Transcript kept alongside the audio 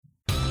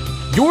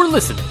You're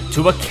listening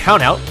to a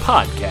Countout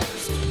Podcast.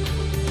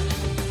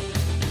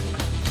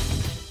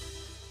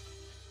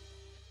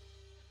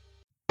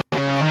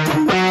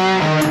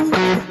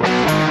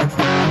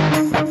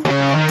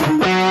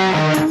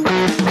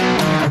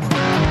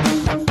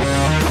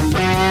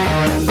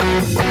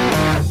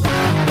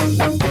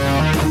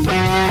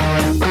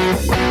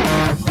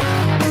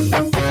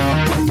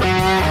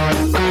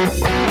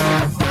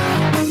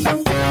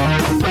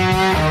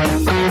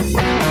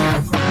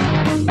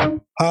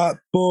 Hot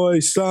boy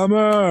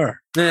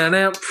summer. They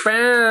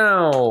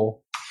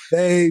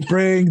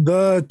bring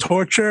the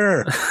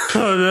torture.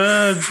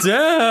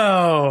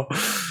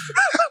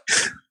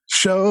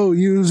 Show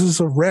uses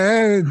a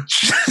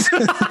wrench.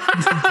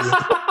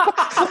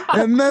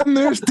 And then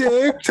there's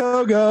Dick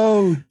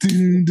Togo.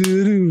 Doo,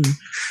 doo, doo.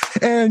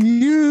 And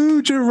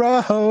you,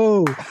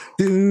 Jiraho.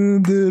 Doo,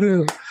 doo,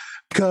 doo.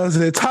 Cause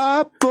it's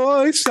hot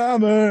boy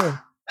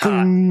summer.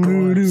 Hot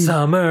boy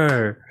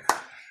summer.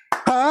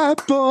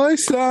 Hot boy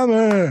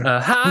summer.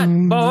 A hot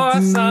boy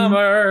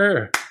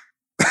summer.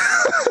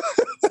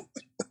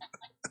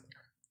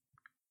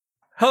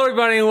 Hello,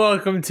 everybody, and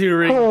welcome to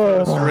Ring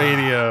Post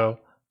Radio.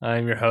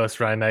 I'm your host,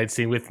 Ryan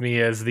Knightsey. With me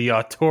as the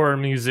auteur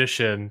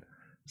musician,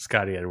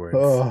 Scotty Edwards.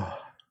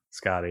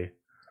 Scotty.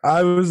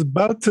 I was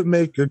about to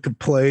make a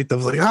complaint. I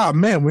was like, oh,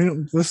 man, we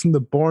don't listen to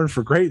Born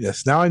for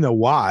Greatness. Now I know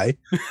why.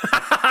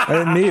 I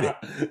didn't need it.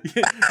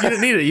 You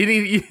didn't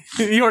need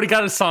it. You already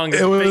got a song.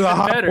 It was a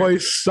hot boy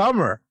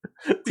summer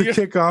to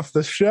kick off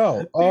the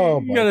show.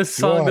 Oh, you got a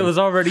song that was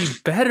already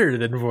better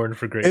than Born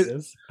for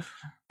Greatness.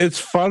 It's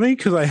funny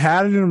because I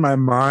had it in my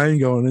mind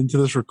going into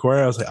this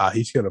recording. I was like,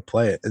 he's going to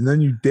play it. And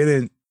then you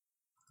didn't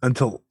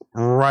until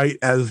right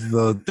as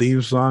the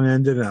theme song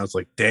ended. And I was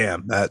like,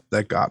 damn, that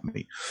got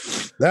me.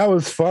 That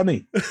was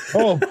funny.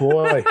 Oh,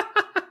 boy.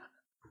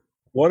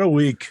 What a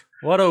week.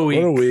 What a week.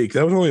 What a week.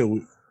 That was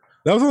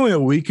only a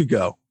week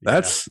ago.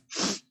 Yeah.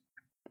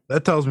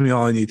 That tells me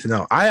all I need to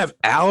know. I have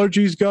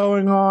allergies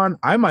going on.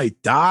 I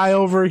might die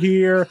over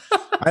here.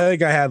 I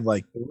think I had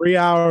like 3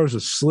 hours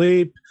of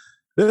sleep.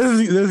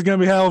 This is going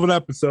to be a hell of an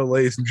episode,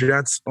 ladies and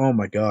gents. Oh,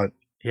 my God.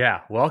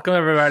 Yeah. Welcome,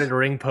 everybody, to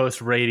Ring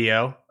Post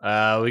Radio.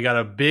 We got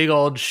a big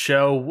old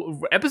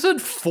show.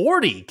 Episode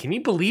 40. Can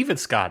you believe it,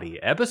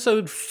 Scotty?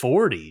 Episode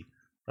 40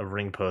 of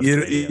Ring Post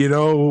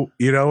Radio.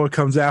 You know what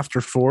comes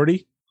after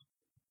 40?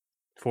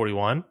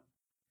 41?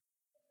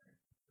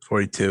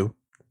 42.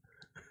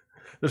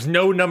 There's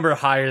no number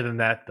higher than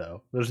that,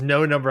 though. There's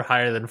no number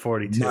higher than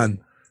 42. None.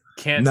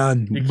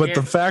 But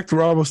the fact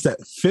we're almost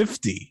at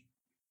 50,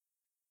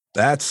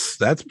 that's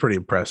pretty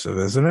impressive,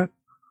 isn't it?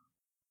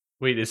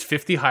 Wait, is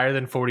 50 higher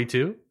than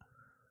 42?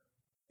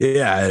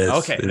 Yeah, it is.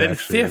 Okay, then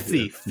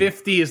 50.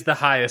 50 is the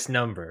highest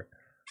number.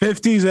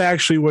 50 is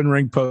actually when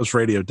Ring Post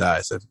Radio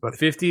dies, everybody.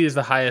 50 is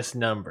the highest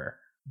number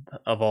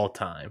of all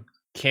time.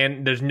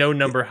 There's no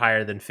number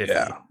higher than 50.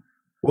 Yeah.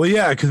 Well,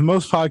 yeah, because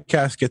most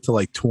podcasts get to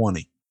like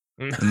 20.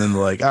 And then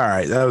they're like, all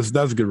right, that was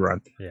a good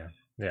run. Yeah.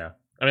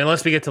 I mean,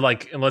 unless we get to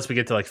like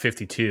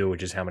 52,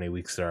 which is how many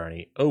weeks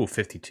there are.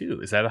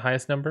 52. Is that the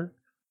highest number?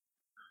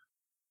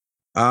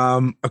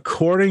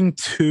 According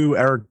to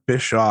Eric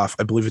Bischoff,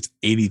 I believe it's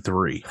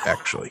 83,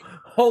 actually.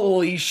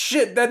 Holy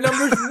shit, that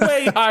number's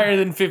way higher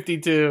than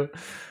 52.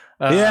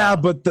 Yeah,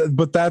 but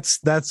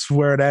that's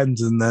where it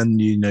ends, and then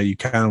you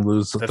kind of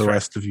lose the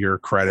rest of your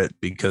credit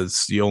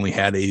because you only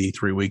had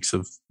 83 weeks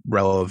of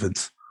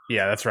relevance.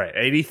 Yeah, that's right.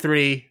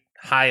 83,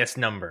 highest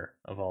number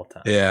of all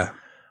time. Yeah.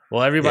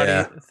 Well,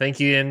 everybody, thank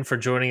you again for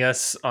joining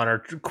us on our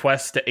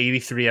quest to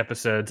 83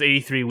 episodes,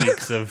 83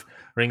 weeks of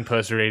Ring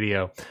Post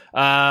Radio.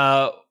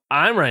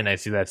 I'm Ryan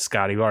Knightsey. That's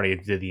Scotty. We already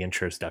did the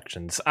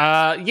introductions.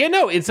 I think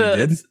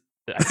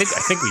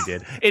we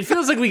did. It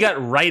feels like we got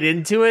right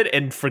into it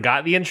and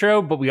forgot the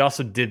intro, but we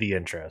also did the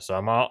intro. So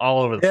I'm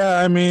all over the place.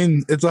 I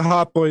mean, it's a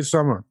hot boy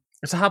summer.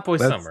 It's a hot boy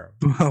summer.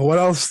 What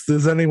else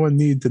does anyone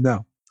need to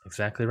know?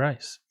 Exactly right.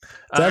 It's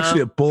actually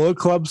a Bullet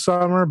Club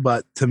summer,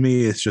 but to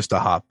me, it's just a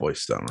hot boy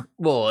summer.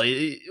 Well,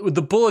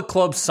 the Bullet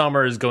Club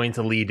summer is going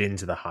to lead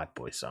into the hot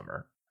boy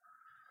summer.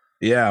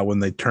 Yeah, when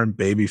they turn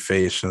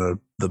babyface and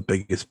the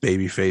biggest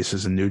baby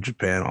faces in New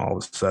Japan, all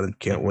of a sudden,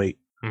 can't wait.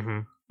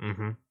 I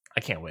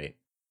can't wait.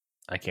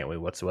 I can't wait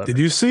whatsoever. Did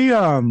you see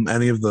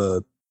any of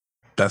the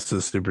Best of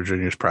the Super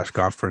Juniors press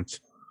conference?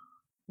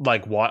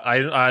 Like what?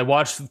 I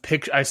watched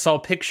I saw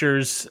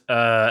pictures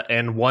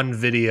and one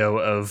video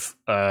of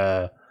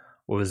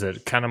what was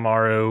it?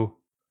 Kanemaru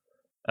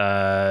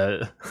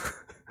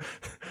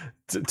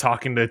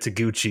talking to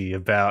Taguchi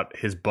about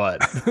his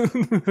butt.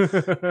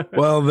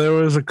 Well, there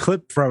was a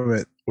clip from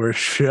it where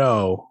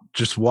Sho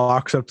just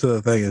walks up to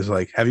the thing and is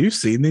like, have you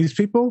seen these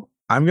people?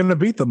 I'm going to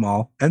beat them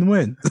all and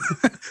win.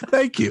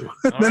 Thank you.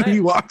 And then he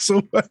walks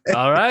away.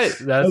 All right.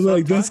 I was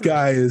like, this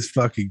guy is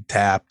fucking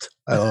tapped.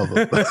 I love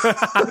him.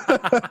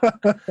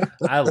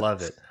 I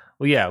love it.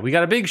 Well, yeah, we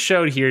got a big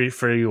show here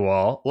for you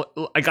all.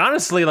 Like,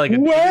 honestly, like...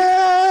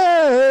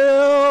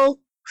 Well,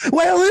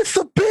 it's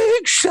a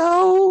big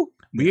show.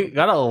 We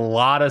got a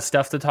lot of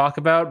stuff to talk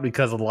about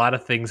because a lot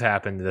of things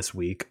happened this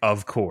week,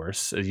 of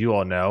course, as you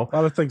all know. A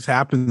lot of things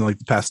happened in like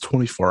the past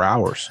 24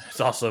 hours. It's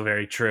also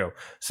very true.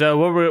 So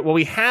what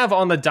we have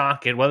on the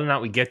docket, whether or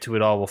not we get to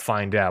it all, we'll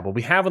find out. What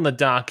we have on the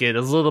docket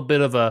is a little bit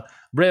of a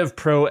Rev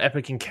Pro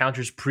Epic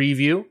Encounters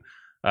preview,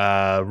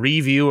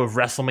 review of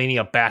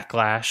WrestleMania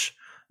Backlash,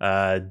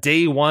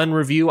 Day 1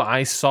 review.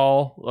 I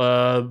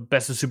saw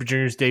Best of Super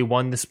Juniors Day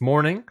 1 this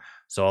morning,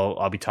 so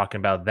I'll be talking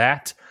about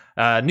that.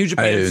 New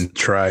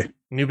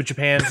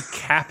Japan's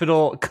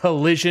Capital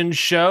Collision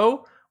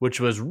show, which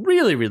was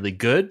really, really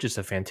good. Just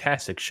a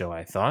fantastic show,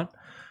 I thought.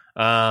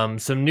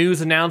 Some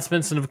news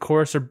announcements, and of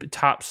course, our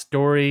top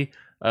story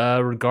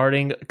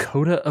regarding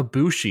Kota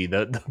Ibushi,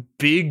 the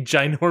big,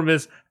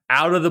 ginormous,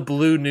 out of the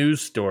blue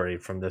news story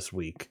from this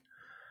week.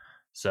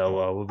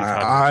 So we'll be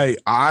talking.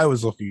 I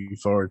was looking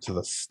forward to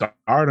the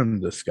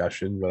Stardom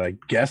discussion, but I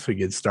guess we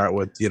could start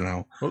with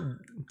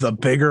the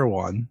bigger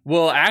one.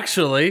 Well,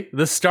 actually,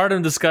 the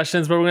Stardom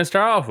discussion is what we're going to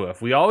start off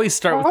with. We always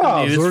start with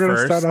the news so we're going to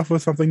first. start off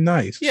with something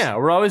nice. Yeah,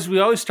 we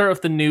always start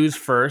with the news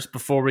first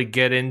before we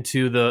get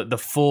into the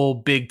full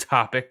big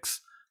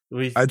topics.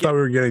 I thought we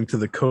were getting to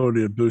the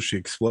Kota Ibushi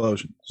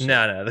explosion. So.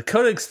 No, the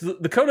Kota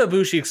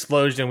Ibushi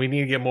explosion. We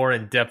need to get more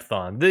in depth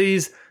on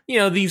these.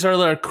 These are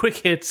our quick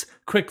hits,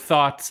 quick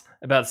thoughts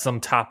about some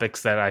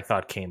topics that I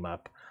thought came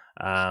up.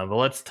 But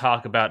let's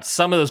talk about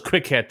some of those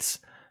quick hits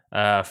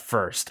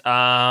first.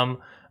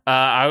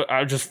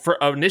 I just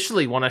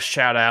initially want to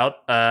shout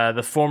out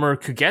the former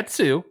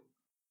Kagetsu.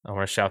 I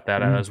want to shout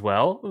that out as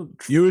well.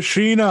 Yu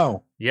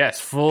Ashino.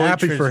 Yes, fully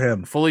happy for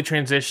him. Fully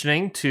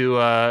transitioning to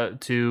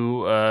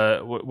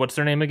what's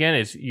their name again?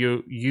 Is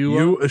Yu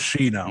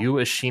Ashino. Yu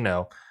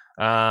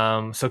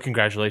Ashino. So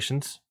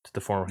congratulations to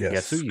the former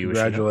Kagetsu. Yu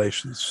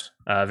congratulations.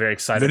 Ashino. Very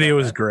excited. Video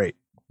was great.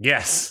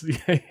 Yes,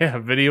 yeah,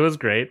 video was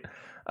great.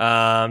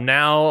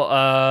 Now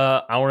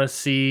I want to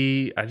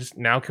see.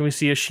 Now can we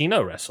see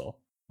Ashino wrestle?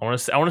 I want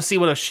to see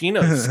what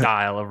Ashino's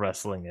style of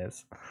wrestling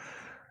is.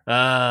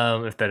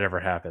 If that ever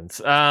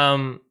happens.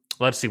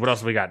 Let's see what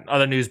else we got.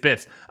 Other news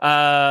bits.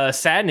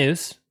 Sad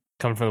news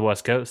coming from the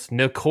West Coast.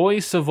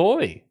 Nicole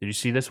Savoy. Did you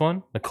see this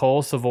one?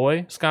 Nicole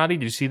Savoy. Scotty,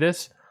 did you see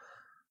this?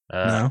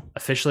 No.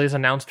 Officially has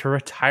announced her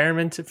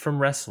retirement from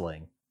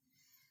wrestling.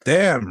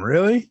 Damn,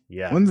 really?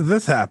 Yeah. When did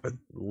this happen?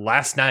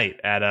 Last night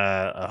at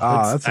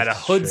a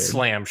Hood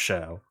Slam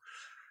show.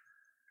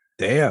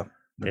 Damn.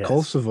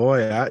 Nicole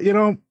Savoy.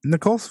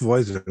 Nicole Savoy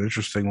is an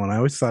interesting one. I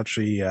always thought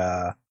she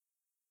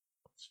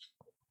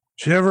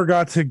never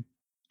got to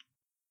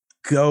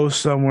go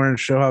somewhere and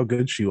show how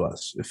good she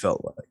was, it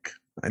felt like.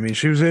 I mean,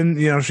 she was in,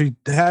 she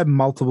had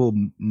multiple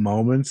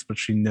moments, but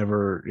she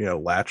never,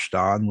 latched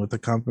on with the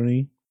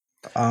company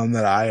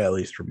that I at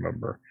least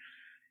remember.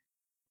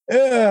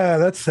 Yeah,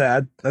 that's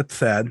sad.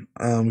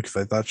 Because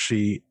I thought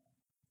she,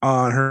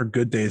 on her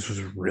good days,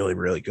 was really,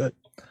 really good.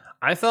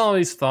 I've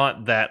always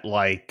thought that,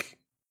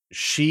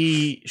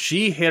 she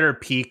hit her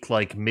peak,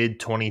 mid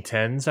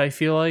 2010s, I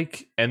feel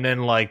like. And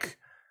then,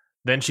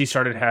 then she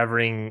started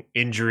having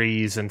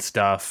injuries and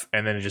stuff,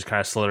 and then it just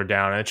kind of slowed her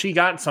down. And she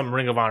got some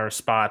Ring of Honor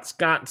spots,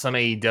 got some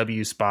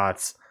AEW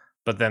spots,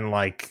 but then,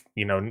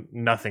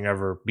 nothing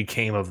ever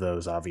became of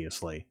those,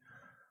 obviously.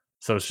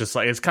 So it's just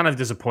it's kind of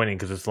disappointing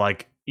because it's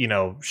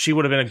she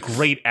would have been a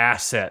great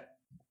asset,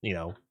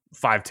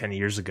 5-10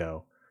 years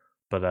ago.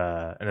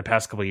 But in the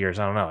past couple of years,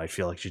 I don't know. I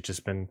feel like she's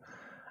just been,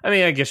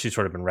 I guess she's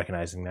sort of been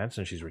recognizing that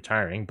since she's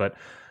retiring, but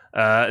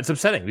it's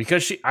upsetting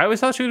because I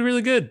always thought she was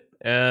really good.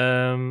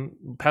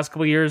 Past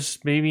couple of years,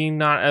 maybe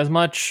not as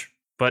much,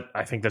 but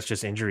I think that's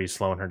just injuries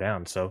slowing her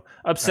down. So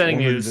upsetting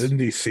news.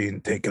 Indie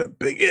scene taking a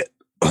big hit.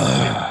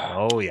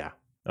 Oh yeah.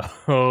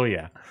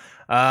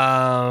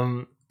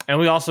 And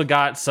we also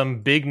got some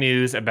big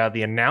news about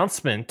the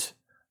announcement.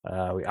 We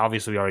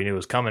already knew it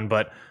was coming,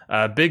 but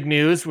big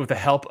news with the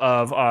help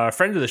of a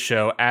friend of the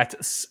show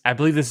I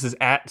believe this is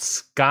at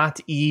Scott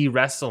E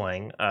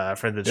Wrestling,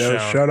 friend of the show.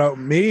 Shout out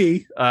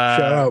me.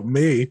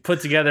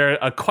 Put together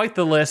quite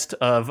the list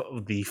of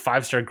the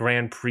 5-star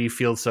Grand Prix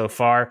field so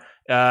far.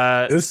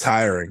 It was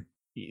tiring.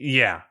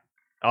 Yeah.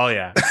 Oh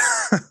yeah.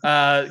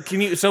 Can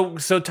you so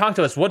talk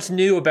to us? What's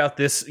new about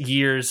this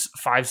year's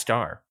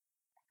 5-star?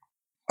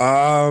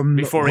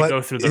 Before we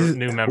go through the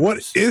new members, what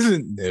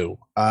isn't new?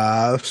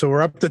 So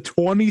we're up to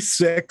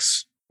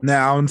 26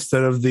 now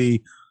instead of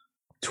the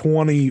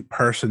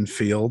 20-person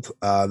field.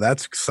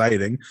 That's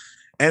exciting,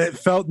 and it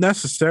felt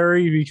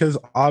necessary because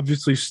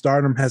obviously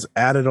Stardom has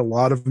added a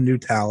lot of new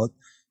talent,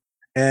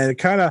 and it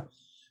kind of,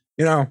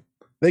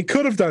 they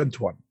could have done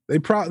 20.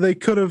 They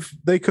could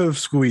have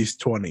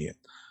squeezed 20 in,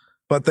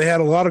 but they had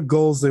a lot of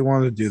goals they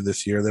wanted to do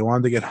this year. They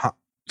wanted to get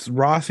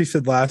Rossi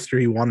said last year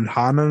he wanted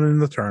Hanan in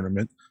the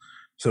tournament.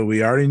 So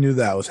we already knew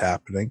that was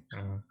happening.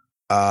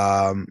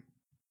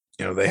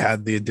 They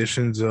had the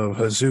additions of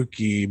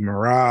Hazuki,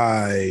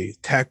 Mirai,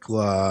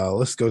 Tekla,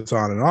 list goes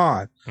on and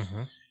on.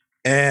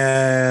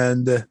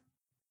 And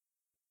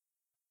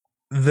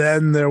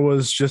then there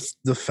was just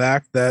the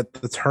fact that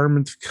the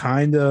tournament's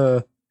kind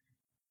of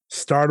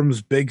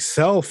Stardom's big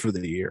sell for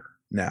the year.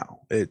 now.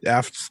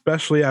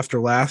 Especially after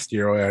last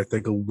year, where I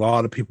think a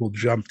lot of people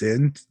jumped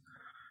in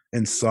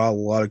and saw a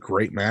lot of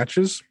great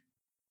matches.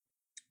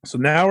 So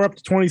now we're up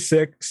to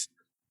 26.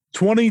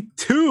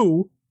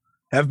 22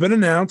 have been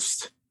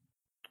announced.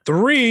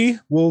 3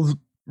 will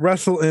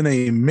wrestle in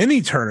a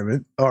mini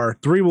tournament, or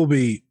 3 will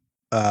be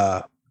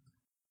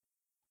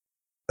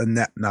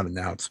not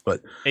announced,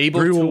 but able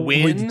 3 to will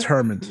win. be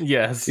determined.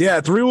 Yes. Yeah,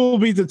 3 will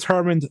be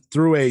determined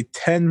through a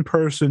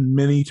 10-person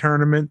mini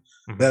tournament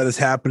that is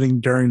happening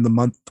during the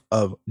month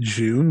of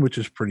June, which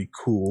is pretty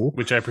cool.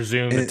 Which I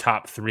presume the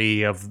top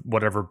 3 of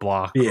whatever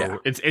block. Yeah.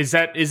 Is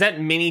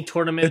that mini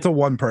tournament? It's a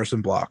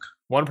 1-person block.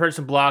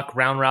 1-person block,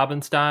 round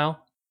robin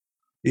style?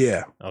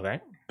 Yeah. Okay.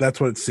 That's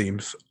what it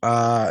seems.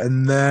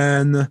 And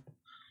then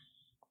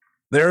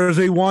there is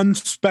a one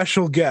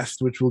special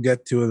guest, which we'll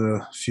get to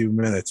in a few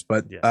minutes.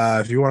 But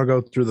if you want to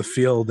go through the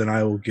field, then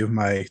I will give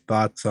my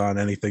thoughts on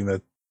anything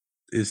that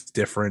is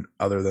different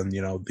other than,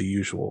 the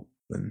usual.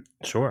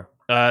 Sure.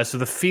 So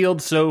the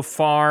field so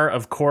far,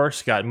 of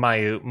course, got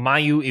Mayu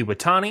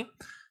Iwatani,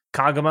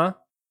 Kagama,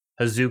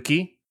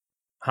 Hazuki,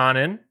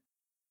 Hanan,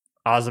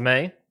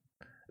 Azame,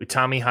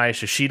 Utami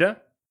Hayashishida,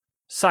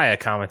 Saya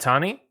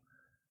Kamatani,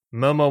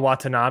 Momo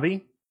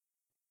Watanabe,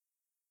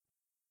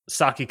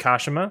 Saki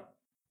Kashima,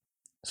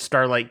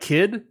 Starlight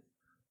Kid,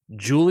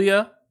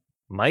 Julia,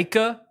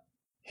 Maika,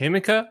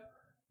 Himika,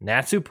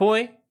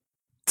 Natsupoi,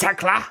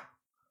 Tekla.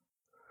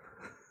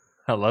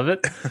 I love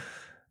it.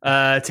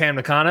 Tam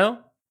Nakano,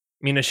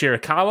 Mina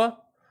Shirakawa,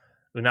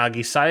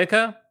 Unagi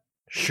Sayaka,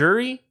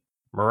 Shuri,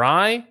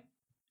 Mirai,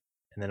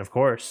 and then, of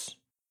course,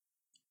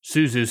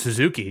 Suzu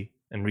Suzuki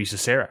and Risa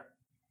Sera.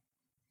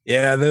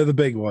 Yeah, they're the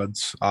big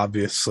ones,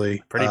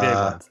 obviously. Pretty big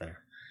ones there.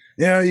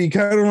 Yeah, you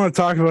kind of want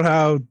to talk about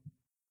how,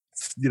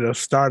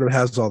 Stardom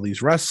has all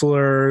these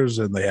wrestlers,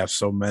 and they have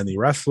so many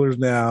wrestlers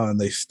now, and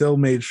they still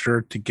made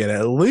sure to get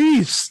at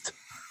least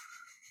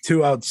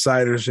 2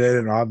 outsiders in,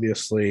 and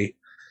obviously,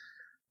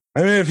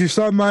 I mean, if you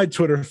saw my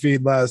Twitter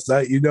feed last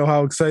night, you know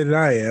how excited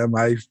I am.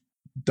 I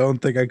don't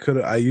think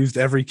I used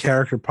every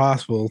character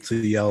possible to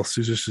yell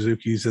Suzu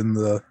Suzuki's in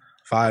the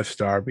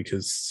 5-star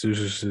because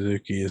Suzu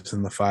Suzuki is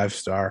in the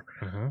 5-star.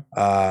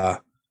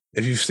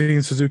 If you've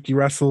seen Suzuki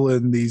wrestle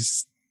in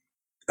these,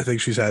 I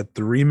think she's had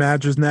 3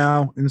 matches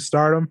now in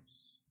Stardom,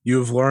 you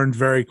have learned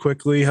very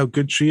quickly how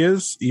good she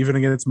is, even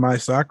against Mai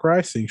Sakurai.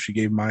 I think she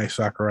gave Mai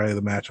Sakurai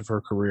the match of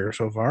her career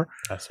so far.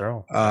 That's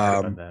right. I heard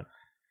about that.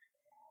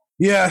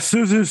 Yeah,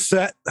 Suzu's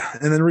set,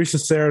 and then Risa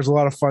Sera is a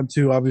lot of fun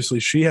too.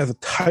 Obviously, she has a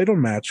title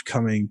match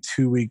coming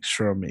 2 weeks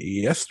from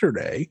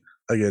yesterday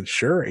against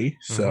Shuri,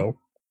 so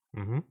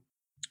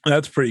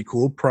that's pretty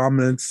cool.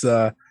 Prominence,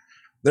 they're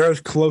as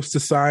close to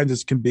signed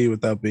as can be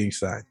without being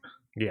signed.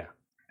 Yeah,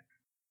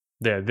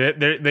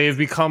 they've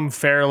become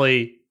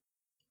fairly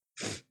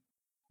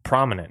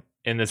prominent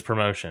in this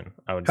promotion,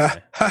 I would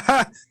say.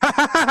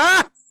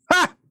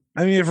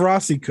 I mean, if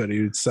Rossi could,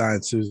 he would sign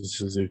Suzu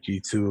Suzuki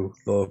to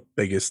the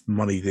biggest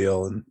money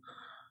deal in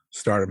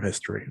Stardom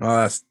history. Well,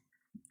 that's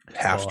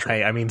half true.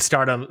 Hey, I mean,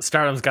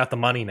 Stardom's got the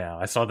money now.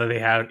 I saw that they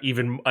have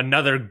even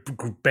another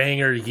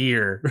banger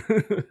year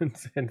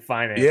in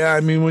finance. Yeah,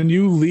 I mean, when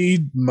you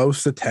lead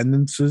most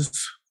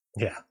attendances,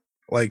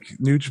 like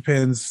New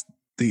Japan's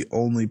the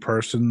only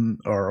person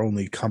or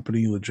only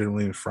company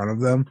legitimately in front of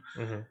them,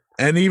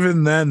 and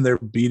even then, they're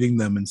beating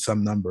them in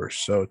some numbers.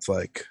 So it's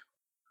like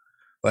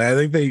I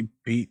think they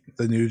beat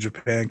the New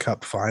Japan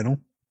Cup final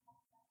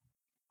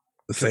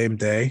the same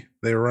day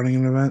they were running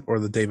an event, or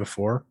the day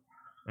before.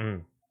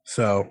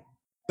 So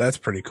that's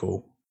pretty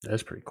cool.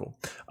 That's pretty cool.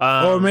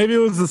 Or maybe it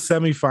was the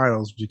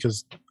semifinals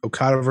because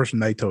Okada versus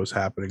Naito was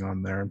happening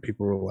on there, and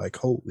people were like,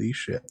 "Holy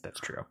shit!" That's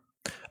true.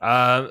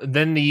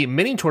 Then the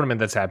mini tournament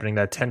that's happening,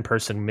 that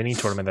 10-person mini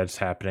tournament that's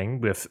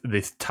happening, with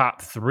the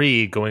top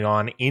 3 going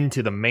on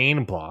into the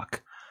main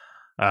block.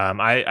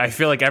 I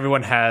feel like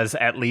everyone has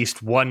at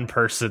least one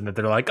person that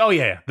they're like, oh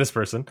yeah, this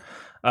person.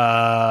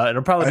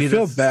 It'll probably be. I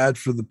feel bad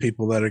for the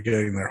people that are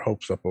getting their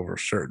hopes up over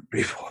certain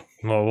people.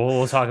 Well,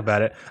 we'll talk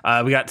about it.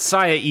 We got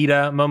Saya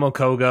Ida, Momo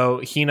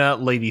Kogo, Hina,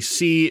 Lady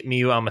C,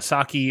 Miyu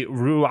Amasaki,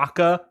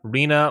 Ruaka,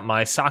 Rina,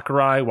 Mai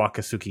Sakurai,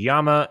 Waka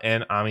Tsukiyama,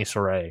 and Ami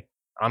Sourei.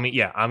 Ami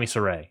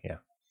Sourei. Yeah.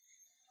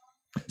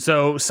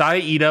 So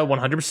Saya Ida,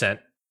 100%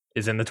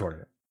 is in the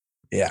tournament.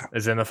 Yeah,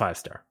 is in the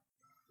 5-star.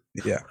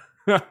 Yeah.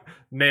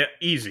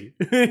 Easy.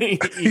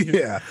 Easy.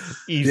 Yeah.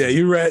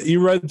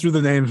 You read through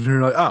the names and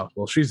you're like, oh,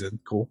 well, she's in.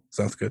 Cool.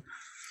 Sounds good.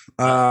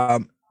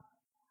 So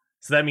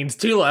that means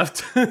 2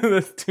 left.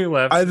 That's 2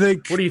 left. I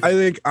think. What do you think? I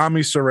think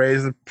Ami Sourei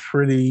is a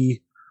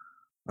pretty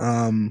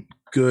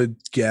good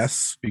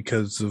guess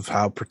because of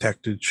how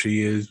protected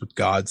she is with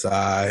God's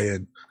Eye,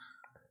 and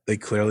they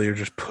clearly are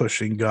just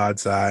pushing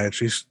God's Eye, and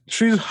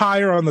she's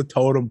higher on the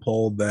totem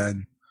pole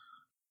than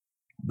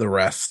the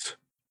rest.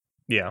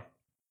 Yeah.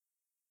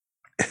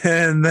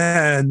 And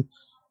then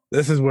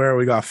this is where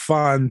we got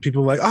fun.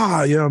 People were like,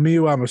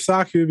 Miyu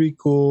Amasaki would be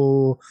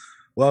cool.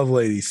 Love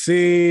Lady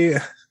C.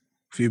 A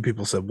few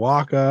people said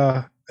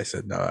Waka. I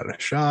said no, not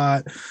a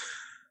shot.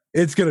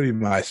 It's gonna be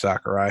Mai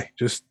Sakurai.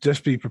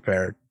 Just be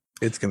prepared.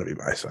 it's going to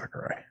be Mai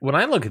Sakurai. When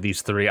I look at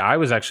these three, I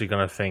was actually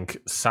going to think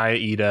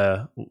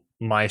Saida,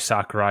 Mai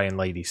Sakurai, and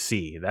Lady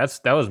C. That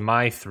was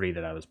my three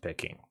that I was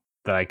picking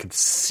that I could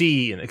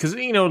see. Because,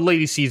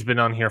 Lady C's been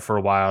on here for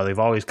a while. They've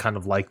always kind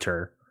of liked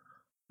her.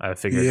 I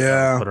figured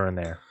I'd put her in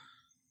there.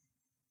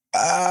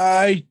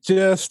 I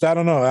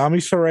don't know. Ami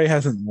Sourei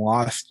hasn't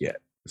lost yet.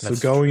 So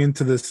going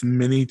into this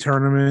mini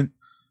tournament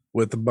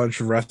with a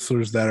bunch of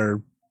wrestlers that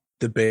are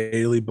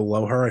debatably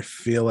below her, I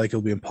feel like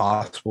it'll be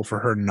impossible for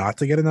her not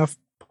to get enough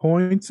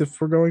points if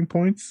we're going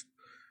points.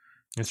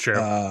 It's true.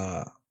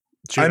 I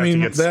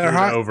mean, get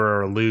they're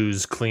over or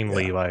lose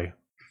cleanly by a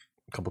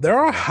couple.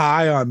 They're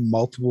high on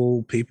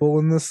multiple people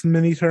in this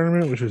mini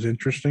tournament, which is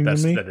interesting to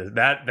me.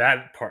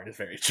 That part is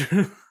very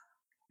true.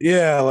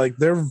 Yeah, like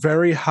they're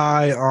very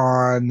high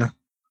on.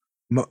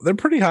 They're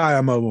pretty high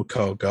on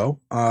Momoko.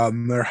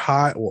 They're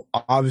high. Well,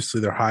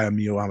 obviously they're high on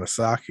Miyu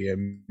Amasaki. I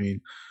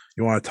mean,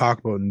 you want to talk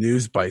about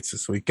news bites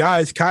this week,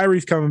 guys?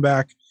 Kairi's coming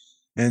back,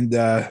 and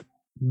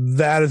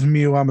that is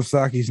Miyu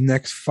Amasaki's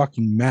next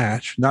fucking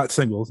match. Not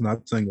singles,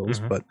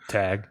 but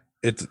tag.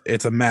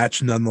 It's a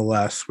match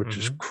nonetheless, which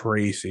is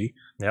crazy.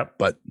 Yep.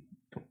 But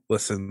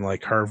listen,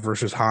 like her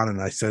versus Hanan,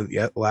 I said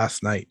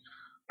last night.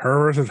 Her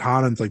versus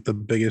Hanan's like the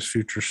biggest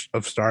Future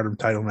of Stardom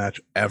title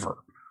match ever.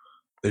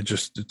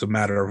 It's a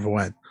matter of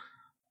when.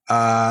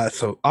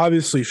 So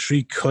obviously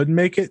she could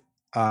make it.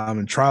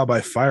 And Trial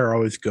by Fire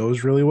always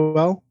goes really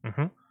well.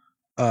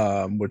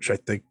 Which I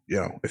think,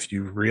 if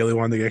you really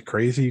wanted to get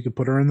crazy, you could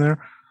put her in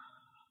there.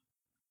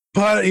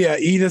 But yeah,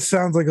 Ida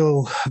sounds like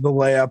the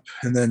layup,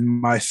 and then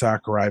Mai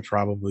Sakurai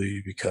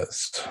probably,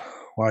 because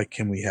why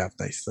can we have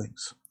nice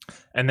things?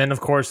 And then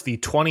of course the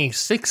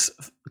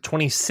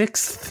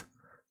 26th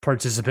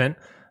participant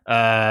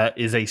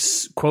is a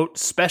quote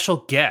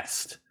special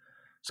guest.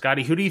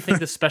 Scotty, who do you think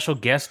the special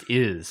guest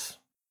is?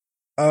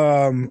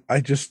 I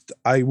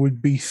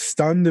would be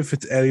stunned if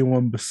it's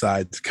anyone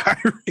besides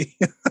Kairi.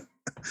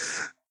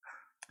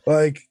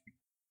 Like,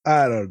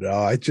 I don't know.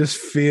 I just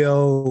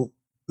feel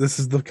this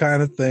is the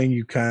kind of thing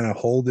you kind of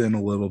hold in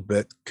a little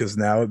bit, because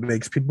now it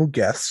makes people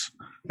guess,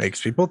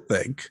 makes people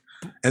think,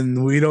 and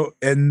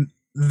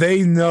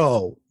they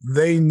know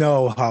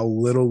how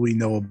little we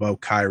know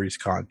about Kairi's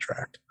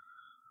contract.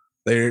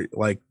 They're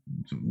like,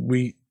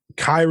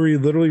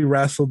 Kairi literally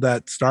wrestled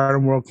that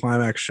Stardom World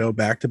Climax show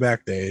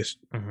back-to-back days,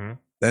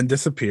 then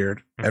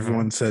disappeared.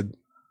 Everyone said,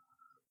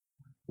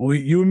 well,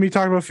 you and me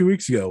talked about a few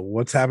weeks ago,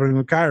 what's happening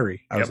with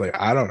Kairi? I was like,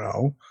 I don't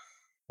know.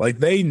 Like,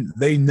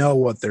 they know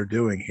what they're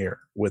doing here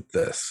with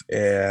this.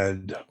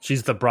 And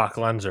she's the Brock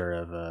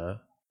Lesnar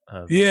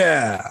of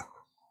Yeah.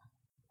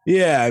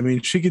 Yeah, I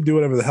mean, she can do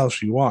whatever the hell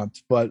she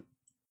wants, but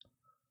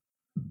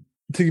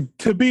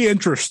to be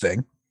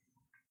interesting,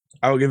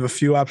 I will give a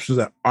few options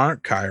that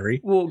aren't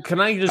Kairi. Well, can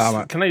I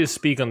just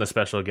speak on the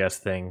special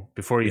guest thing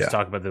before you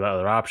talk about the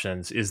other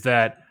options? Is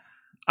that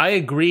I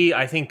agree.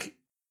 I think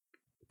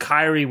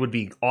Kairi would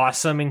be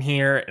awesome in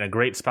here and a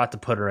great spot to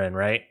put her in,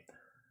 right?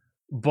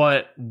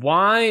 But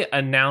why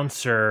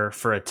announce her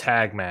for a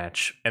tag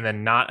match and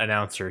then not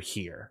announce her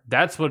here?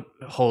 That's what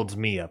holds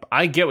me up.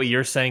 I get what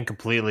you're saying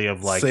completely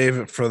of like... save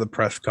it for the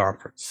press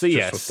conference. So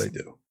yes. That's what they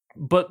do.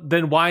 But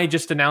then why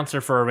just announce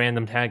her for a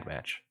random tag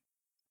match?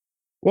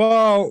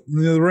 Well,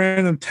 the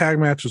random tag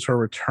match was her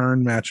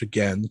return match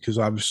again, because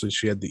obviously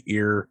she had the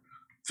ear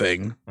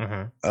thing.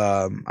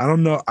 I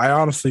don't know.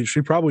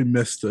 She probably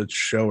missed a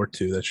show or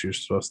two that she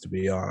was supposed to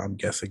be on, I'm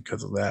guessing,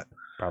 because of that.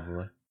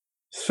 Probably.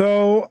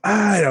 So,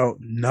 I don't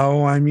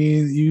know. I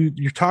mean,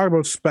 you're talking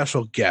about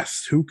special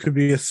guests. Who could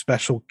be a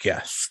special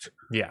guest?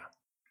 Yeah.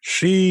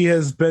 She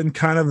has been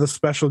kind of the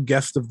special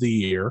guest of the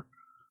year.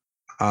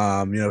 We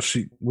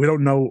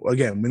don't know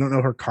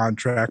her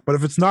contract, but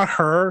if it's not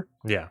her,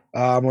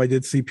 I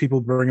did see people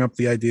bring up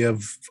the idea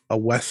of a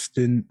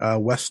Western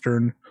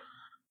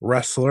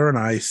wrestler, and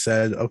I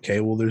said, okay,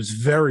 well, there's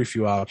very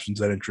few options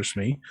that interest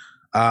me.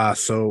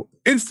 So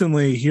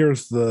instantly,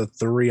 here's the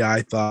three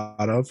I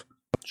thought of.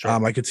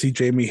 Sure. I could see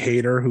Jamie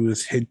Hayter, who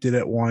has hinted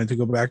at wanting to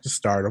go back to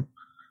Stardom.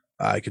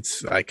 I could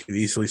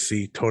easily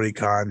see Tony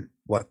Khan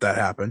let that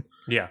happen.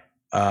 Yeah.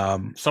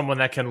 Someone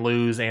that can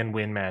lose and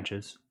win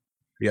matches.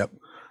 Yep.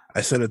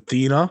 I said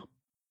Athena.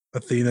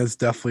 Athena's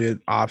definitely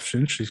an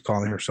option. She's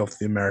calling herself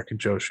the American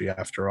Joshi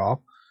after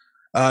all.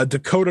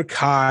 Dakota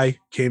Kai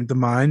came to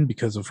mind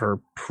because of her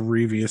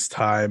previous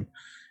time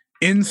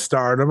in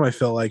Stardom. I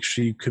felt like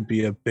she could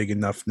be a big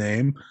enough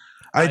name.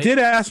 I did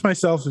ask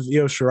myself if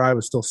Io Shirai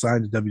was still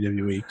signed to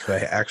WWE,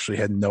 because I actually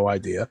had no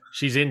idea.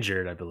 She's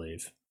injured, I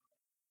believe.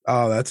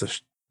 Oh, that's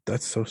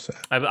so sad.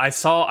 I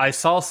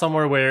saw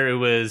somewhere where it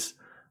was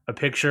a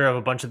picture of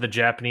a bunch of the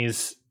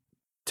Japanese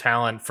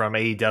talent from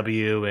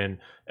AEW and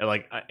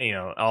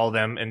all of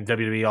them and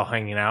WWE all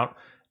hanging out,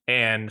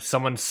 and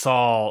someone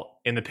saw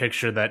in the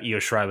picture that Io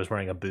Shirai was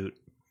wearing a boot.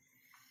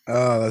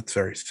 Oh, that's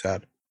very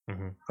sad.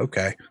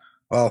 Okay,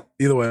 well,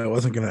 either way, it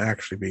wasn't going to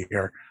actually be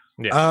her.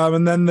 Yeah.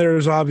 And then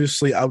there's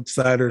obviously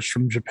outsiders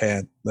from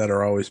Japan that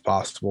are always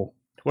possible.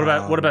 What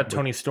about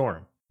Tony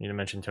Storm? You didn't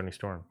mention Tony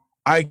Storm.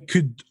 I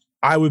could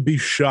I would be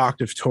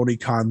shocked if Tony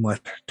Khan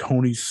let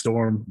Toni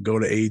Storm go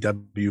to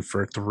AEW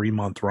for a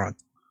 3-month run.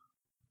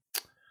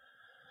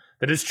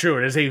 That is true.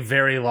 It is a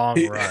very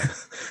long run.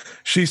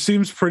 She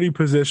seems pretty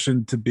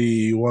positioned to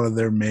be one of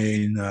their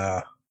main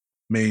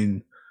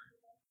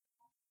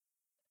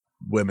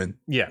women.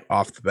 Yeah,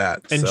 off the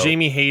bat. And so.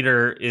 Jamie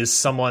Hayter is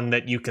someone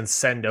that you can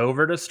send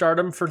over to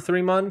Stardom for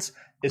 3 months,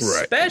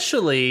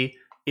 especially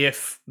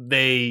if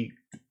they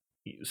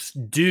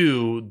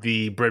do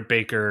the Britt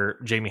Baker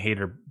Jamie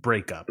Hayter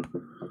breakup.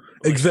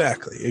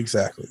 Exactly.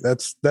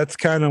 That's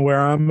kind of where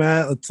I'm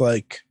at. It's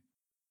like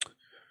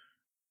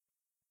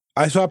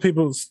I saw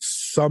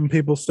some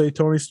people say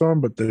Toni Storm,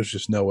 but there's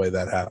just no way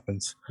that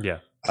happens. Yeah.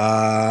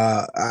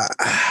 I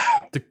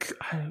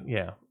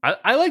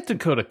like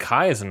Dakota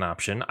Kai as an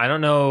option. I don't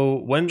know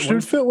when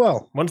should fit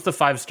well. When's the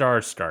 5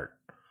 stars start?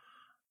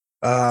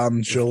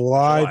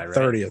 July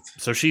 30th. Right?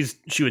 So she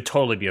would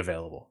totally be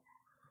available.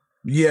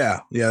 Yeah,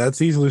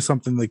 that's easily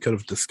something they could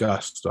have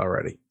discussed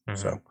already.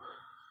 Mm-hmm. So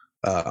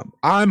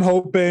I'm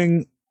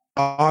hoping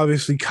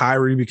obviously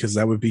Kairi, because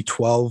that would be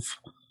 12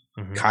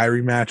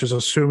 Kairi matches,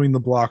 assuming the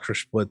blocks are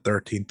split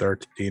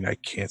 13-13. I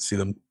can't see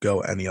them go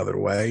any other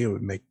way. It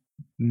would make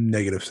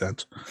negative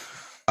sense.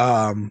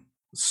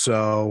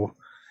 So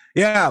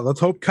yeah, let's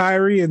hope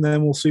Kairi, and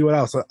then we'll see what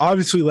else.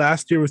 Obviously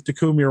last year was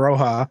Takumi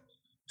Iroha,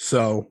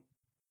 so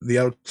the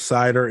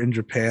outsider in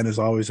Japan is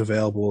always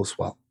available as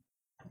well.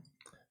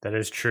 That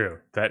is true.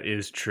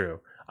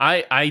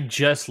 I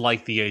just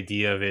like the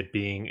idea of it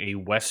being a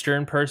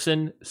Western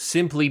person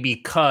simply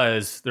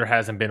because there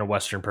hasn't been a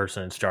Western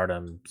person in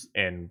Stardom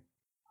in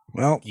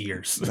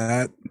years.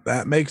 That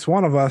makes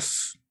one of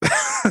us.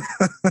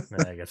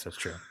 I guess that's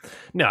true.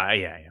 No,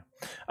 yeah.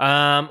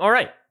 All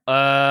right.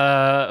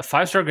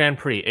 5-star Grand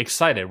Prix.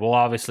 Excited. We'll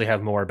obviously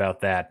have more about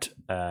that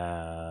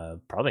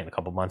probably in a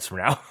couple months from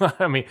now.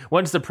 I mean,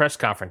 when's the press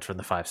conference for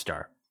the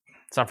 5-star?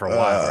 It's not for a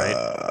while, right?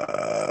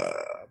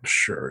 I'm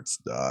sure it's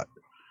not.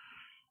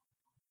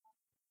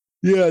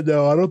 Yeah,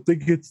 no, I don't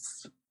think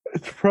it's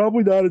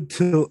probably not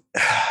until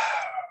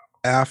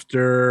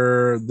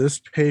after this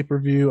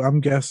pay-per-view. I'm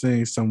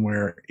guessing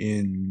somewhere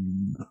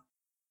in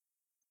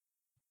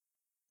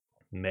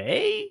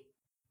May?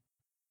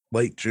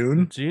 Late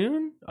June?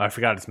 Oh, I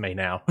forgot it's May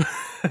now.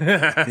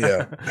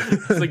 Yeah.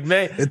 It's like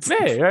May. It's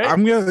May, right?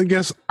 I'm going to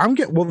guess.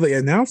 Well, they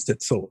announced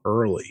it so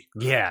early.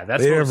 Yeah,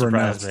 that's what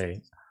surprised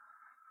me.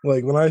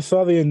 Like, when I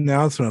saw the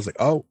announcement, I was like,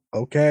 oh,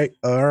 okay,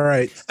 all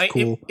right,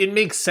 cool. It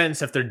makes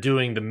sense if they're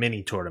doing the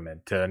mini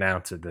tournament to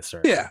announce it this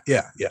early. Yeah.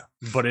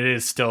 But it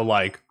is still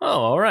like, oh,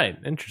 all right,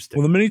 interesting.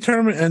 Well, the mini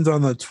tournament ends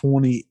on the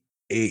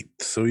 28th,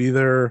 so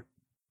either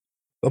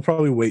they'll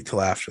probably wait till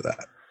after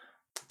that.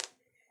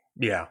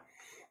 Yeah.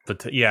 But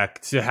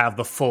to have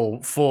the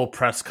full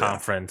press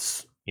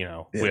conference,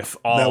 with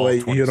all that way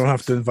 26. You don't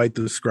have to invite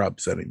the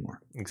scrubs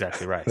anymore.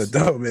 Exactly right. But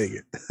don't make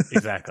it.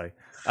 Exactly.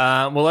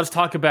 Well, let's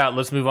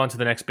move on to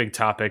the next big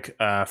topic.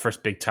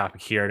 First big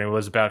topic here, and it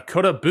was about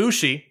Kota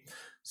Ibushi.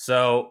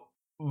 So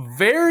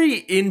very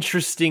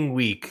interesting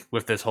week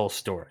with this whole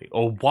story.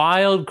 A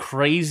wild,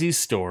 crazy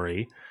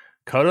story.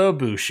 Kota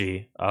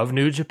Ibushi of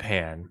New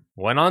Japan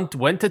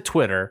went to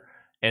Twitter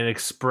and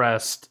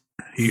expressed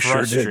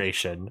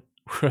frustration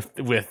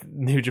with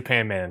New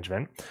Japan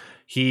management.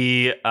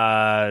 He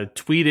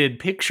tweeted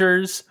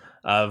pictures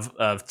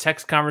of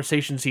text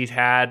conversations he'd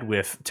had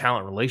with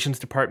talent relations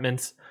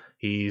departments.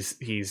 He's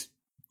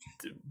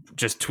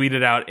just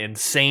tweeted out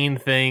insane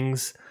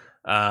things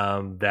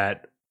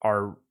that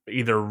are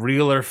either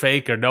real or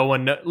fake, or no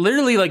one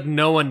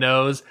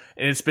knows.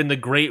 And it's been the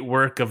great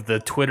work of the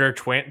Twitter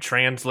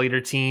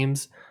translator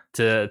teams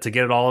to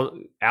get it all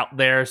out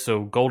there.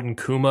 So Golden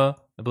Kuma,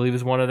 I believe,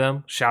 is one of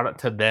them. Shout out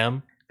to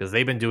them, because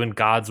they've been doing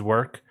God's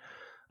work.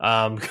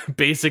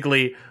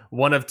 Basically,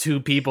 one of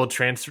two people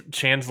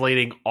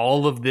translating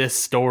all of this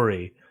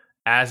story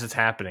as it's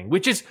happening,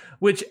 which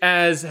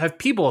as have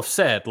people have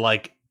said,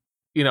 like,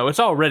 it's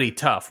already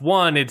tough.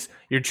 One,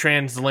 you're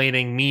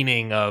translating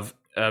meaning of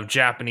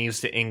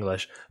Japanese to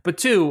English, but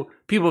two,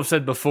 people have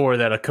said before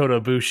that a Kota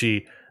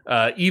Ibushi,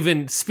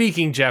 even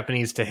speaking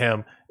Japanese to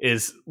him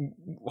is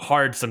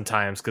hard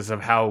sometimes because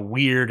of how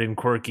weird and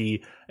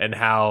quirky and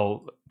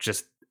how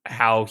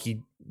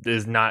he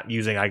is not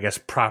using, I guess,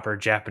 proper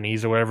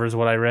Japanese or whatever is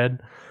what I read.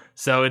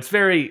 So it's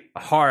very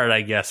hard,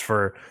 I guess,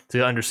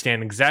 to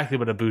understand exactly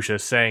what Ibushi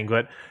is saying.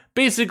 But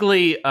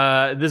basically,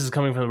 this is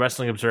coming from the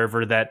Wrestling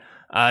Observer, that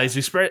he's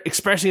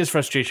expressing his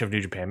frustration of New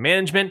Japan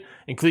management,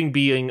 including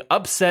being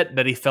upset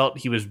that he felt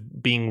he was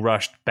being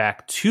rushed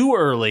back too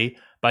early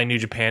by New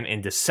Japan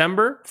in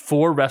December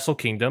for Wrestle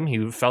Kingdom.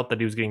 He felt that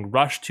he was getting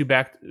rushed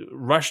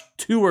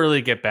too early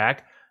to get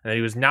back, and that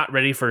he was not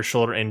ready for a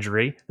shoulder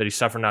injury that he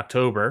suffered in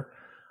October.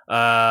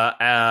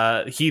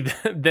 He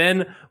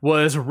then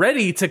was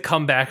ready to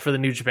come back for the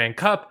New Japan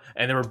Cup,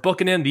 and they were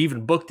booking him. They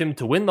even booked him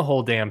to win the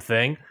whole damn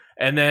thing.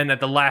 And then at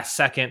the last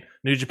second,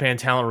 New Japan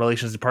Talent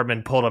Relations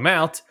Department pulled him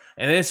out,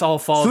 and this all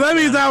falls. So that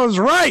means I was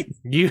right.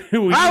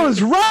 I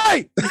was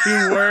right.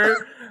 You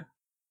were.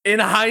 In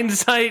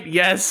hindsight,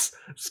 yes,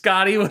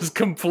 Scotty was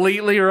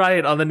completely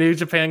right on the New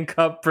Japan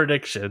Cup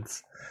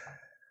predictions.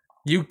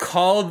 You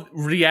called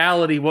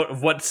reality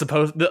what's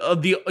supposed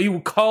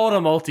you called a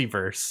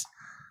multiverse.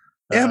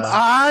 Am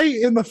I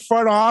in the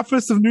front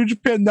office of New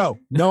Japan? No,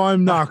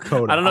 I'm not,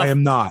 Coda. I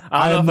am not.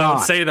 I don't know if I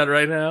would say that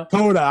right now.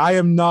 Coda, I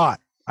am not.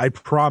 I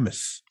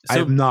promise. So I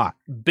am not.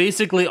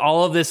 Basically,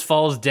 all of this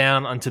falls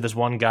down onto this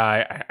one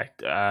guy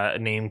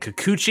named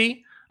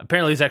Kikuchi.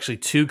 Apparently, there's actually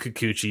two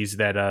Kikuchis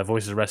that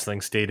Voices of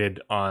Wrestling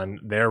stated on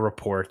their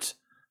report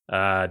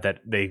that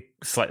they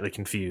slightly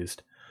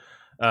confused.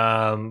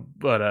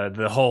 But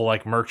the whole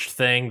like merch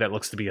thing that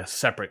looks to be a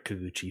separate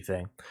Kikuchi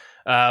thing.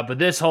 But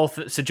this whole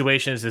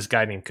situation is this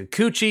guy named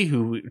Kikuchi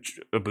who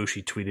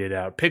Ibushi tweeted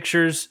out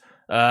pictures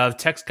of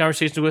text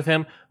conversations with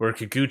him where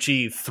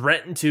Kikuchi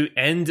threatened to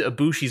end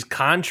Ibushi's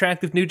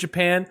contract with New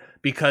Japan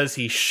because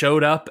he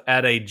showed up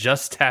at a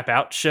Just Tap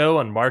Out show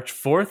on March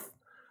 4th.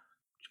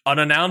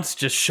 Unannounced,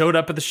 just showed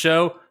up at the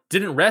show,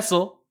 didn't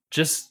wrestle,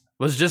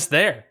 was just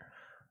there.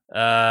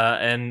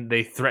 And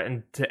they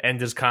threatened to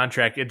end his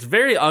contract. It's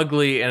very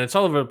ugly and it's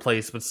all over the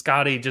place. But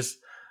Scotty,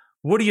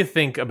 what do you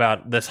think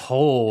about this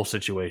whole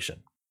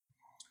situation?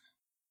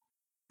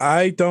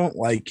 I don't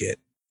like it.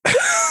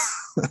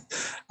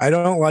 I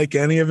don't like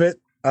any of it.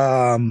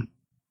 I'm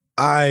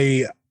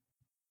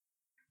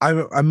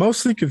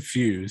mostly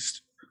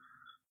confused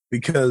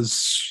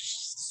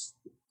because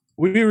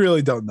we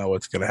really don't know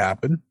what's going to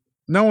happen.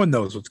 No one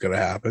knows what's going to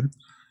happen.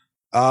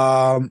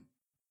 I'm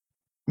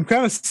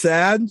kind of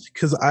sad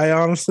because I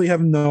honestly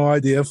have no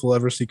idea if we'll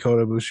ever see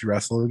Kota Ibushi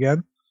wrestle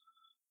again.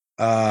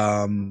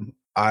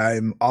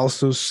 I'm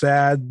also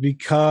sad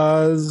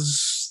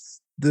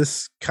because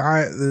this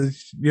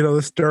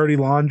dirty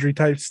laundry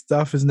type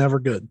stuff is never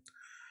good.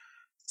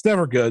 It's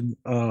never good.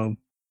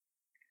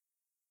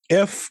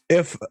 If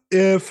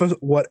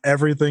what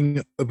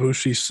everything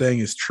Ibushi's saying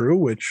is true,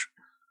 which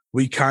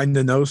we kind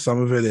of know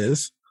some of it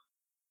is,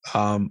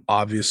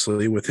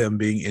 obviously with him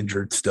being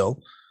injured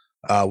still,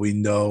 we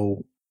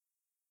know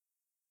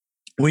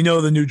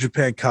the New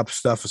Japan Cup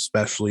stuff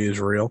especially is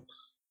real.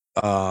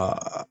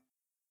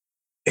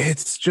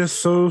 It's just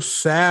so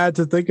sad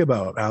to think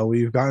about how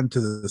we've gotten to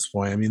this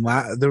point. I mean,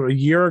 a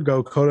year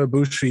ago, Kota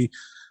Ibushi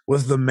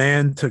was the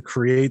man to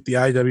create the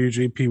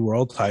IWGP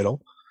World Title.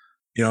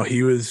 You know,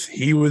 he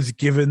was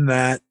given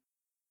that.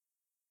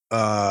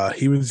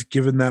 He was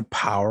given that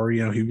power.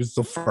 You know, he was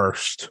the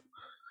first,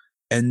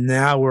 and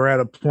now we're at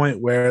a point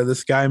where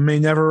this guy may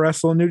never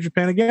wrestle in New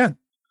Japan again.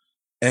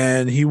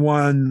 And he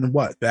won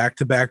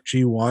back-to-back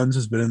G1s.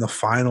 Has been in the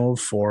final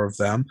 4 of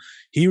them.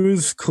 He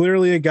was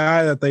clearly a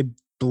guy that they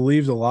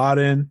believed a lot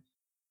in,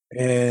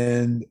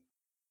 and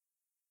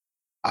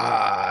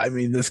I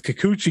mean, this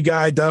Kikuchi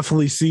guy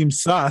definitely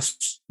seems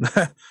sus.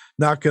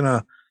 not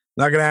gonna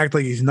act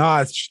like he's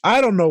not.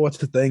 I don't know what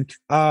to think.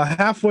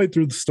 Halfway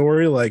through the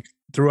story, like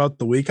throughout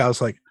the week, I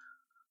was like,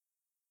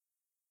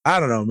 I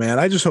don't know, man.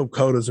 I just hope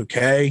Kota's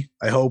okay.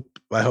 I hope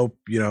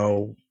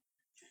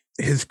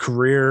his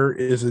career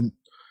isn't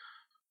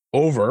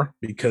over,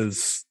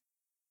 because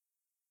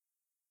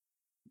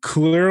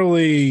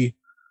clearly,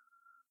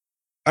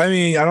 I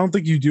mean, I don't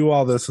think you do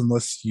all this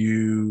unless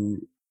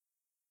you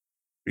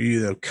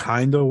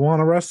kind of want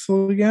to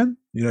wrestle again.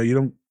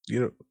 You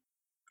don't.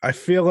 I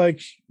feel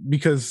like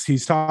because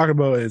he's talking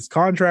about his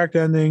contract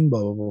ending,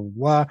 blah blah blah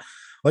blah.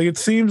 Like, it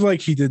seems like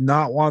he did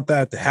not want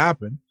that to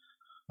happen.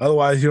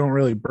 Otherwise, you don't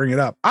really bring it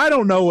up. I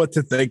don't know what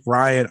to think,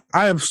 Ryan.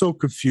 I am so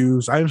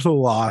confused. I am so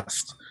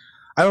lost.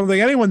 I don't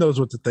think anyone knows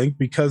what to think,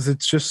 because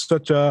it's just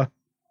such a.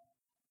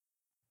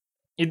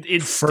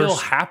 It's still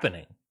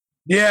happening.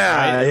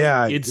 Yeah, right?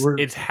 Yeah.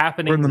 It's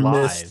happening. We're in the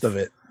live. midst of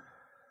it,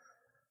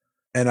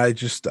 and I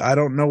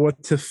don't know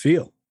what to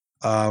feel.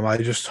 I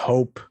just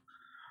hope.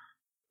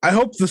 I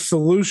hope the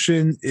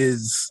solution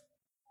is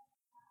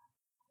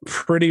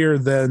prettier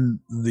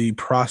than the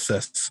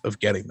process of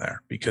getting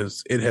there,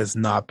 because it has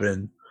not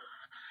been.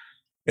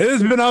 It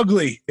has been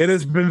ugly. It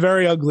has been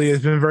very ugly.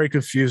 It's been very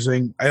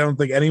confusing. I don't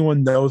think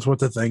anyone knows what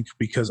to think,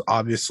 because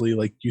obviously,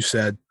 like you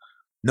said,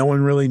 no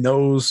one really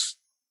knows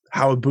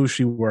how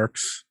Ibushi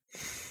works.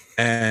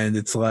 And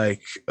it's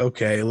like,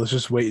 okay, let's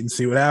just wait and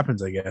see what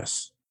happens, I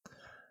guess.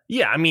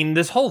 Yeah, I mean,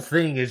 this whole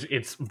thing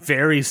it's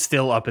very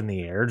still up in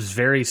the air. It's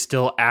very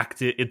still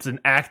active. It's an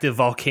active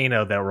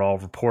volcano that we're all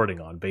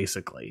reporting on,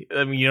 basically.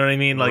 I mean, you know what I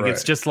mean? Like, right.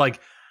 It's just like,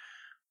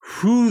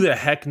 who the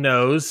heck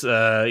knows?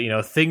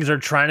 Things are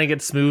trying to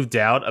get smoothed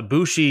out.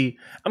 Ibushi,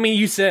 I mean,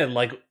 you said,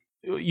 like,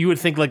 you would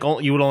think, like,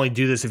 you would only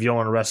do this if you don't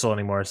want to wrestle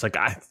anymore. It's like,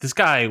 this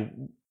guy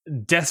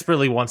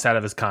desperately wants out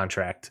of his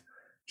contract.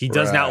 He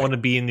does not want to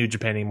be in New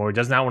Japan anymore. He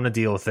does not want to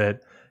deal with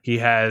it. He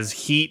has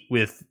heat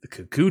with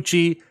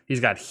Kikuchi.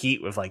 He's got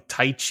heat with, like,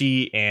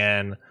 Taichi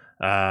and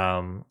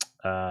Taka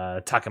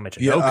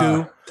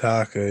Michinoku.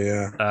 Taka,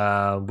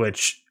 yeah.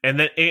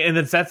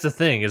 That's the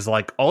thing, is,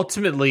 like,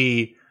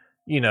 ultimately,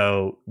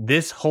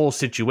 this whole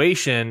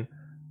situation,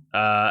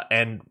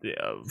 and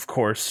of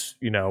course,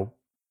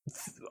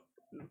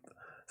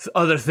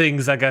 other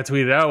things that got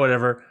tweeted out,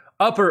 whatever,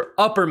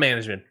 upper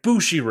management,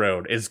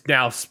 Bushiroad is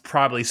now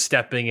probably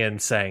stepping in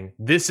saying,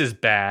 this is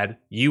bad.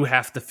 We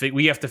have to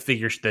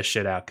figure this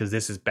shit out because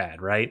this is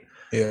bad, right?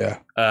 Yeah.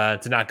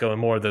 To not go in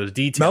more of those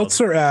details.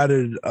 Meltzer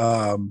added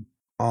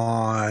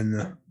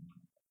on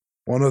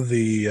one of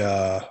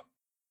the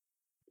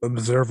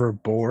observer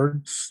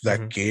boards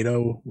that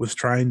Gato was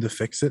trying to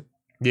fix it.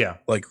 Yeah.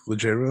 Like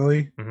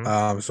legitimately.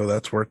 So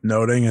that's worth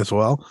noting as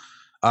well.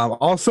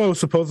 Also,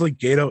 supposedly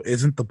Gato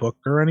isn't the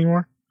booker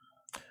anymore.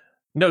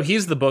 No, he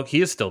is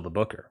still the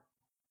booker.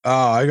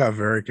 Oh, I got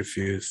very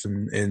confused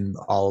in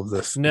all of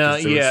this. No,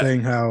 they were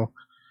saying how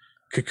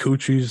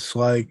Kikuchi's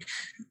like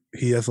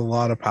he has a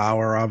lot of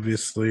power,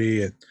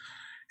 obviously, and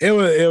it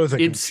was a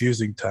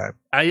confusing time.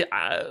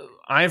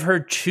 I've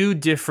heard two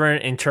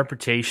different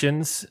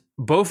interpretations.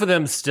 Both of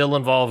them still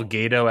involve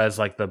Gato as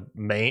like the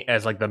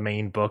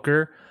main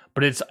booker,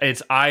 but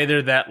it's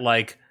either that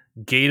like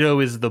Gato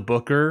is the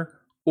booker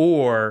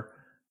or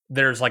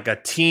there's like a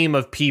team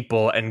of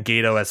people and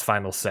Gato has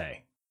final say.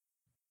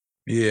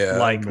 Yeah,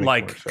 like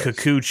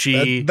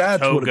Kikuchi,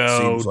 that's Togo, what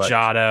it seems like.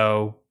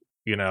 Jado,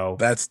 you know.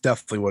 That's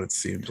definitely what it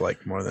seems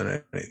like more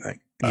than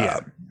anything. Yeah.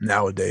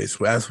 Nowadays,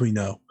 as we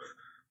know,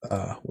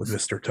 with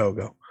Mr.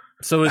 Togo.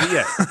 So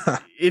yeah,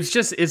 it's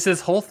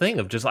this whole thing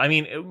of just, I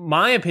mean,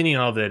 my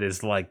opinion of it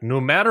is like, no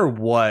matter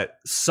what,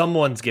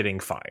 someone's getting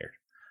fired.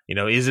 You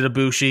know, is it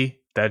Ibushi?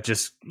 That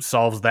just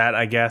solves that,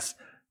 I guess.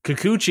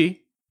 Kikuchi,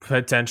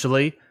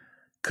 potentially.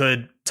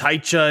 Could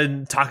Taicha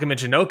and Taka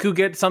Michinoku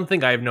get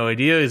something? I have no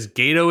idea. Is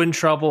Gato in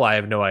trouble? I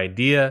have no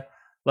idea.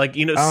 Like,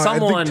 you know,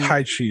 someone. I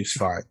think Taichi is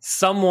fine.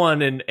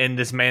 Someone in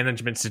this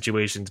management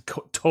situation is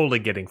totally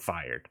getting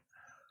fired.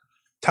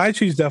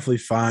 Taichi's definitely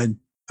fine.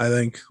 I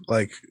think,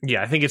 like,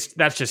 yeah, I think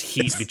that's just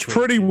heat between.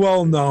 Pretty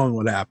well known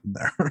what happened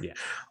there. Yeah,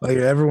 like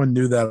everyone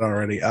knew that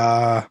already.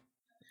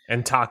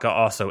 And Taka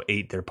also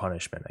ate their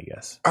punishment, I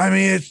guess. I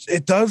mean,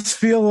 it does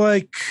feel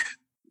like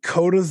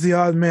Kota's the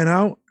odd man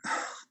out.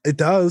 It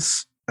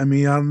does. I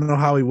mean, I don't know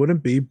how he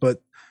wouldn't be,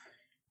 but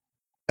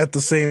at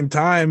the same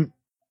time,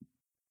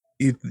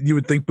 you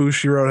would think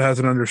Bushiroad has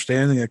an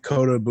understanding that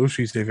Kota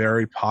Ibushi is a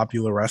very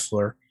popular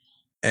wrestler,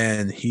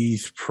 and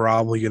he's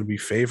probably going to be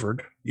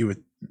favored. You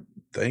would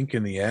think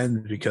in the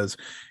end, because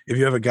if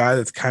you have a guy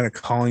that's kind of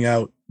calling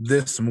out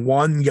this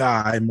one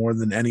guy more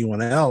than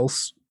anyone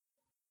else,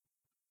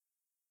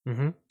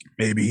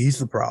 maybe he's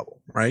the problem,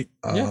 right?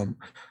 Yeah.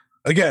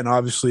 Again,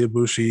 obviously,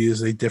 Ibushi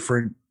is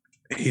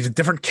he's a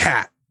different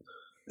cat,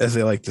 as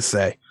they like to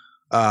say.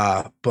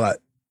 But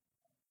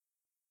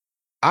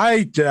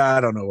I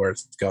don't know where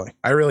it's going.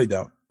 I really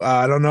don't.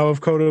 I don't know if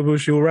Kota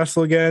Ibushi will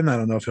wrestle again. I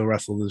don't know if he'll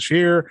wrestle this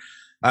year.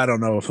 I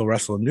don't know if he'll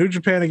wrestle in New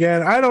Japan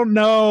again. I don't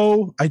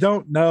know.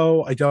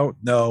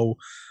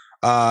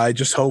 I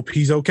just hope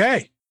he's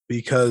okay,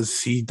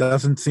 because he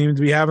doesn't seem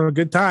to be having a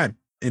good time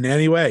in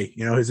any way.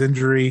 You know, his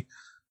injury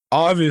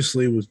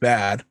obviously was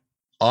bad.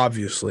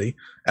 Obviously,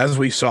 as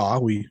we saw,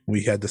 we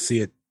had to see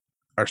it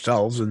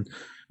ourselves, and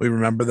we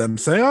remember them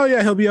saying, "Oh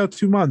yeah, he'll be out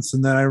 2 months."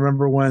 And then I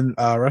remember when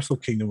Wrestle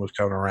Kingdom was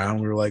coming around,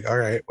 we were like, "All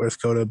right, where's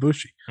Kota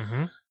Ibushi?"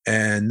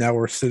 And now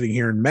we're sitting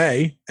here in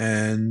May,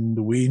 and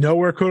we know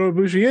where Kota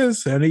Ibushi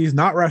is, and he's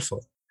not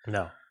wrestling.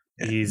 No,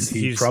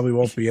 he probably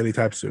won't be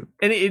anytime soon.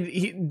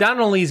 And not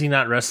only is he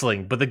not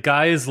wrestling, but the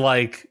guy is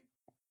like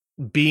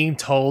being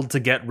told to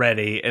get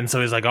ready, and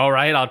so he's like, "All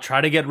right, I'll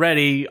try to get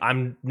ready.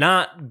 I'm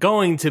not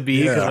going to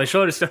be because my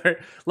shoulder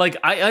start." Like,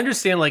 I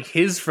understand like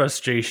his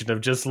frustration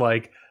of just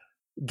like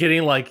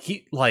getting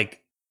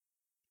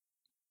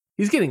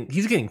he's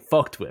getting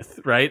fucked with,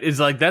 right? It's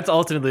like that's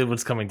ultimately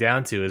what's coming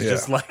down to. Is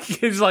just like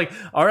he's like,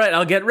 all right,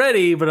 I'll get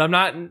ready, but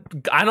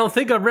I don't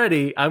think I'm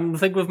ready. I'm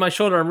think with my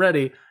shoulder I'm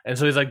ready, and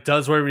so he's like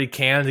does whatever he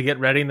can to get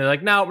ready, and they're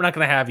like, no, we're not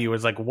gonna have you.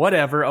 It's like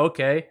whatever,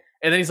 okay.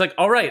 And then he's like,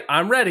 all right,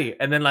 I'm ready.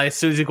 And then like, as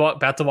soon as he's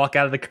about to walk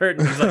out of the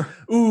curtain, he's like,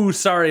 ooh,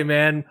 sorry,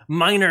 man,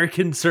 minor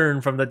concern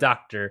from the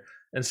doctor.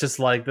 And it's just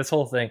like this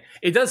whole thing.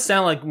 It does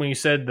sound like when you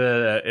said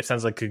it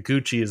sounds like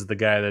Kikuchi is the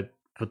guy that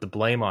put the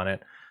blame on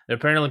it. And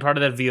apparently part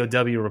of that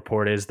VOW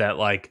report is that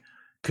like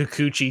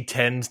Kikuchi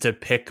tends to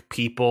pick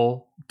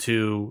people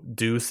to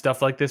do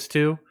stuff like this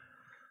too.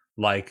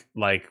 Like,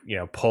 you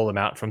know, pull them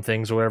out from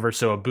things or whatever.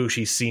 So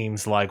Ibushi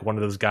seems like one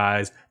of those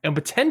guys. And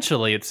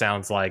potentially it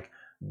sounds like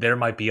there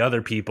might be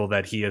other people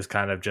that he has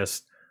kind of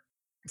just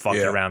fucked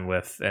around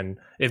with. And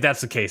if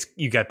that's the case,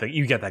 you get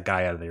that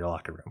guy out of your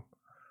locker room.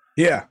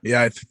 Yeah,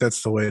 I think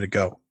that's the way to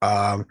go.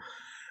 I'm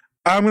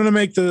going to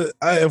make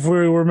if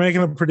we were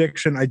making a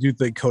prediction, I do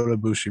think Kota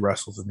Ibushi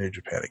wrestles in New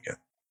Japan again.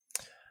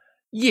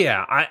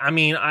 Yeah, I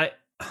mean, I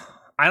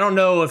don't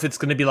know if it's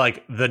going to be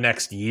like the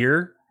next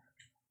year,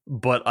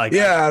 but like,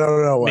 I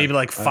don't know. Maybe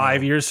like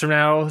 5 years from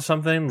now or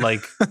something.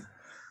 Like,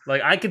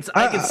 like I could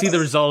see the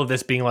result of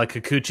this being like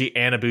Kikuchi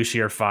and Ibushi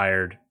are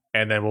fired,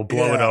 and then we'll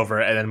blow it over,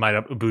 and then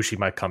Ibushi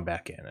might come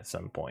back in at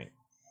some point.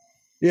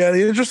 Yeah,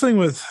 the interesting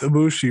with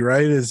Ibushi,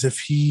 right, is if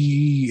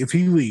he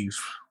leaves,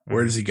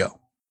 where does he go?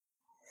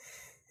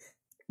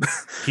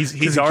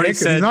 He's already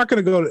said he's not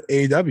going to go to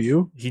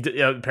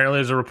AEW. Apparently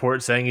there's a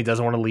report saying he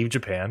doesn't want to leave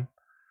Japan.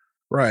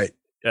 Right.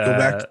 Go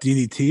back to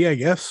DDT, I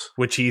guess.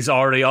 Which he's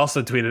already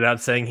also tweeted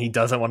out saying he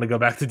doesn't want to go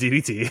back to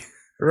DDT.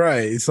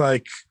 Right. It's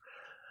like,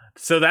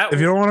 so that if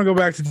you don't want to go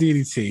back to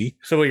DDT,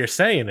 so what you're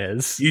saying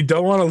is you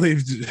don't want to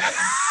leave.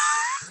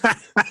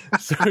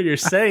 So what you're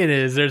saying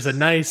is there's a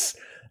nice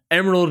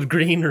emerald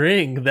green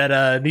ring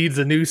that needs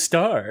a new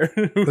star.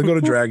 They'll go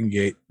to Dragon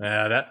Gate.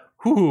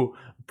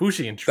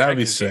 Bushi and Dragon That'd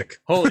be Gate. sick.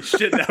 Holy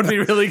shit, that would be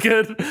really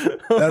good.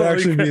 That'd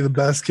actually be the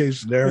best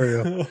case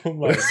scenario. Oh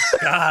my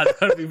god,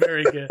 that'd be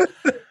very good.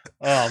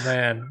 Oh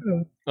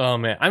man.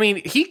 I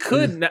mean, he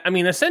could. I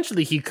mean,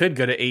 essentially, he could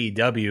go to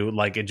AEW,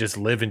 like, and just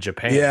live in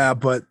Japan. Yeah,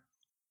 but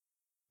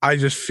I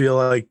just feel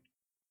like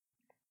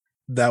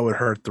that would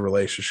hurt the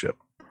relationship.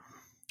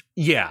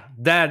 Yeah,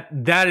 that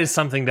is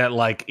something that,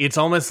 like, it's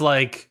almost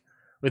like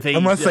with AEW,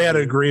 unless they had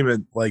an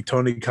agreement, like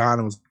Tony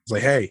Khan was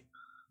like, "Hey,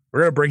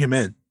 we're gonna bring him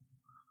in."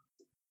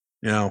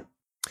 You know,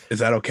 is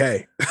that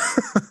okay?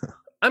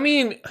 I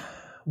mean,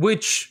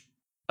 which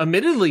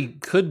admittedly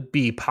could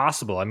be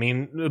possible. I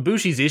mean,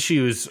 Ibushi's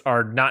issues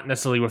are not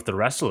necessarily with the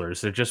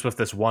wrestlers; they're just with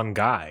this one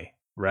guy,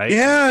 right?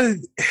 Yeah,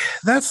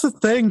 that's the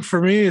thing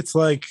for me. It's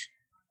like,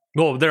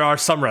 well, there are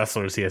some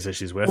wrestlers he has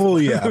issues with. Oh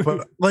yeah,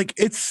 but like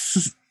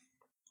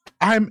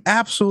I'm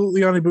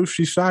absolutely on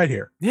Ibushi's side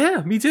here.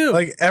 Yeah, me too.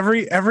 Like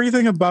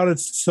everything about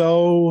it's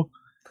so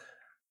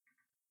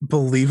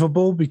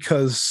believable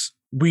because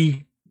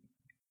we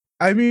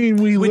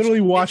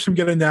literally watched him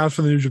get announced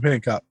for the New Japan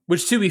Cup.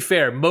 Which, to be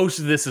fair, most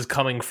of this is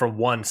coming from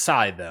one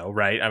side, though,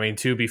 right? I mean,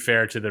 to be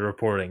fair to the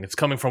reporting, it's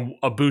coming from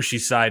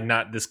Ibushi's side,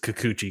 not this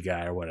Kikuchi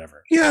guy or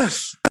whatever.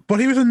 Yes, but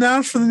he was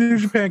announced for the New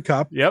Japan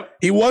Cup. Yep.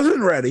 He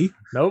wasn't ready.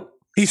 Nope.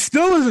 He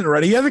still isn't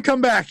ready. He hasn't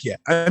come back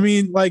yet. I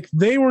mean, like,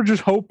 they were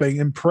just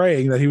hoping and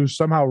praying that he was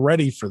somehow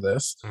ready for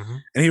this. Mm-hmm.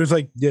 And he was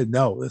like, yeah,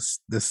 no,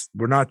 this,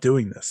 we're not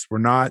doing this.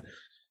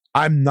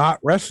 I'm not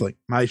wrestling.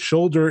 My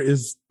shoulder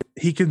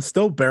he can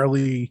still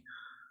barely,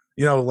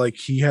 you know, like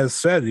he has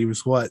said, he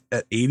was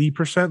at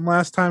 80%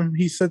 last time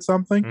he said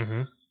something.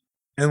 Mm-hmm.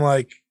 And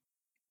like,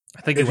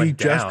 I think if he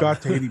just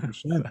got to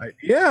 80%,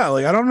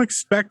 I don't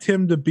expect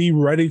him to be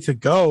ready to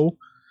go.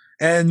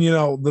 And, you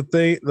know,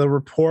 the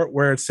report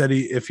where it said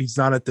if he's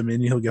not at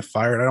Dominion, he'll get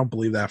fired. I don't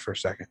believe that for a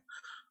second.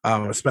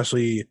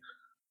 Especially,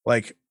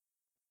 like,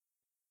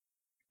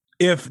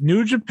 if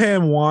New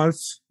Japan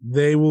wants,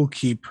 they will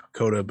keep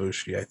Kota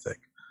Ibushi,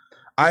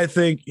 I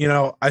think, you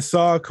know, I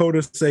saw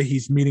Kota say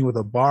he's meeting with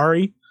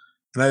Abari,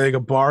 and I think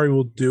Abari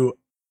will do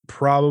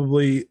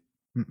probably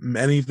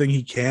anything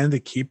he can to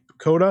keep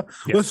Kota.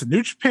 Yeah. Listen,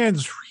 New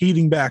Japan's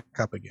heating back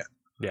up again.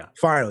 Yeah.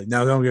 Finally.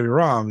 Now, don't get me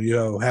wrong, you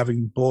know,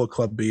 having Bullet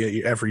Club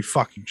be every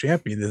fucking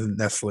champion isn't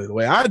necessarily the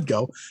way I'd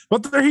go,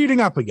 but they're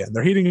heating up again.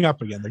 They're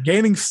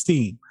gaining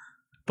steam.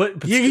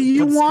 But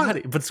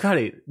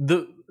Scotty,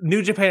 the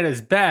New Japan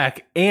is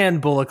back and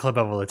Bullet Club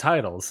have all the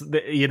titles.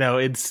 You know,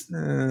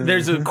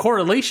 there's a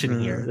correlation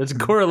here. There's a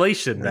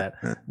correlation that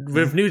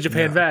with New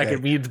Japan back,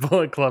 it means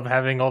Bullet Club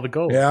having all the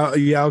gold.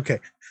 Yeah, okay.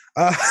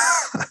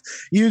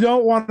 You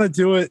don't want to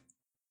do it.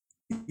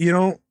 You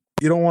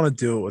don't want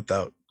to do it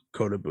without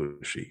Kota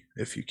Ibushi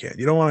if you can.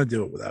 You don't want to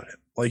do it without him.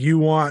 Like, you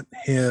want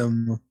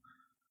him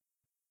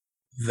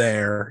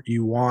there.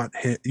 You want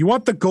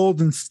the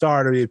Golden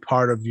Star to be a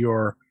part of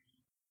your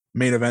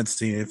main event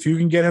scene. If you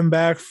can get him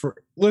back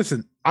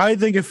listen, I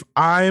think if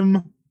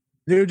I'm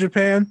New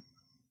Japan,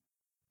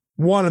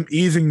 I'm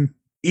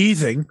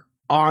easing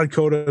on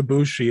Kota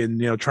Ibushi and,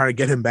 you know, trying to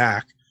get him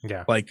back.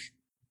 Yeah. Like,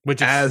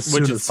 which it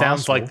sounds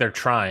possible. Like they're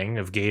trying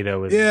of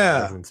Gato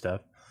and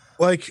stuff.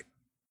 Like,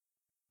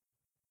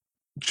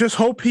 just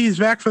hope he's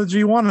back for the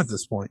G1 at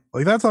this point.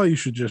 Like, that's all you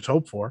should just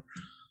hope for.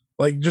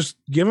 Like, just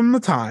give him the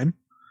time.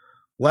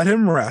 Let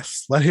him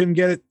rest. Let him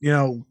get it, you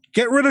know,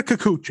 get rid of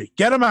Kikuchi.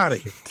 Get him out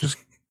of here. Just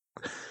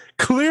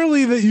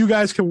clearly that you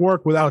guys can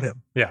work without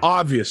him. Yeah.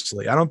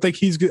 Obviously. I don't think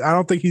he's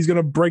going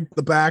to break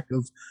the back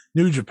of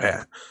New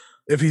Japan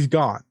if he's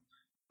gone.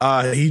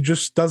 He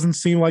just doesn't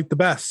seem like the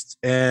best.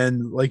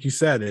 And like you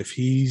said, if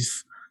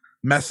he's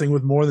messing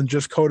with more than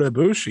just Kota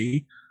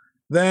Ibushi,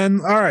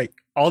 then all right.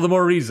 All the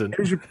more reason.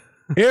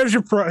 There's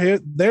your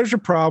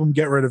problem.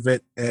 Get rid of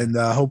it, and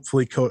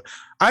hopefully,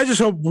 I just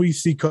hope we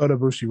see Kota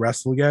Ibushi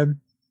wrestle again,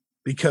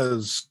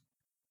 because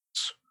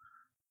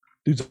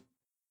dude's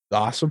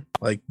awesome.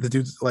 Like, the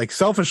dude's, like,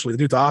 selfishly, the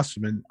dude's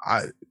awesome, and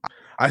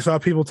I saw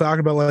people talking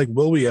about, like,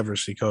 will we ever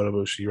see Kota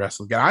Ibushi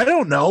wrestle again? I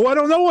don't know. I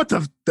don't know what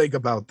to think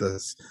about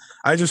this.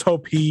 I just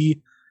hope he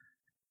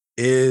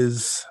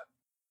is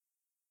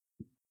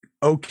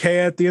okay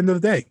at the end of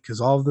the day,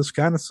 because all of this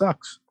kind of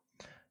sucks.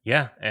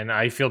 Yeah, and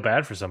I feel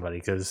bad for somebody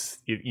because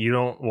you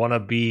don't want to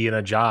be in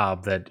a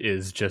job that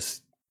is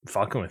just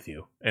fucking with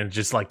you, and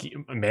just like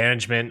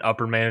management,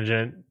 upper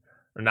management,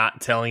 are not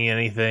telling you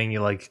anything.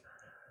 You're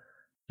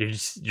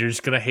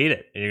just gonna hate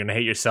it, and you're gonna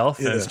hate yourself.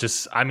 And it's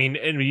just, I mean,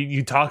 and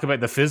you talk about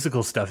the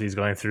physical stuff he's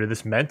going through.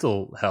 This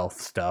mental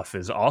health stuff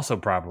is also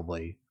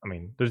probably. I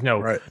mean, there's no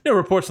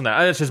reports on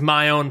that. That's just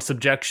my own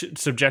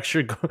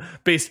subjecture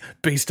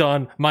based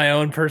on my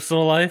own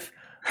personal life.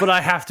 But I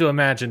have to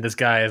imagine this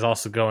guy is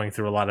also going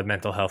through a lot of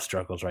mental health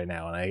struggles right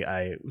now, and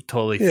I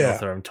totally feel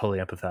for him, totally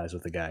empathize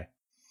with the guy.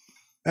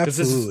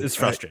 Absolutely. It's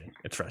frustrating.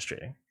 It's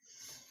frustrating.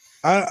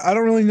 I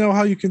don't really know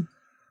how you can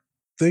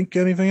think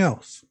anything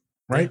else,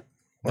 right?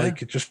 Yeah.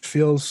 Like, it just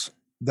feels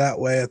that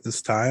way at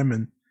this time,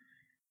 and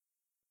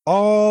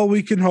all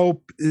we can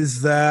hope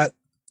is that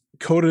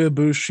Kota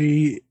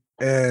Ibushi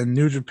and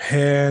New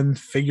Japan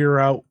figure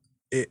it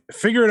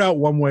out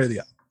one way or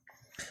the other.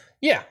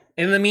 Yeah.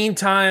 In the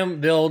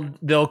meantime,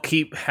 they'll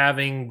keep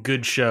having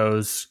good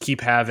shows, keep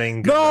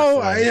having good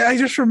I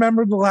just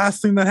remembered the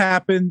last thing that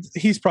happened.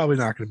 He's probably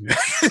not going to be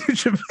back in New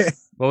Japan.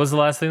 What was the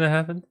last thing that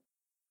happened?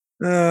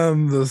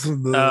 The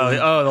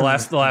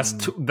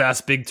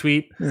last big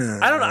tweet.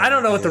 I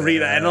don't know what to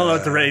read. I don't know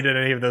what to read in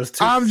any of those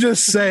tweets. I'm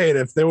just saying,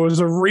 if there was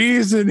a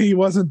reason he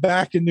wasn't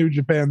back in New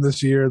Japan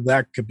this year,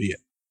 that could be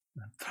it.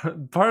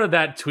 Part of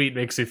that tweet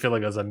makes me feel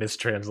like it was a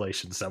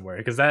mistranslation somewhere,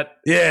 because that's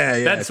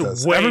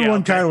way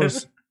everyone kind of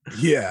was.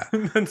 Yeah,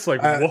 it's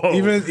like whoa.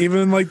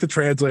 Even like the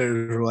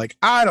translators were like,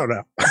 I don't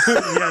know.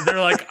 Yeah,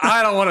 they're like,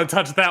 I don't want to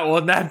touch that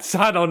one.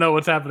 I don't know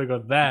what's happening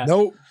with that.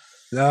 Nope.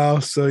 No,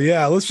 so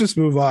yeah, let's just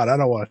move on. I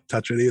don't want to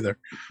touch it either.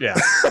 Yeah.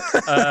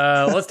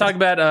 Let's talk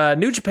about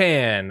New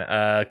Japan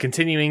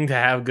continuing to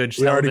have good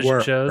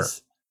television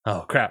shows.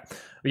 Oh, crap.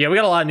 Yeah, we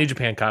got a lot of New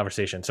Japan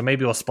conversation, so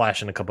maybe we'll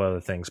splash in a couple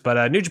other things.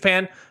 But New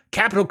Japan,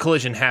 Capital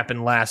Collision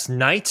happened last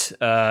night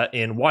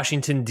in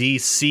Washington,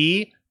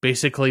 D.C.,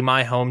 basically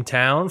my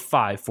hometown,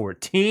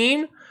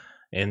 514,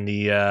 in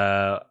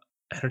the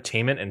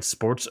Entertainment and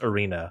Sports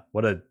Arena.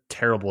 What a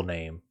terrible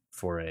name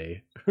for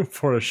a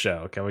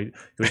show. Can we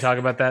talk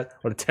about that?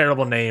 What a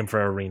terrible name for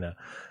an arena.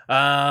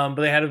 But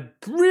they had a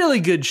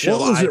really good show.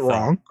 Well, is it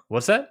wrong?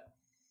 What's that?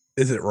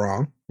 Is it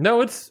wrong?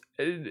 No, it's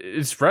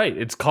right.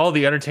 It's called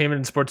the Entertainment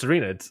and Sports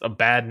Arena. It's a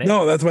bad name.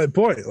 No, that's my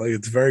point. Like,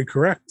 it's very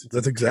correct.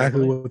 That's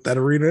exactly what that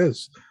arena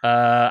is.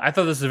 I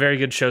thought this was a very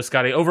good show,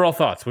 Scotty. Overall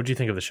thoughts? What do you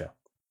think of the show?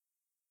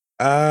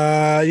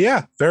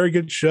 Yeah, very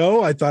good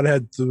show. I thought it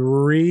had 4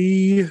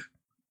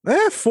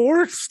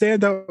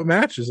 standout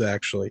matches,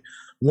 actually.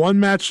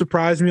 One match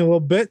surprised me a little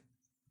bit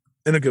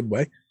in a good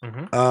way.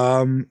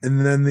 Mm-hmm.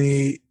 And then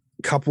the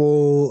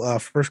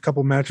first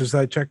couple matches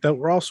that I checked out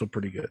were also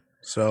pretty good.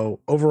 So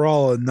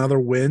overall, another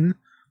win.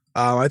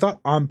 I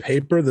thought on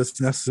paper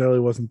this necessarily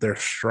wasn't their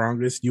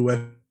strongest US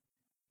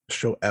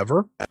show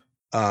ever,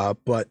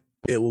 but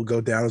it will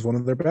go down as one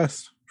of their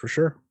best for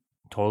sure.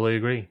 Totally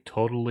agree.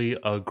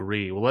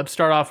 Well, let's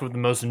start off with the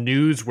most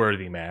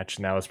newsworthy match.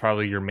 And that was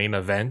probably your main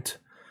event,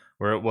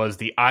 where it was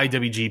the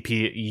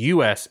IWGP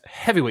US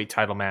Heavyweight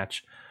title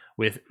match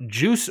with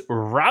Juice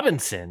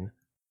Robinson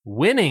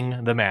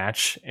winning the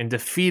match and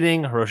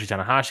defeating Hiroshi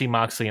Tanahashi,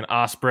 Moxley, and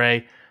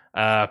Ospreay,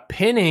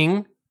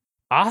 pinning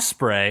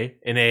Ospreay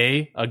in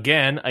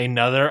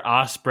another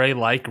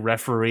Ospreay-like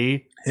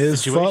referee.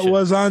 His situation. foot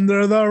was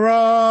under the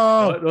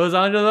rope. Foot was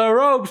under the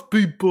ropes,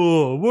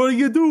 people. What are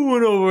you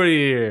doing over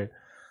here?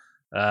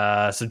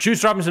 So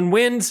Juice Robinson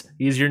wins.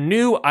 He's your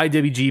new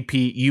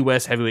IWGP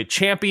US Heavyweight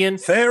Champion.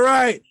 Say it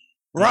right.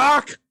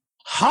 Rock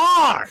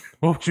hard.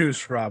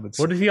 Juice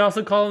Robinson. What did he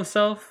also call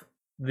himself?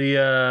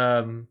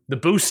 The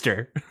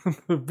booster.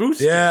 The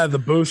booster. Yeah, the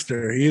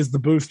booster. He is the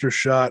booster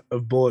shot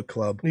of Bullet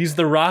Club. He's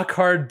the rock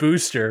hard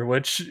booster,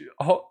 which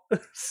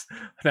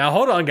now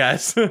hold on,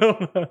 guys. No,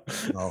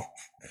 I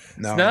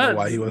don't know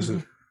why he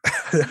wasn't.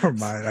 Never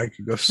mind. I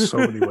could go so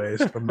many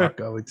ways. I'm not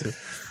going to.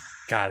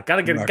 God,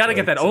 gotta get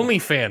that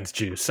OnlyFans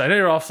juice. I know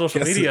you're off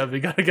social media, but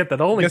you gotta get that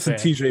OnlyFans. I guess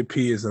the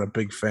TJP isn't a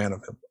big fan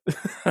of him.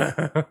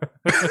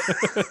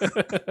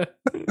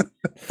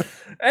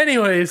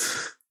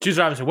 Anyways, Juice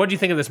Robinson, what do you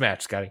think of this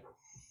match, Scotty?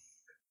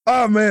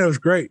 Oh man, it was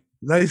great.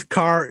 Nice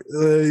car.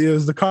 It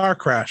was the car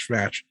crash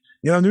match.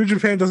 You know, New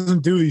Japan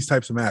doesn't do these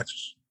types of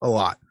matches a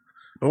lot,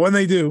 but when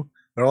they do,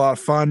 they're a lot of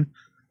fun.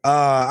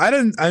 I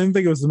didn't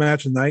think it was the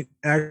match of the night.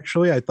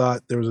 Actually, I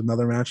thought there was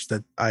another match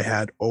that I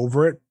had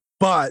over it,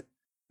 but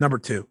number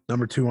two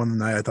on the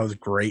night, I thought was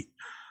great.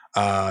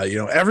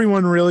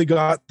 Everyone really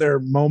got their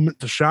moment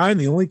to shine.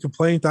 The only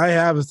complaint I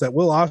have is that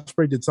Will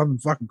Ospreay did something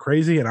fucking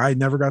crazy, and I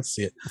never got to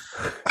see it.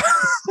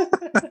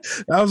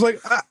 I was like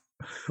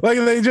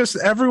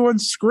everyone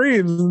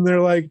screams, and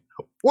they're like,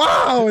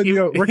 "Wow!" And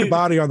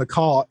Riccaboni on the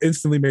call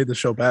instantly made the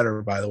show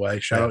better. By the way,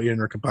 shout out Ian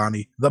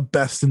Riccaboni, the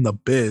best in the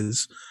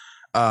biz.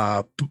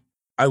 I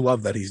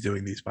love that he's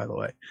doing these. By the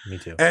way, me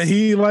too. And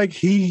he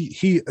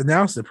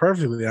announced it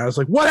perfectly. And I was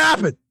like, "What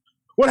happened?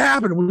 What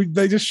happened?"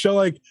 They just show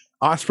like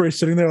Ospreay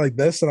sitting there like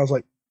this, and I was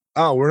like,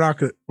 "Oh, we're not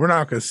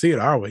gonna see it,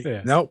 are we?"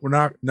 Yeah. No, we're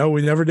not. No,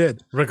 we never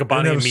did.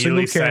 Riccaboni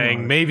immediately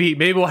saying, "Maybe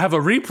we'll have a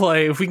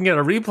replay if we can get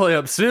a replay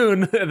up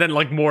soon." And then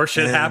like more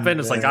shit happened.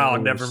 It's like, oh,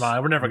 never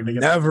mind. We're never gonna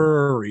get a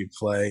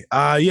replay.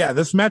 Yeah,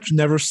 this match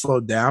never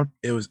slowed down.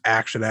 It was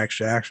action.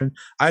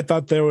 I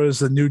thought there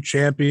was a new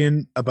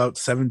champion about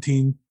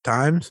 17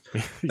 times.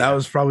 Yeah. That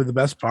was probably the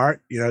best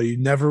part. You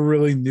never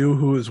really knew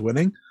who was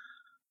winning,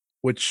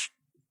 which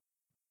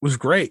was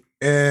great.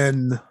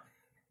 And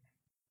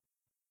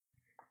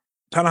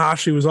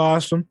Tanahashi was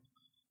awesome.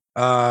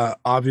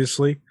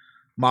 Obviously,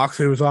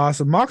 Moxley was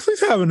awesome. Moxley's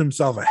having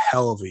himself a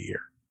hell of a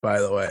year, by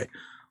the way.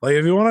 Like,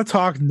 if you want to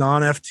talk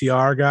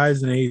non-FTR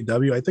guys in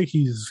AEW, I think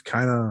he's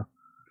kind of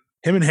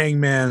him and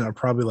Hangman are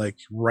probably like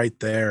right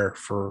there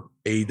for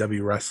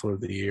AEW Wrestler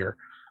of the Year.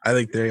 I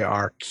think they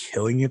are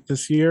killing it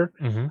this year.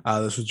 Mm-hmm.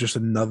 This was just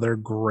another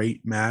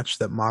great match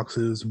that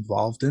Moxley was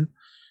involved in.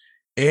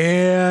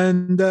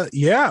 And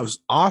yeah, it was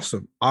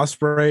awesome.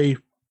 Ospreay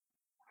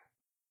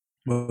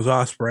was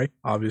Ospreay,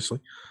 obviously.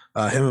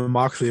 Him and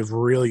Moxley have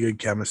really good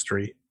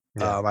chemistry.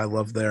 Yeah. I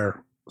love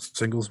their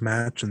singles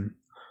match, and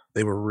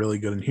they were really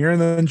good in here. And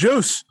then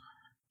Juice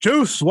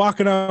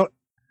walking out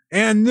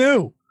and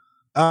new.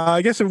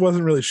 I guess it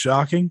wasn't really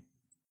shocking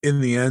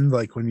in the end,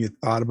 like when you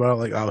thought about it,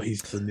 like, oh,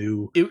 he's the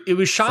new. It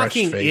was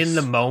shocking in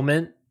the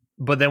moment,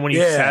 but then when you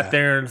sat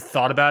there and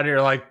thought about it,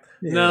 you're like,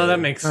 no, that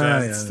makes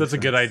sense. That's a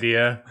good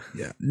idea.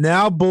 Yeah.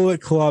 Now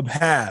Bullet Club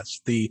has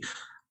the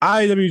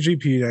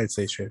IWGP United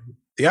States Champion,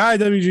 the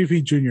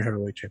IWGP Junior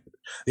Heavyweight Champion,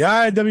 the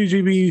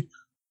IWGP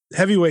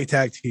Heavyweight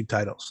Tag Team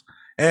titles,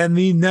 and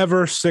the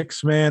never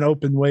 6-man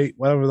open weight,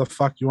 whatever the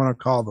fuck you want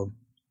to call them.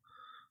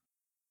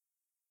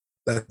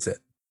 That's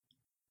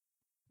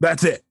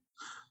it.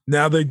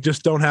 Now they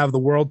just don't have the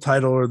world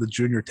title or the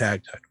junior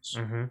tag titles.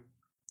 Mm-hmm.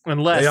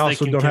 Unless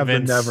they can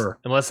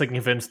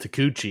convince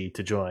Takuchi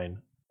to join.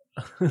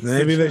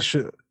 Maybe they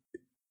should.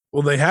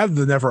 Well, they have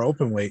the never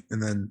open weight,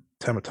 and then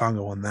Tama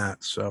Tonga won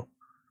that. So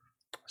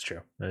that's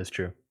true. That is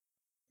true.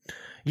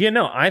 Yeah,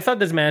 no, I thought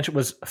this match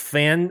was a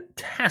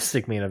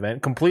fantastic main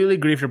event. Completely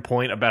agree with your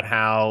point about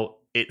how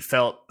it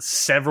felt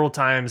several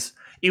times.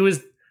 It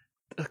was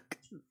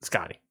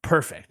Scotty,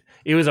 perfect.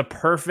 It was a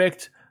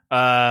perfect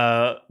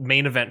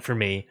main event for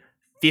me.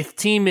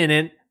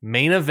 15-minute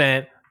main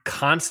event,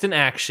 constant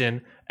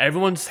action.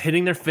 Everyone's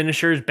hitting their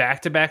finishers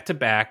back to back to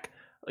back.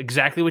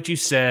 Exactly what you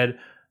said.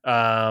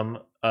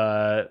 You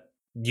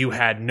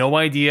had no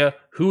idea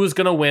who was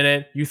going to win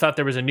it. You thought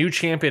there was a new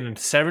champion in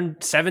seven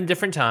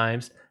different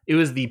times. It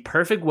was the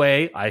perfect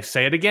way. I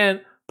say it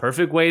again.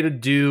 Perfect way to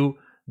do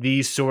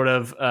these sort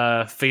of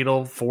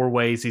fatal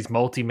 4-ways, these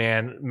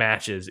multi-man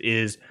matches,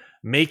 is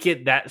make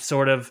it that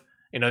sort of.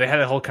 They had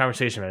a whole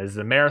conversation about it. Is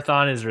it a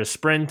marathon? Is it a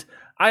sprint?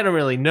 I don't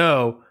really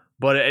know,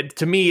 but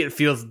to me, it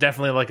feels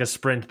definitely like a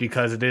sprint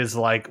because it is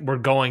like we're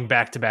going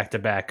back to back to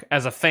back.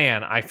 As a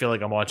fan, I feel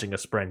like I'm watching a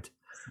sprint.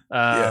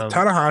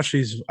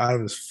 Tanahashi's out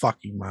of his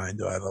fucking mind,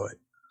 by the way.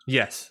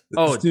 Yes.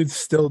 This dude's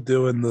still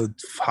doing the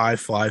high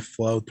fly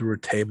flow through a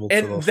table to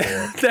the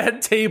floor.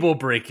 That table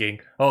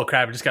breaking. Oh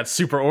crap! It just got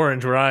super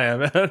orange where I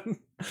am at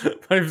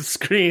my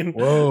screen.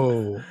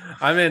 Whoa!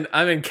 I'm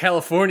in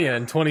California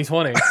in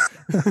 2020.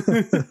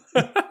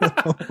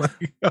 Oh my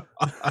god!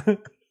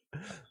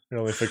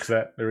 Let me fix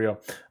that. There we go.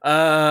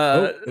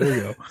 There we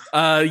go.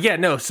 Yeah.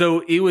 No.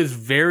 So it was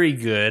very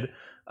good.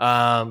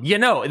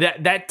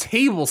 That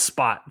table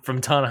spot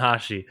from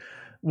Tanahashi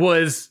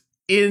was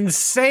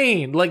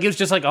insane. Like, it's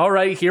just like, all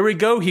right, here we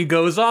go. He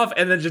goes off,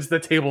 and then just the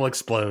table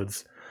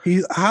explodes.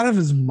 He's out of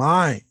his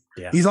mind.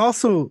 Yeah. He's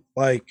also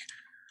like,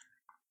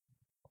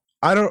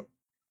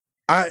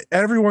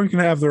 everyone can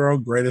have their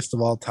own greatest of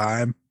all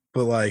time,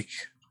 but like,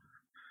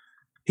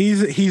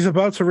 he's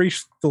about to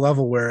reach the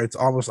level where it's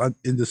almost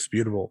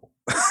indisputable.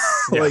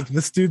 Like,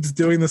 this dude's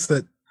doing this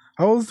at,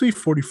 how old is he?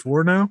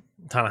 44 now?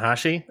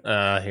 Tanahashi?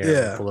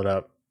 Here, pull it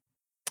up.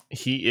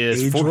 He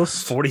is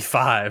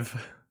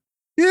 45.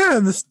 Yeah,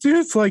 and this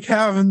dude's like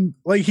having,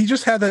 like, he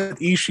just had that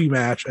Ishii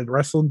match at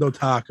Wrestling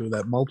Dotaku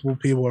that multiple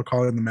people are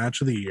calling the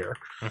match of the year.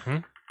 Mm-hmm.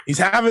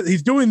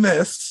 He's doing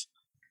this.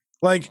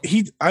 Like,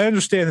 I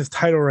understand his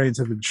title reigns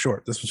have been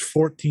short. This was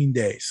 14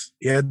 days.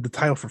 He had the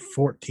title for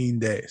 14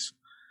 days.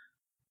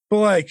 But,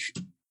 like,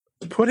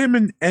 put him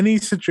in any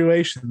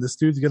situation, this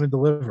dude's going to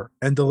deliver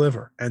and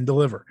deliver and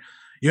deliver.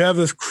 You have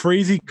this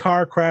crazy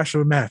car crash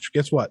of a match.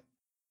 Guess what?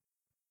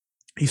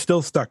 He's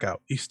still stuck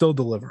out. He's still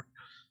delivering.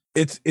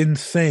 It's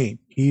insane.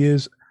 He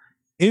is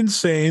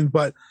insane.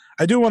 But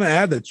I do want to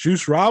add that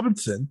Juice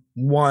Robinson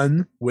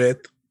won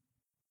with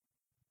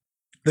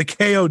the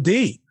KOD.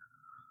 He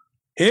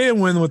didn't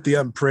win with the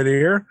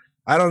Unprettier.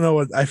 I don't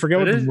know I forget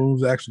what the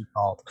move's actually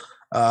called.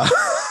 The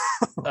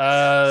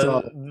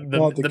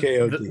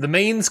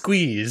main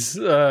squeeze.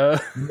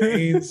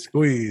 Main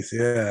squeeze.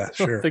 Yeah,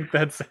 sure. I think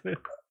that's it.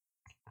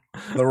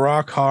 The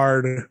rock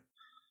hard.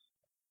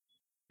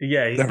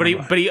 Yeah,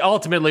 but he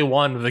ultimately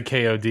won with the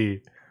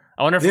KOD.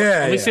 I wonder if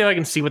let me see if I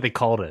can see what they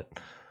called it.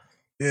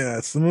 Yeah,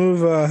 it's the move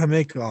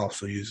Hameka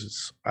also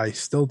uses. I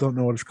still don't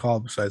know what it's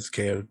called besides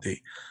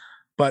KOD.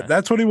 But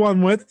that's what he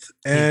won with,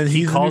 and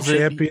he calls it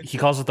champion. He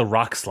calls it the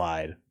rock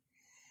slide.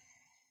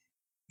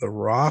 The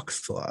rock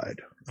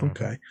slide.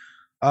 Okay.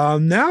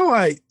 Now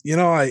I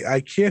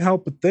can't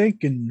help but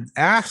think and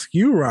ask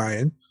you,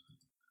 Ryan.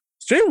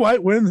 Is Jay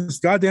White winning this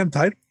goddamn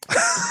title?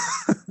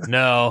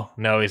 No,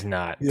 he's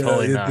not.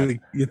 Totally not.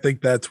 You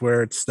think that's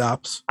where it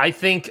stops? I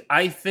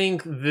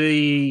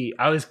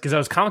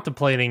was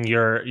contemplating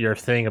your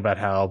thing about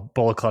how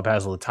Bullet Club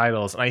has all the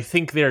titles, and I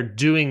think they're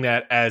doing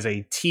that as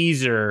a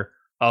teaser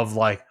of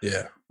like,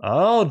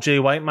 oh, Jay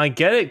White might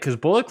get it because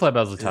Bullet Club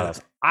has the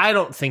titles. I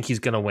don't think he's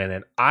going to win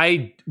it.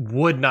 I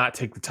would not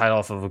take the title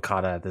off of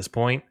Okada at this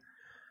point.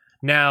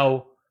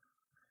 Now,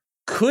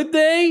 could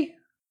they?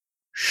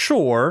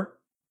 Sure.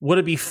 Would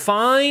it be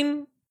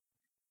fine?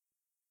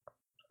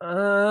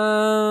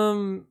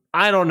 I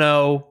don't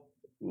know.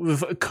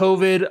 With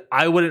COVID,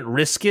 I wouldn't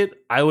risk it.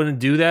 I wouldn't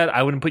do that.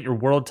 I wouldn't put your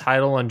world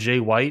title on Jay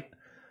White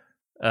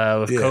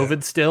with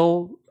COVID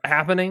still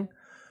happening.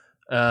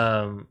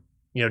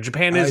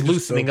 Japan is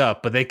loosening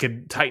up, but they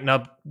could tighten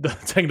up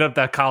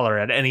that collar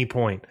at any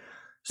point.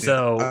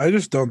 So I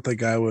just don't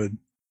think I would.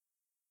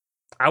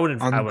 I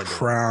wouldn't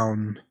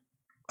uncrown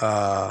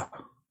Okada.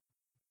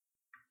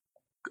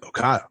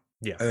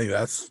 Yeah, I think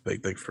that's the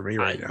big thing for me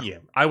right now. Yeah,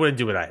 I wouldn't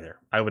do it either.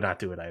 I would not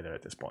do it either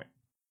at this point.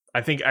 I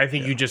think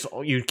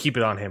you keep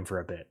it on him for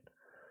a bit.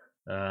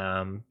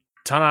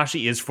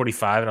 Tanahashi is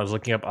 45, and I was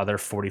looking up other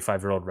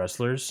 45-year-old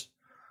wrestlers.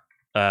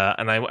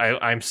 And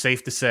I'm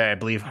safe to say I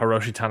believe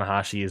Hiroshi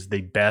Tanahashi is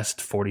the best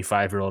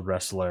 45-year-old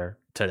wrestler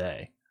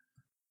today.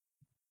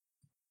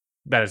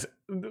 That is,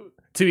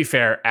 to be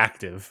fair,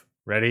 active.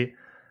 Ready?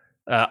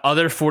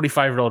 Other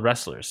 45-year-old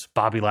wrestlers.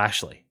 Bobby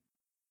Lashley.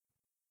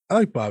 I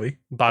like Bobby.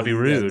 Bobby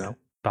Roode. No.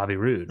 Bobby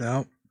Roode.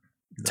 No.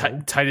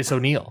 Titus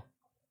O'Neil.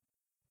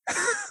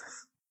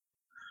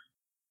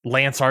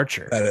 Lance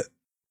Archer.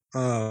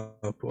 Oh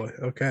boy.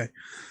 Okay.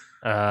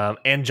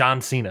 And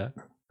John Cena.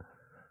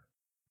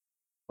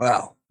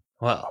 Well,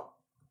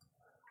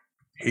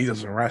 he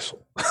doesn't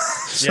wrestle.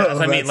 So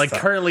I mean, like tough.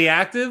 Currently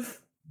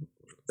active.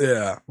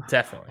 Yeah,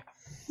 definitely.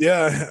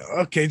 Yeah.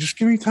 Okay, just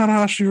give me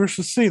Tanahashi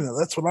versus Cena.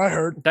 That's what I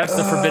heard. That's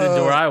the forbidden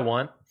door I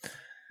want.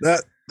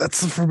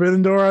 That's the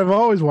forbidden door I've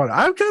always wanted.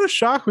 I'm kind of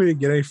shocked we didn't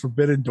get any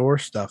forbidden door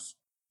stuff.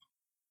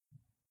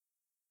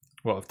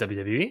 What, with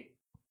WWE?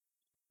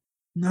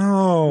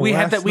 No, we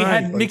had that. We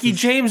had Mickey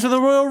James of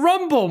the Royal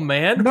Rumble,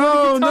 man.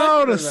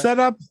 No, to set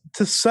up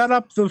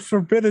the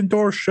Forbidden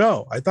Door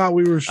show. I thought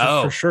we were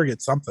for sure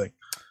get something.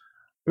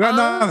 We got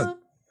nothing.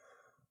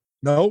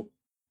 Nope,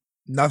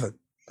 nothing.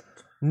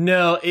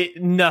 No,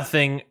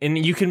 nothing.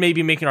 And you can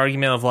maybe make an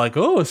argument of like,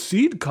 a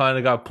seed kind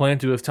of got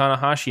planted with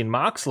Tanahashi and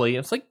Moxley.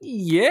 It's like,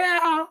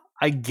 yeah,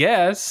 I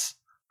guess.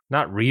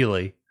 Not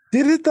really.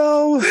 Did it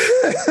though?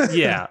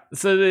 Yeah.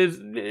 So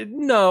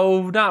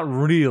no, not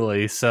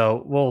really.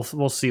 So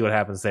we'll see what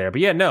happens there.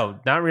 But yeah, no,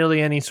 not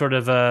really any sort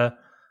of that.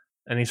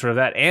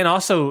 And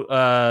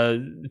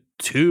also,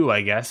 two,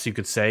 I guess you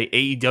could say,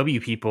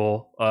 AEW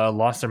people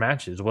lost their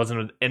matches. It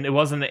wasn't an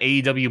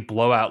AEW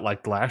blowout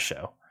like the last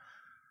show.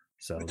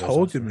 So I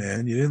told you,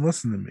 man, you didn't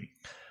listen to me.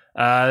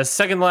 The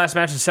second to last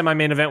match, the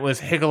semi-main event, was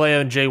Hikuleo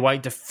and Jay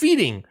White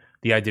defeating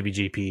the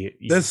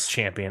IWGP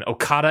champion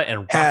Okada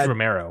and Rocky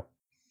Romero.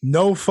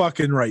 No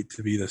fucking right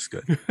to be this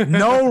good.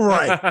 No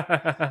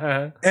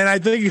right. And I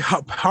think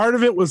part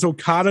of it was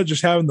Okada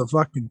just having the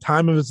fucking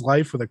time of his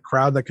life with a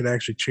crowd that could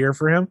actually cheer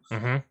for him.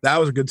 Mm-hmm. That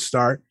was a good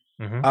start.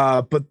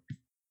 Mm-hmm. But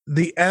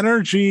the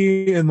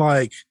energy and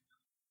like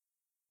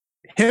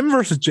him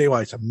versus Jay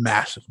White's a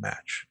massive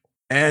match.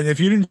 And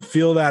if you didn't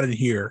feel that in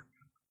here,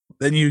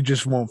 then you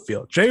just won't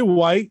feel it. Jay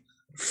White,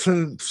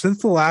 since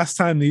the last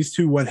time these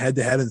two went head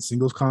to head in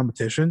singles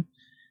competition,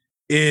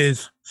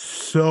 is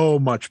so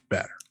much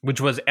better. Which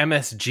was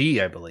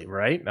MSG, I believe,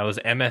 right? That was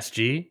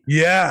MSG?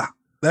 Yeah.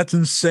 That's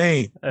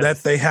insane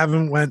that they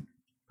haven't went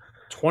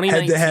 2019.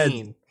 Head to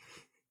head.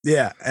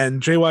 Yeah.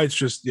 And Jay White's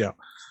just,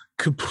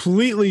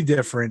 completely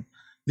different.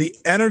 The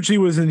energy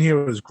was in here.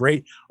 It was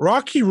great.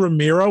 Rocky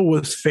Romero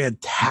was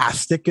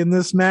fantastic in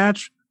this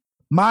match.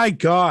 My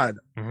God.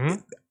 Mm-hmm.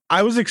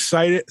 I was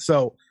excited.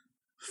 So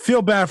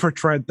feel bad for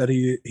Trent that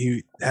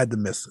he had to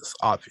miss this,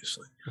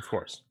 obviously. Of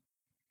course.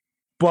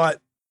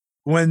 But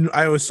when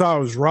I saw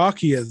it was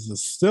Rocky as the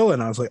still,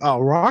 and I was like, oh,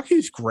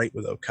 Rocky's great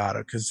with Okada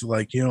because,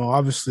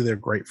 obviously they're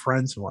great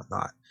friends and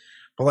whatnot.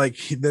 But,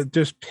 that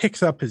just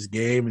picks up his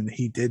game, and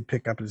he did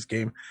pick up his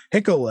game.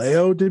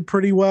 Hikuleo did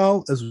pretty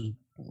well,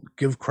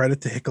 give credit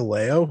to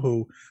Hikuleo,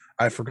 who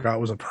I forgot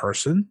was a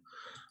person.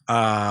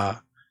 But,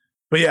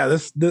 yeah,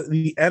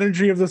 the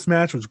energy of this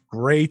match was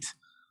great.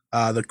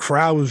 The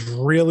crowd was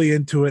really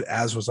into it,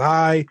 as was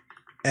I.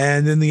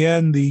 And in the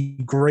end, the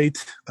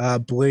great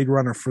Blade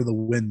Runner for the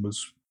win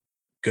was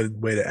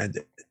good way to end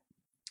it.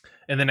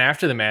 And then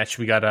after the match,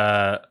 we got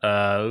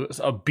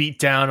a beat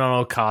down on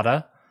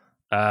Okada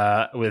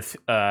with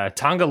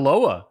Tonga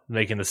Loa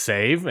making the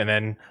save, and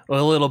then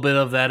a little bit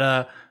of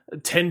that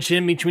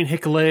tension between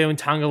Hikuleo and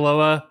Tonga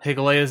Loa.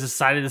 Hikuleo has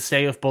decided to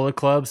stay with Bullet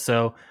Club,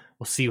 so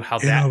we'll see how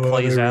that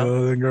plays out.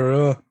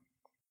 We'll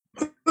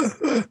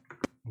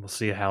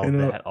see how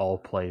that all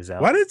plays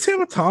out. Why did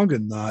Tama Tonga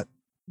not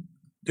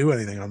do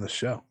anything on this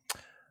show?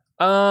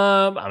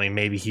 I mean,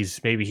 maybe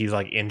he's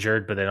like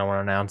injured, but they don't want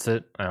to announce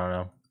it. I don't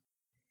know.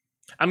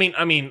 I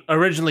mean,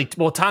 originally,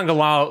 Tonga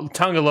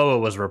Loa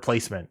was a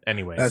replacement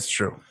anyway. That's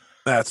true.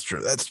 So,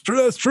 it's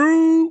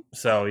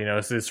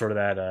sort of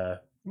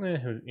that,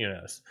 who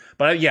knows?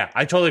 But yeah,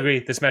 I totally agree.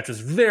 This match was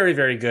very,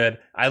 very good.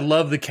 I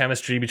love the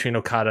chemistry between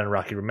Okada and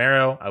Rocky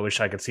Romero. I wish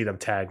I could see them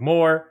tag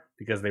more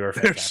because they were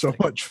fantastic. They're so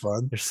much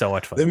fun. They're so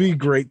much fun. They'd be a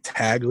great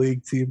tag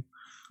league team.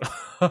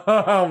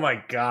 Oh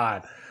my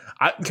god!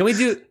 Can we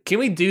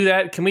do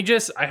that? Can we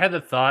just? I had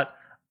the thought.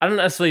 I don't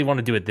necessarily want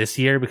to do it this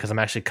year because I'm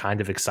actually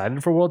kind of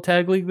excited for World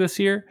Tag League this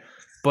year.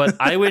 But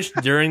I wish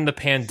during the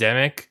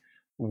pandemic,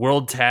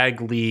 World Tag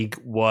League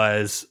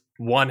was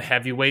one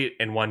heavyweight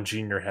and one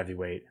junior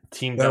heavyweight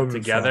teamed up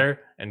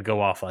together and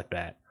go off like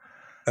that.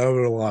 That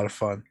would be a lot of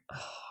fun.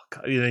 Oh,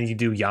 God. Then you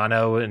do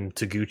Yano and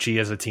Taguchi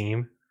as a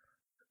team.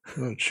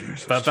 Oh,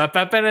 Jesus. Well, I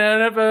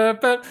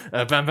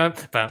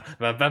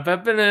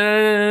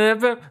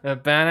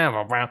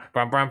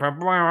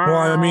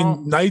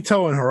mean,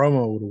 Naito and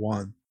Hiromu would have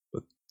won.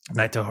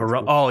 Naito,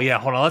 Hiromu. Oh, yeah.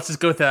 Hold on. Let's just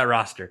go through that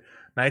roster.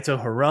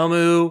 Naito,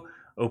 Hiromu,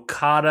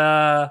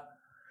 Okada.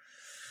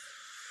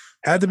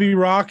 Had to be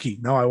Rocky.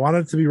 No, I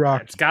wanted it to be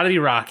Rocky. It's got to be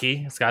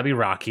Rocky.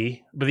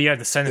 But you have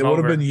to send him over.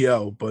 It would have been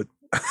Yo, but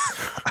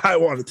I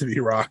want it to be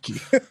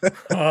Rocky.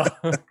 Oh,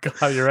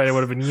 God, you're right. It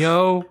would have been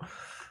Yo.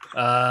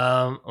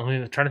 I'm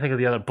trying to think of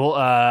the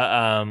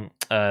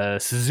other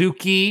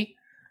Suzuki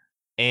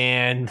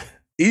and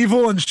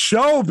Evil and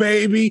Show,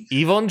 baby.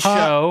 Evil and Hot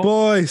Show.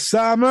 Boy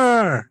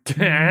Summer.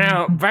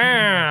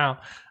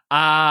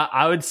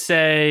 I would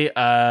say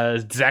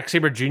Zack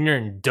Sabre Jr.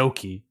 and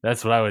Doki.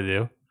 That's what I would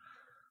do.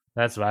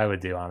 That's what I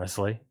would do,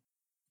 honestly.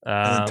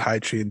 And then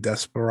Taichi and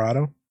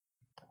Desperado.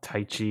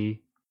 Taichi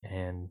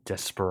and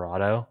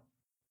Desperado.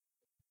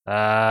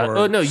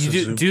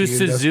 You do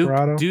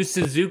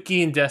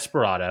Suzuki and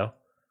Desperado.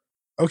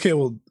 Okay,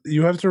 well,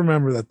 you have to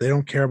remember that they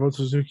don't care about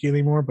Suzuki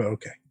anymore, but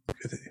okay.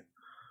 Continue.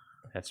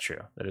 That's true.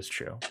 That is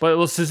true.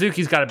 But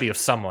Suzuki's got to be of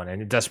someone,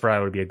 and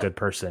Desperado would be a good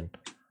person.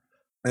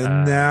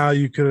 And now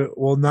you could,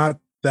 not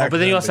that. But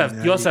then you also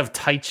have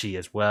Taichi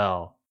as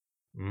well.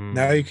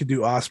 Now you could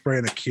do Osprey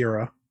and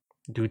Akira.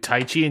 Do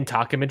Taichi and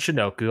Takam and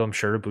Shinoku. I'm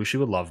sure Ibushi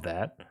would love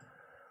that.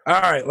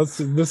 All right,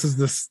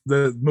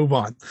 move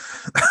on.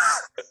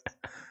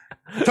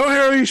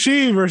 Tomohiro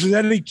Ishii versus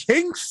Eddie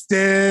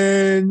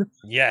Kingston.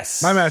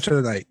 Yes. My match of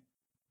the night.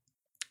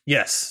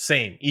 Yes,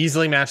 same.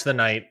 Easily match of the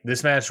night.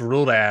 This match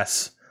ruled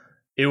ass.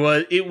 It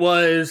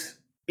was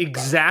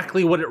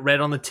exactly what it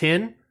read on the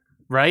tin,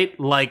 right?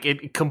 Like,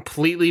 it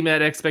completely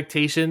met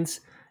expectations.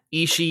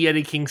 Ishii,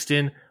 Eddie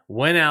Kingston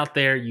went out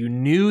there. You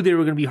knew they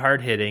were going to be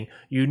hard hitting.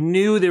 You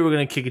knew they were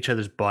going to kick each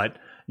other's butt.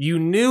 You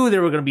knew they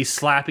were going to be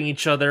slapping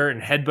each other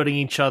and headbutting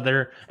each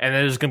other, and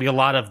there's going to be a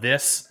lot of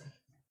this.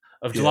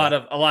 A lot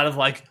of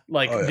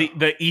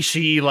the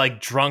Ishii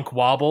like drunk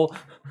wobble.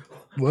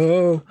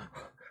 Whoa!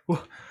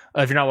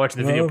 If you're not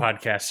watching the video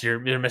podcast, you're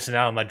missing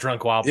out on my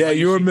drunk wobble. Yeah,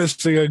 you were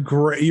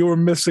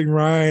missing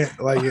Ryan.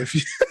 Like if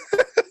you,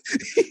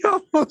 he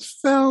almost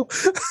fell.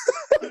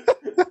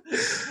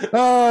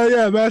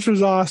 Yeah, match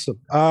was awesome.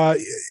 I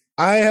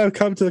have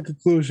come to the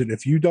conclusion: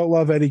 if you don't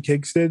love Eddie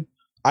Kingston,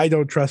 I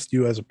don't trust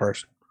you as a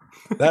person.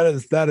 That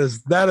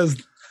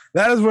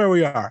is where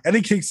we are.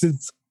 Eddie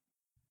Kingston's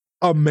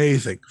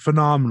amazing,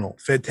 phenomenal,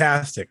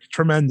 fantastic,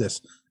 tremendous.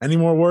 Any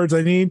more words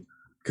I need?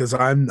 Because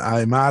I'm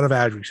out of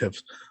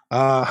adjectives.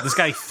 This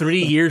guy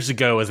 3 years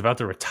ago was about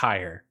to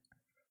retire,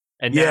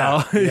 and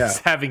now he's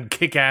having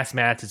kick-ass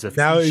matches.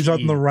 Now he's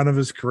on the run of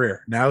his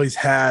career. Now he's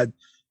had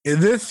in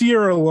this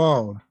year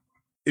alone.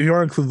 If you want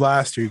to include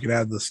last year, you can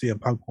add the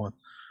CM Punk one.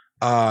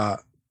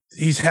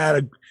 He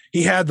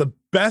had the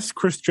best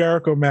Chris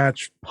Jericho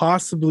match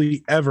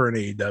possibly ever in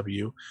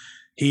AEW.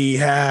 He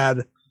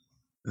had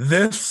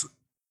this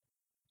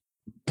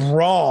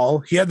brawl.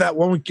 He had that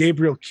one with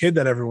Gabriel Kidd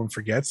that everyone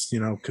forgets,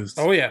 because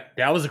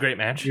that was a great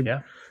match.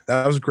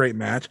 That was a great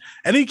match.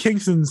 Eddie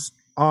Kingston's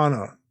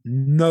on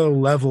another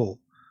level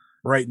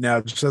right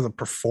now, just as a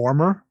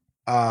performer.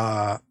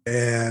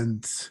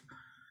 And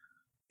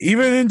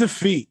even in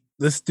defeat,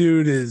 this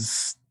dude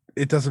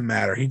it doesn't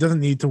matter. He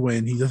doesn't need to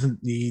win. He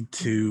doesn't need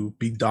to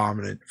be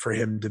dominant for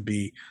him to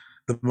be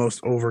the most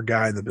over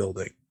guy in the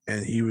building.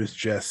 And he was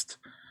just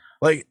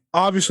like,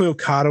 obviously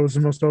Okada was the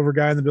most over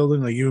guy in the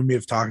building. Like you and me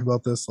have talked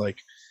about this. Like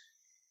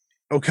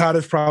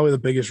Okada's probably the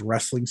biggest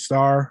wrestling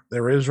star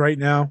there is right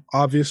now,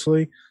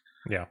 obviously.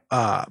 Yeah.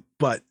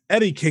 But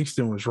Eddie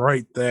Kingston was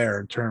right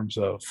there in terms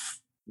of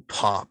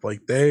pop.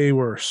 Like they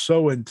were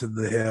so into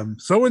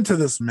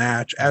this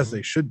match, as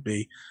they should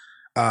be.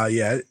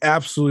 It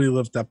absolutely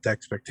lived up to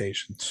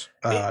expectations.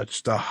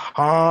 Just a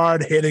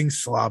hard-hitting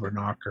slobber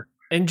knocker.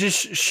 And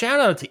just shout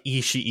out to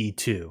Ishii,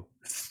 too.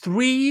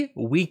 3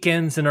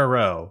 weekends in a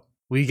row,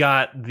 we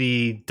got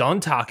the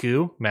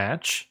Dontaku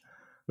match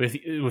with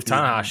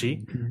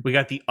Tanahashi. Mm-hmm. We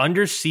got the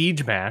Under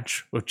Siege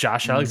match with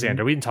Josh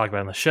Alexander. We didn't talk about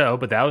it on the show,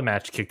 but that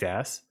match kicked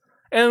ass.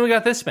 And then we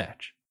got this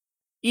match.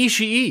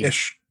 Ishii.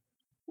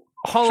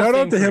 Shout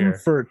out to him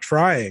for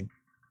trying.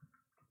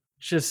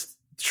 Just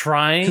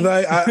trying.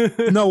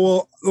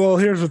 Well,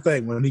 here's the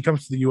thing. When he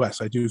comes to the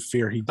US, I do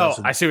fear he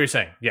doesn't. Oh, I see what you're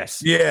saying.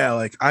 Yes. Yeah,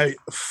 like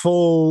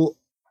full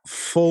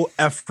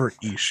effort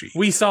Ishii.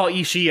 We saw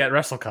Ishii at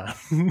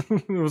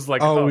WrestleCon. It was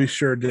like, we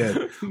sure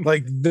did.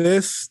 Like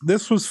this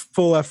was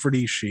full effort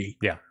Ishii.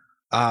 Yeah.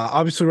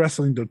 Obviously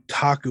wrestling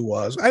Dontaku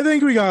was. I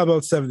think we got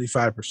about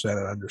 75%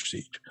 at Under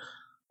Siege.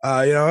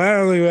 I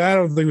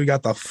don't think we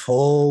got the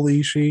full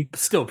Ishii.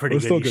 Still pretty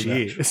good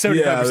Ishii.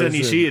 75%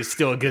 Ishii is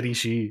still a good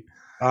Ishii.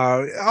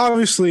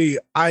 Obviously,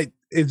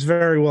 it's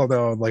very well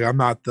known. Like, I'm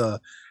not the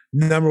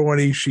number one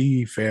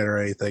Ishii fan or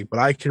anything, but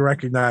I can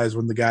recognize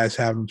when the guy's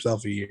having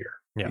himself a year.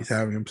 Yeah. He's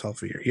having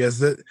himself a year. He has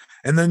that,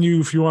 and then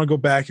if you want to go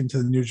back into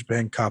the New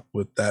Japan Cup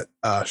with that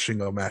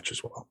Shingo match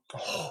as well.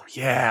 Oh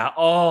yeah!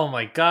 Oh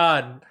my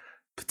God!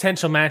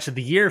 Potential match of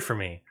the year for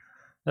me.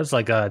 That's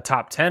like a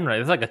top 10, right?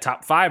 It's like a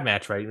top 5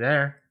 match right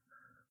there.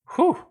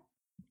 Whew!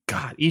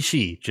 God,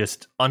 Ishii,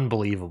 just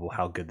unbelievable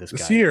how good this guy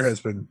is. This year has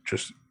been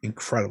just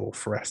incredible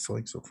for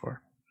wrestling so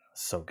far.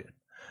 So good.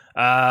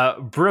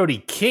 Brody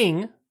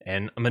King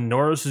and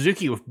Minoru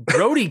Suzuki, with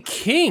Brody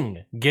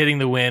King getting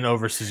the win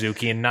over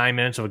Suzuki in 9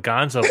 minutes of a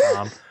Gonzo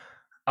bomb.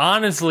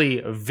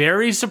 Honestly,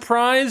 very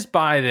surprised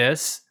by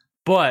this,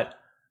 but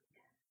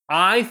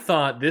I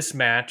thought this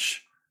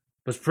match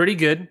was pretty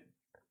good.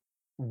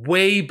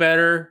 Way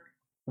different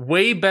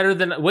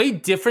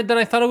than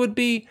I thought it would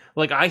be.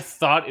 Like, I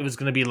thought it was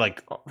going to be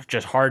like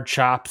just hard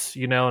chops,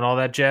 and all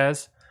that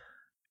jazz.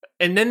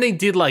 And then they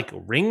did like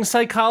ring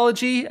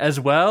psychology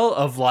as well,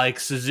 of like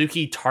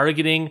Suzuki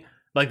targeting.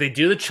 Like, they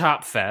do the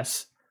chop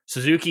fest.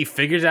 Suzuki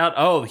figures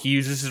out, he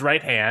uses his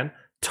right hand,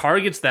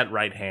 targets that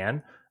right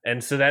hand,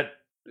 and so that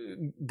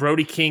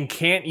Brody King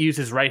can't use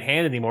his right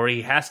hand anymore.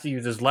 He has to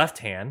use his left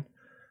hand,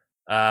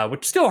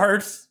 which still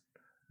hurts,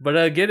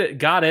 but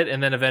got it,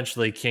 and then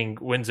eventually King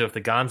wins it with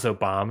the Gonzo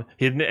bomb.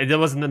 It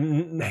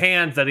wasn't the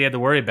hands that he had to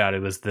worry about.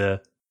 It was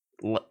the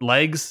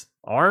legs,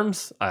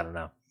 arms, I don't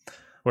know,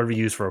 whatever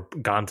you use for a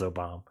Gonzo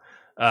bomb.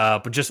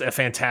 But just a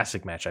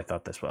fantastic match. I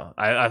thought this well.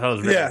 I thought it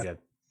was really good.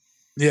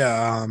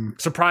 Yeah.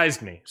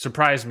 Surprised me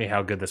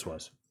how good this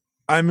was.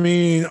 I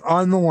mean,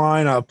 on the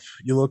lineup,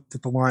 you looked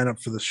at the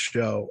lineup for the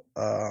show.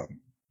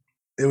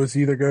 It was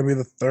either going to be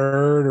the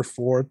third or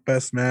fourth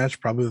best match,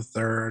 probably the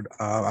third.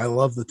 I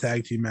love the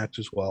tag team match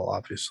as well,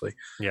 obviously.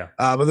 Yeah.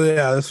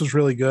 This was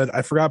really good.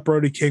 I forgot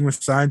Brody King was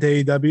signed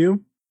to AEW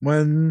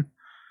when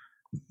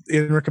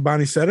Ian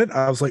Riccaboni said it.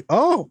 I was like,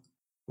 oh,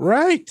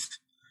 right.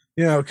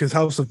 Because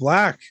House of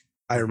Black,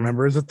 I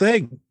remember, is a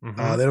thing.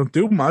 Mm-hmm. They don't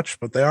do much,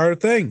 but they are a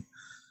thing.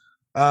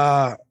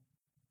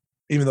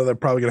 Even though they're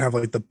probably going to have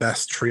like the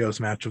best trios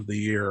match of the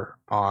year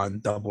on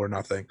Double or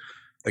Nothing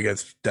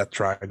against Death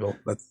Triangle.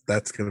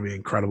 That's going to be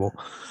incredible.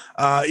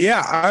 I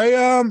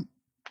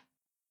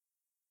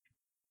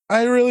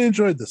really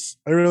enjoyed this.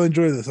 I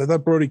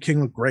thought Brody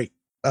King looked great.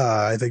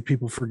 I think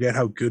people forget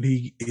how good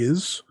he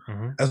is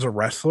as a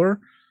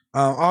wrestler.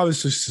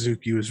 Obviously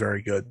Suzuki was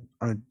very good.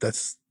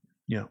 That's,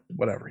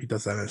 whatever. He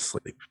does that in his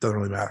sleep. It doesn't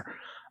really matter.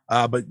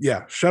 But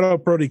yeah, shout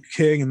out Brody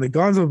King, and the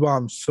Gonzo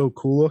bomb's so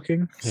cool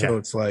looking. So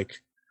it's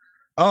like,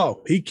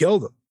 he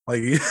killed him.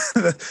 Like,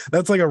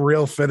 that's like a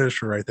real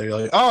finisher right there.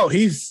 You're like,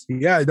 he's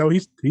dead.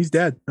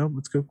 No,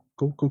 it's good.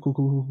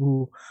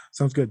 Cool.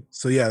 Sounds good.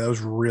 So yeah, that was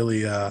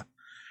really,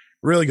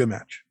 really good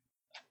match.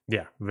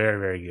 Yeah, very,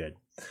 very good.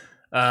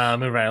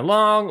 Moving right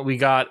along, we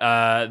got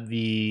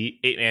the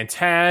 8-man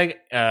tag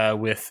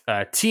with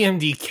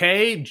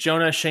TMDK,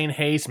 Jonah, Shane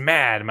Hayes,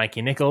 Mad,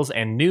 Mikey Nichols,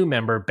 and new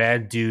member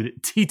Bad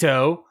Dude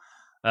Tito.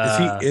 Is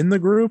he in the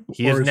group?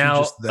 He is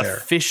now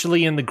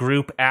officially in the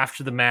group.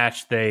 After the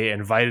match, they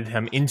invited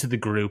him into the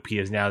group. He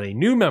is now the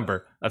new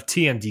member of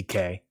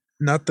TMDK.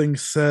 Nothing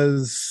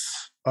says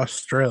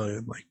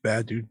Australian like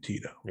Bad Dude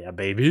Tito. Yeah,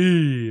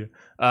 baby.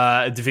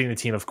 Defeating the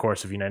team, of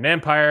course, of United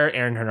Empire,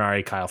 Aaron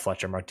Henare, Kyle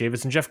Fletcher, Mark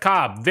Davis, and Jeff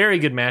Cobb. Very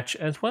good match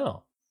as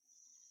well.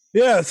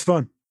 Yeah, it's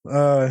fun.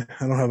 I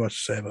don't have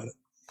much to say about it.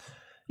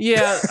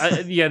 Yeah,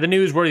 the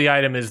newsworthy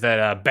item is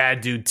that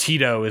Bad Dude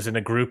Tito is in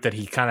a group that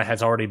he kind of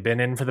has already been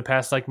in for the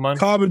past month.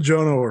 Cobb and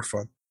Jonah were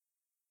fun.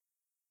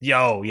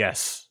 Yo,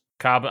 yes.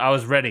 Cobb. I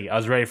was ready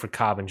for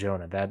Cobb and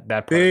Jonah. That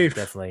part was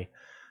definitely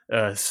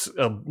a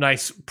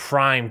nice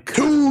prime.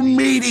 Two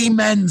meaty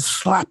men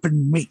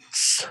slapping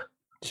meats.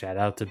 Shout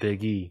out to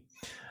Big E.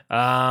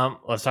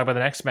 Let's talk about the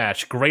next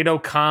match.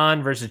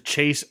 Great-O-Khan versus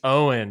Chase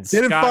Owens.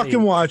 Didn't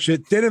fucking watch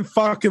it.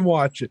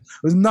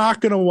 Was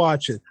not going to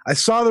watch it. I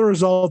saw the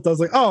result. I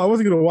was like, I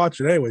wasn't going to watch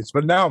it anyways.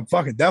 But now I'm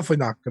fucking definitely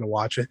not going to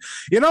watch it.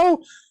 You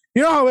know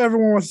how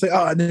everyone wants to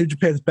say, New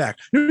Japan's back.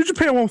 New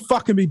Japan won't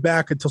fucking be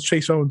back until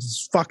Chase Owens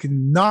is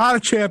fucking not a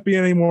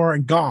champion anymore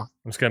and gone.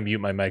 I'm just going to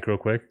mute my mic real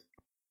quick.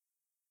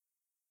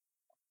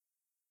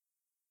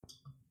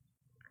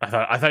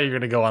 I thought you were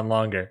going to go on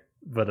longer,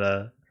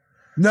 but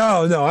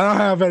No, I don't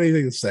have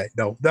anything to say.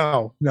 No.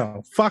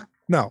 Fuck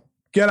no.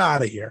 Get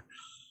out of here.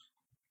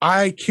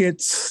 I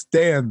can't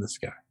stand this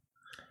guy.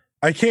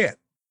 I can't.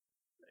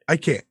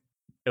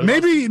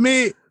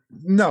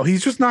 No,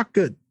 he's just not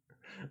good.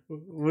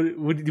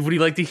 Would you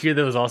like to hear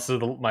that was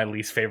also my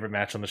least favorite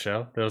match on the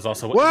show? That was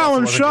also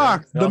I'm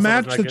shocked. The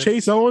match that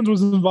Chase Owens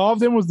was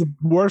involved in was the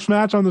worst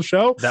match on the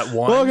show. That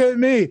one. Look at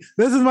me.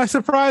 This is my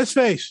surprise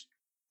face.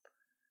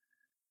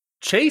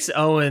 Chase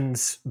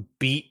Owens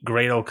beat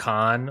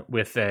Great-O-Khan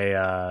with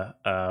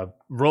a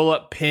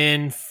roll-up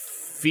pin,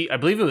 feet. I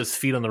believe it was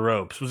feet on the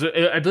ropes.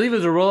 I believe it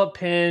was a roll-up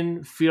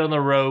pin, feet on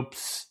the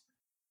ropes,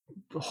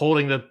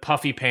 holding the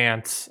puffy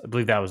pants. I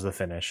believe that was the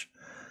finish.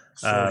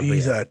 So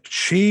he's a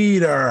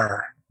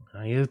cheater.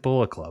 He is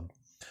Bullet Club.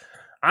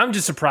 I'm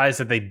just surprised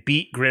that they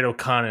beat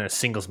Great-O-Khan in a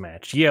singles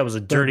match. Yeah, it was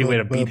a dirty way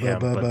to beat him,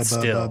 but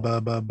still.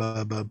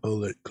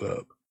 Bullet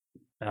Club.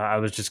 I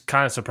was just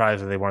kind of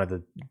surprised that they wanted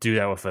to do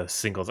that with a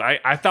singles.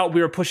 I thought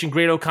we were pushing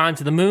Great-O-Khan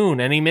to the moon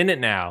any minute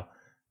now.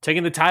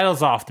 Taking the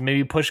titles off to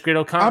maybe push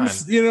Great-O-Khan. I'm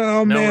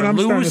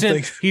starting to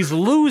think. He's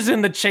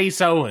losing the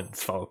Chase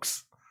Owens,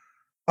 folks.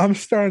 I'm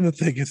starting to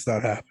think it's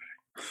not happening.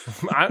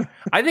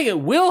 I think it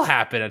will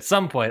happen at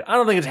some point. I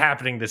don't think it's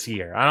happening this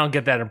year. I don't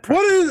get that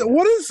impression.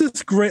 What is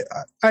this great?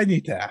 I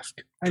need to ask.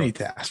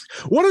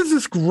 What is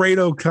this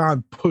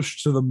Great-O-Khan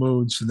push to the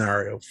moon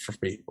scenario for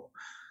people?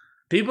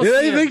 People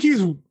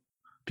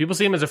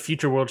see him as a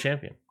future world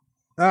champion.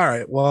 All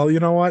right. Well, you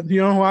know what?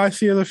 You know who I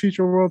see as a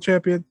future world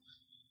champion?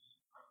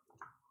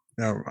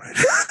 Never mind.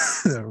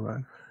 Never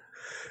mind.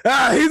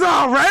 He's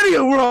already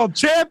a world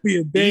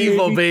champion, baby.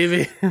 Evil,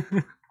 baby.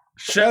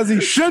 As he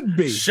should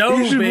be.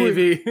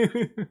 Baby.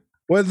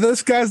 Well,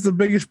 this guy's the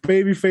biggest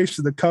baby face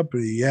in the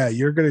company. Yeah,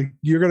 you're gonna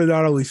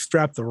not only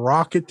strap the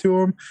rocket to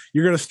him,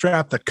 you're gonna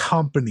strap the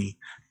company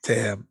to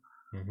him.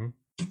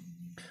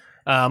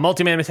 Mm-hmm.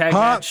 Multi-man tag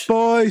match. Hot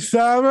Boy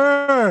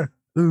Summer.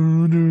 Are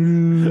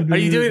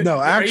you doing?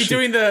 No, actually,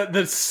 are you doing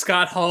the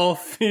Scott Hall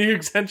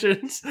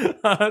extensions?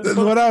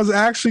 What I was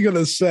actually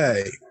gonna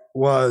say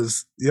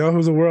was, you know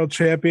who's a world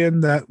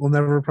champion that will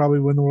never probably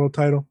win the world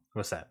title?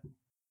 What's that?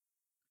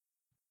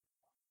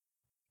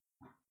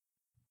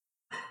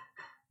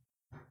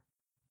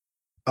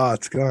 Oh,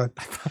 it's gone.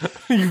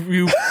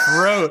 you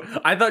froze.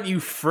 I thought you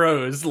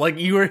froze. Like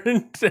you were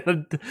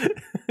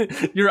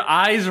your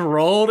eyes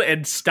rolled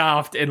and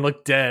stopped and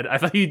looked dead. I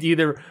thought you'd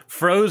either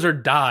froze or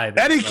died.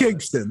 Eddie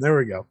Kingston. There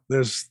we go.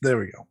 There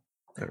we go.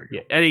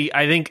 Yeah, Eddie.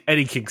 I think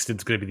Eddie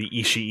Kingston's going to be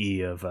the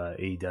Ishii of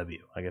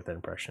AEW. I get that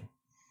impression.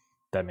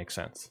 That makes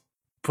sense.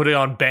 Put it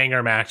on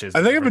banger matches.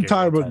 I think I've been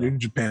talking about New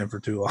Japan for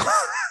too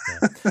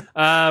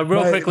long.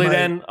 Real quickly,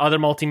 then other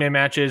multi-man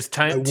matches.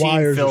 Team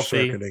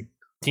Filthy.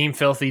 Team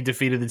Filthy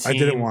defeated the team. I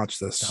didn't watch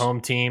this. The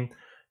home team.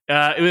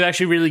 It was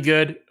actually really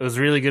good. It was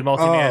really good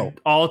multi-man.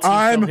 All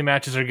Team Filthy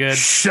matches are good.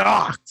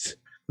 Shocked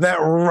that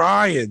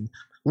Ryan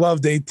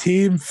loved a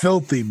Team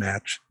Filthy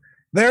match.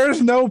 There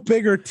is no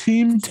bigger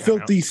Team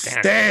Filthy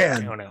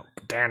stan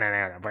than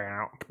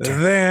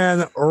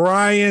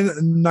Ryan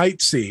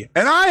Knightsey.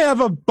 And I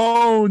have a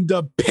bone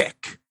to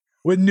pick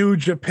with New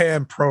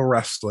Japan Pro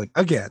Wrestling.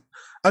 Again.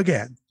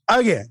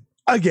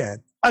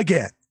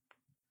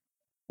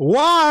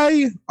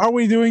 Why are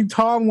we doing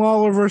Tom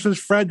Lawler versus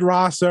Fred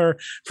Rosser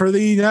for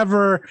the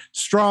never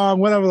strong,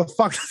 whatever the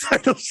fuck the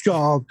title's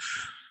called,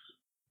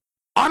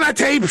 on a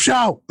tape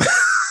show?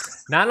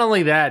 Not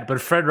only that, but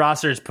Fred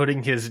Rosser is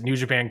putting his New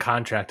Japan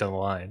contract on the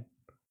line.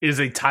 It is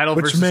a title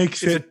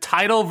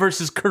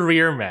versus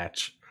career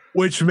match.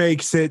 Which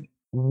makes it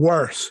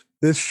worse.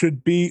 This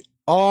should be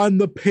on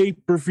the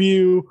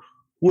pay-per-view.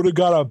 Would have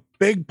got a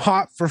big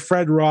pot for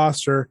Fred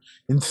Rosser.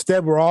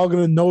 Instead, we're all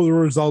going to know the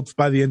results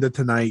by the end of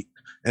tonight.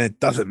 And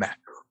it doesn't matter.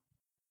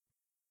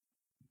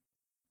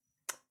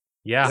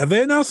 Yeah. Have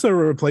they announced a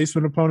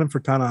replacement opponent for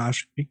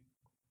Tanahashi?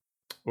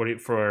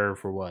 For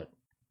what?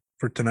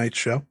 For tonight's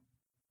show.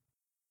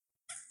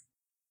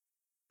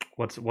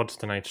 What's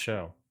tonight's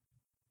show?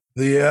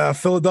 The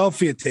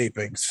Philadelphia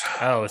tapings.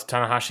 Oh, is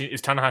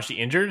Tanahashi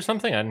injured or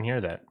something? I didn't hear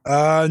that.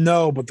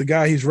 No, but the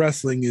guy he's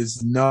wrestling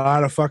is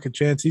not a fucking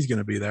chance he's going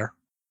to be there.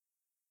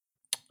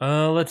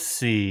 Let's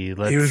see.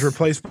 He was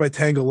replaced by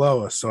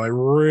Tangaloa, so I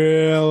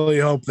really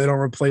hope they don't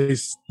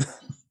replace.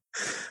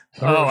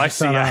 I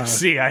see.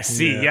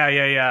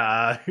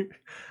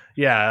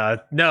 Yeah.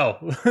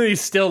 No, he's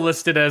still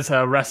listed as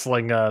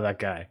wrestling that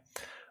guy.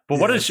 But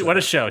what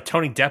a show!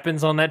 Tony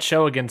Deppin's on that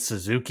show against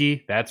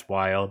Suzuki. That's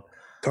wild.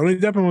 Tony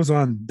Deppin was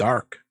on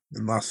Dark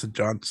and lost to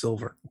John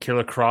Silver.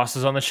 Killer Cross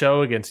is on the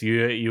show against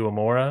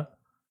Uemura.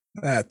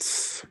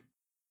 That's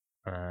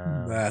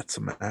a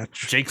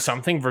match. Jake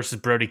Something versus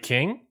Brody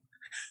King.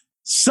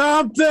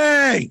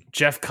 Something.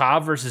 Jeff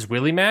Cobb versus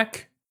Willie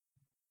Mack.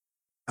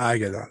 I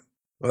get that.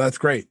 Well, that's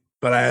great,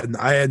 but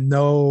I had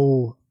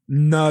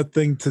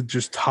nothing to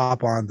just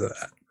hop onto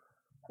that.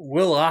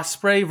 Will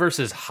Ospreay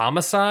versus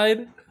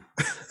Homicide.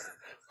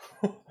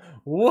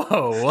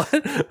 Whoa!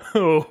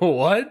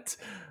 What?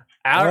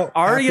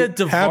 Arya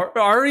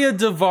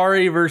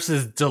Davari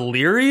versus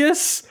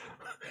Delirious.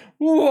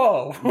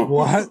 Whoa!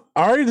 What?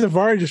 Arya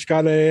Davari just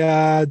got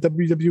a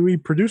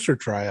WWE producer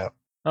tryout.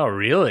 Oh,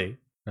 really?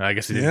 I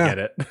guess he didn't get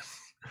it.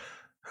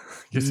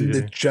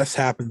 It just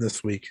happened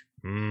this week.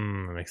 That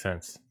makes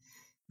sense.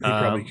 He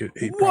probably could.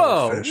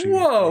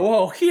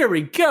 Whoa! Here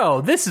we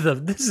go. This is a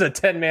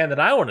 10-man that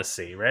I want to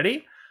see.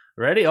 Ready?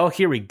 Oh,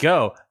 here we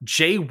go.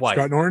 Jay White,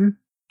 Scott Norton,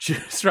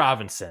 Juice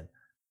Robinson,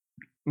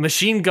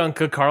 Machine Gun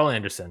Carl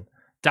Anderson,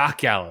 Doc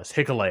Gallows,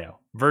 Hikuleo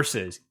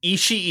versus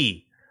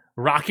Ishii,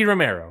 Rocky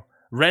Romero,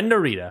 Ren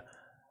Narita,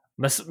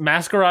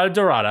 Masquerada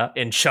Dorada,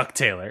 and Chuck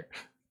Taylor.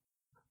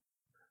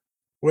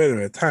 Wait a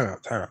minute. Time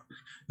out.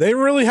 They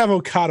really have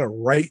Okada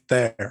right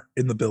there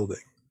in the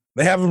building.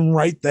 They have him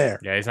right there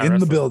he's not in wrestling.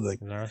 the building.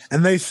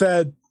 And they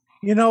said,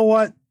 you know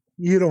what?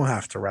 You don't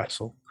have to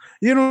wrestle.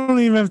 You don't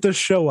even have to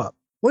show up.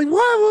 Like, what?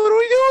 What are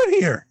we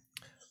doing here?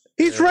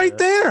 He's right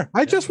there.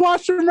 I just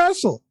watched him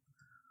wrestle.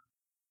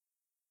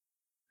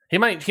 He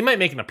might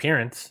make an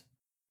appearance.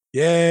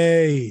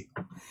 Yay.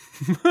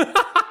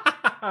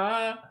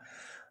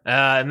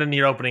 And then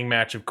the opening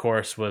match, of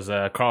course, was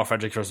Carl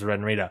Fredericks versus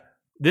Ren Narita.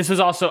 This is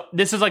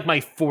like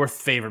my fourth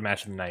favorite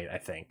match of the night, I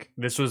think.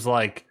 This was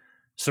like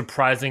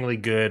surprisingly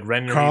good.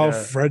 Ren Narita, Carl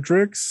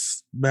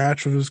Fredericks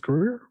match of his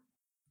career?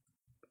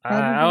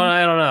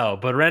 I don't know,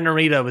 but Ren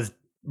Narita was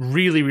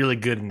really, really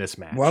good in this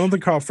match. Well, I don't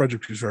think Carl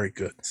Fredericks was very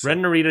good. So.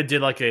 Ren Narita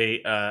did like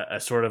a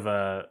sort of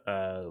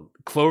a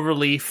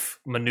cloverleaf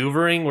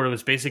maneuvering where it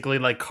was basically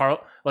like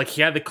Carl, like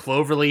he had the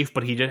cloverleaf,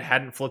 but he just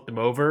hadn't flipped him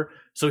over,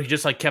 so he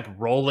just like kept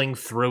rolling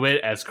through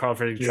it as Carl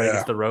Fredericks tried to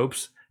get the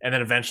ropes, and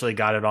then eventually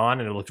got it on,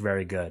 and it looked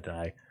very good.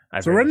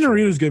 So Ren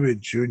Narita's going to be a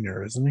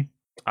junior, isn't he?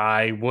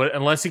 I would,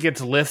 unless he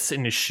gets lifts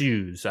in his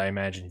shoes, I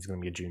imagine he's going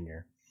to be a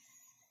junior.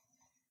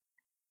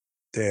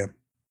 Damn,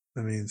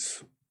 that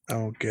means I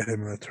won't get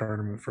him in the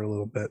tournament for a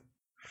little bit.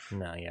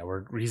 No, yeah,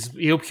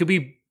 he'll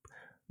be.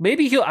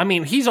 Maybe he'll. I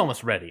mean, he's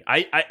almost ready.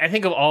 I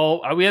think of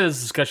all. We had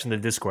this discussion in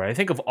the Discord. I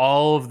think of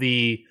all of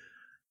the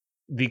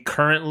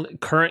current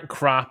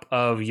crop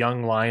of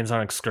young lions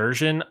on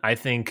excursion. I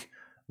think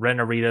Ren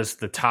Narita's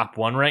the top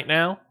one right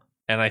now,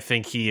 and I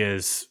think he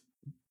is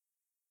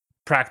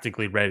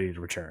practically ready to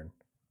return.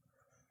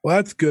 Well,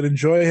 that's good.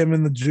 Enjoy him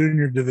in the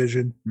junior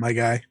division, my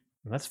guy.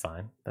 That's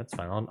fine.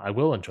 I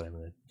will enjoy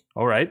him.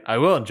 All right, I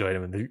will enjoy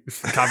him.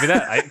 Copy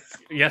that.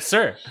 Yes,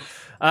 sir.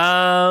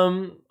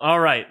 All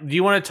right. Do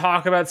you want to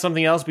talk about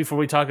something else before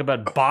we talk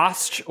about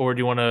Botched, or do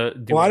you want to?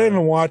 I didn't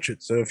even watch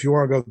it, so if you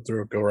want to go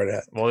through it, go right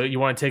ahead. Well, you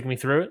want to take me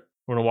through it?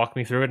 You want to walk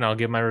me through it, and I'll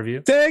give my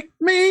review? Take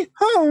me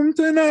home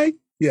tonight.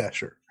 Yeah,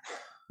 sure.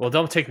 Well,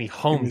 don't take me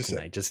home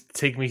tonight. Just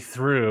take me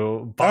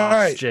through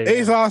Botched. All right,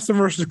 Ace Austin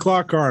versus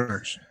Clark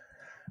Connors.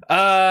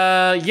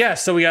 Yeah,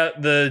 so we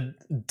got the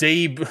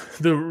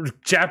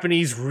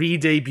Japanese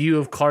re-debut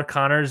of Clark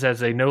Connors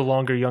as a no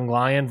longer young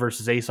lion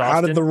versus Ace Austin.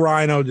 How did the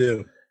Rhino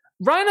do?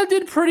 Rhino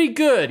did pretty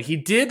good. He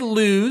did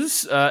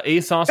lose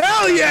Ace Austin.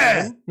 Hell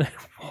yeah!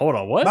 Hold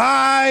on, what?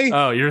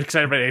 You're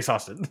excited about Ace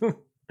Austin.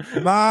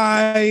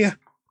 my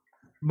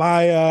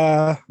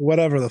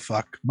whatever the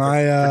fuck.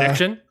 My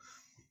prediction?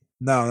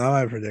 No, not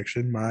my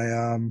prediction.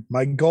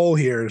 My goal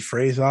here is for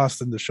Ace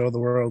Austin to show the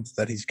world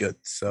that he's good.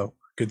 So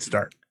good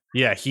start.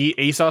 Yeah,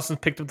 Ace Austin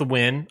picked up the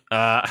win. For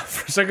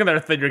a second there, I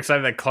thought you're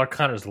excited that Clark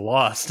Connors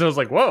lost. And I was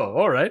like, whoa,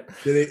 all right.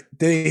 Did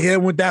he hit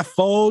him with that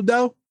fold,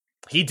 though?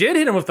 He did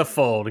hit him with the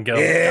fold and got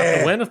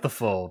the win with the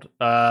fold.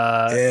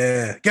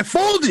 Get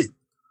folded.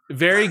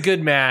 Very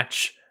good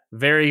match.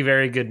 Very,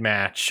 very good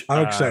match.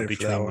 I'm excited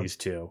between these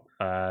two.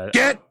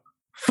 Get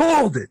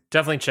folded.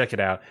 Definitely check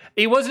it out.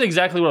 It wasn't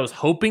exactly what I was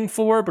hoping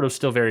for, but it was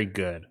still very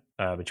good.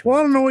 Well,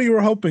 I don't know what you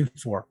were hoping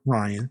for,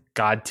 Ryan.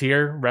 God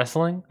tier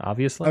wrestling,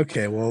 obviously.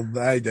 Okay, well,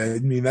 I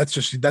mean that's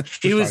just on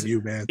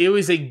you, man. It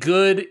was a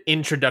good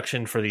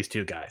introduction for these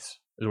two guys.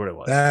 Is what it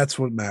was. That's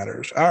what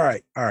matters. All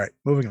right.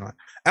 Moving on.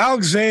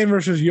 Alex Zane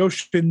versus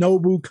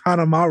Yoshinobu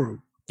Kanemaru.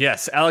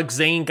 Yes, Alex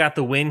Zane got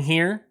the win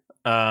here.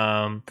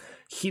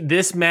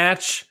 This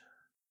match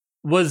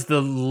was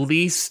the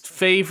least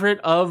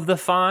favorite of the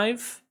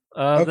five.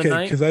 The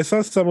night. Because I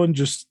saw someone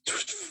just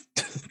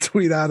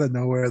tweet out of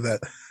nowhere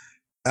that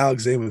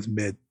Alex Zane was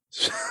mid.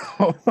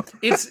 So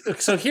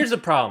here's the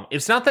problem.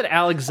 It's not that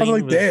Alex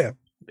Zane was damn.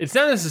 It's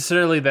not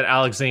necessarily that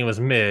Alex Zane was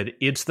mid.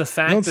 It's the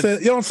fact you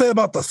don't say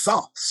about the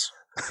sauce.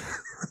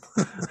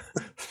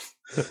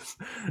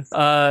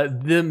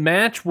 The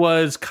match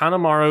was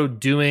Kanemaru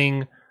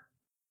doing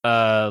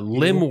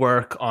limb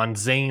work on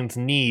Zane's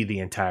knee the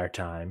entire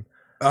time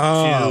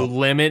to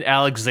limit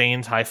Alex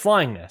Zane's high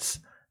flyingness.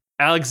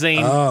 Alex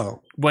Zane,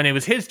 when it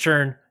was his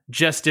turn,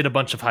 just did a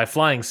bunch of high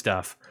flying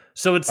stuff.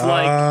 So it's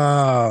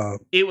like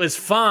it was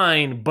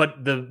fine,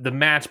 but the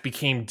match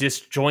became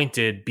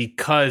disjointed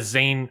because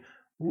Zane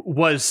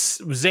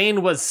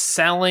was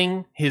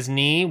selling his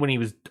knee when he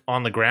was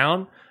on the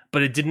ground,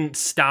 but it didn't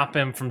stop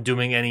him from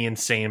doing any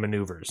insane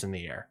maneuvers in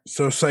the air.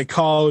 So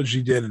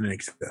psychology didn't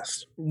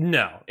exist.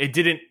 No, it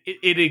didn't.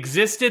 It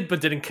existed,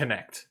 but didn't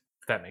connect.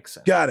 If that makes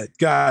sense. Got it.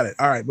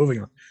 All right, moving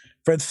on.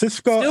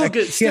 Francisco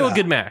still a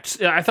good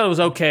match. I thought it was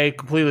okay,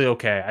 completely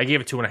okay. I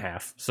gave it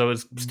 2.5, so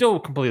it's still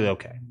completely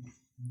okay.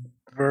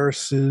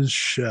 Versus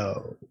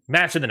show.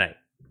 Match of the night.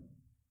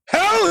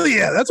 Hell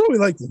yeah, that's what we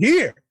like to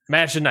hear.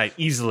 Match of the night,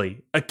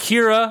 easily.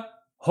 Akira,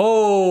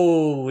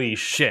 holy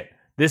shit.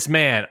 This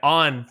man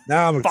on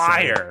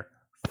fire.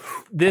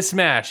 This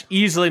match,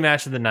 easily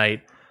match of the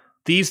night.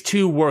 These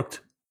two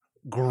worked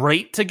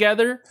great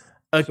together.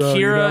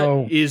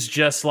 Akira is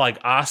just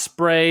like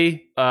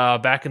Ospreay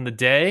back in the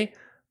day,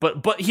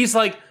 but he's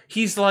like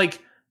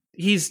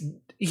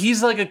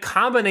a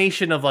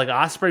combination of like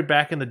Ospreay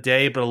back in the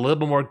day, but a little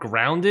bit more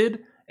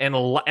grounded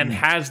and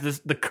has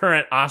the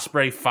current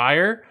Ospreay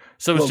fire.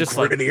 So it's just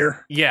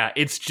grittier.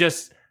 It's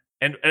just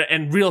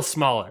and real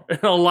smaller,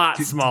 a lot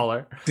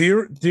smaller. Do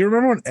you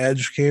remember when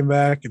Edge came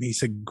back and he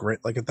said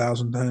grit like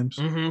 1,000 times?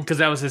 Because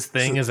that was his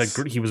thing.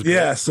 He was grit.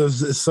 Yeah. So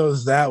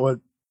is that what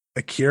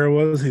Akira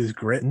was? He was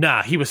grit.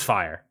 Nah, he was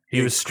fire.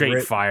 He was straight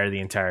grit. Fire the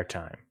entire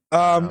time.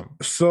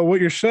 So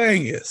what you're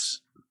saying is,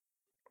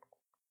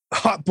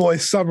 Hot Boy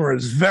Summer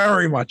is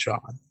very much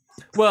on.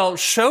 Well,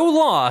 Show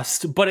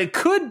lost, but it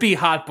could be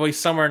Hot Boy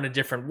Summer in a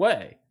different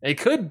way. It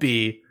could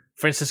be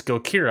Francisco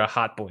Akira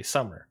Hot Boy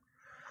Summer.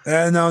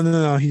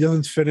 No. He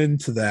doesn't fit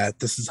into that.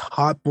 This is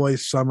Hot Boy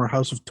Summer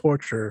House of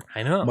Torture.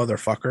 I know.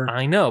 Motherfucker.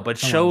 I know, but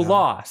Show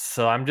lost,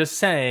 so I'm just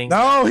saying.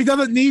 No, he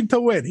doesn't need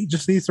to win. He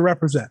just needs to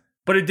represent.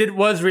 But it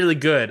was really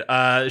good.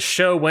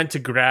 Show went to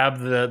grab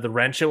the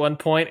wrench at one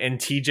point, and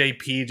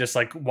TJP just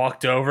like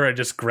walked over and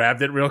just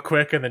grabbed it real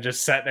quick, and then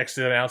just sat next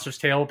to the announcer's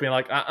table, being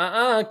like,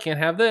 can't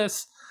have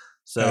this.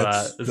 So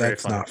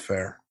that's not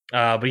fair.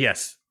 But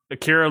yes,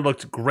 Akira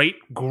looked great.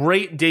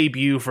 Great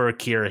debut for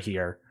Akira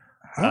here.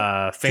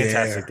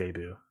 Fantastic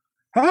debut.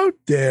 How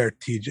dare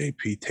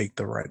TJP take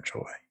the wrench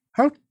away?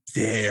 How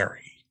dare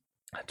he?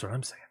 That's what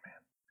I'm saying, man.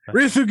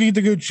 Ryusuke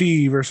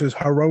Taguchi versus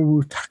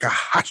Hiromu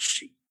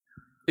Takahashi.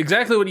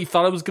 Exactly what he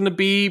thought it was going to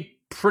be.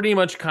 Pretty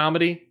much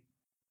comedy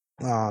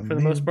for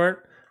the most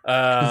part.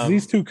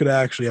 These two could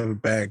actually have a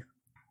bang.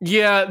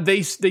 Yeah,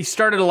 they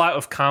started a lot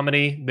of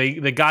comedy.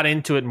 They got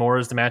into it more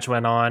as the match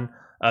went on.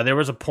 There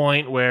was a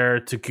point where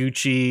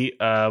Taguchi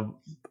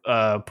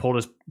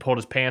pulled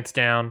his pants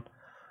down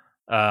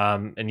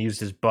and used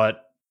his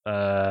butt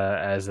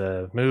as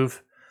a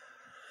move.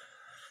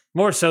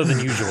 More so than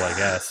usual, I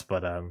guess.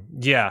 But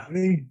yeah.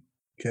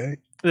 Okay.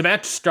 The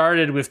match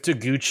started with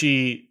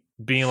Taguchi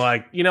being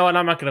like, you know what,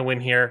 I'm not going to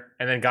win here,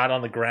 and then got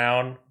on the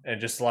ground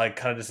and just like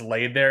kind of just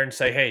laid there and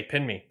say, hey,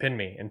 pin me.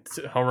 And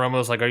Hiromu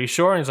was like, are you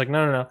sure? And he's like,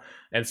 no.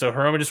 And so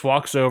Hiromu just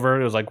walks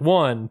over. It was like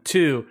 1,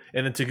 2,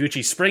 and then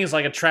Taguchi springs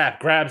like a trap,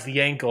 grabs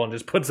the ankle, and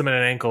just puts him in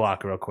an ankle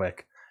lock real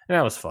quick. And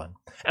that was fun.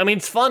 I mean,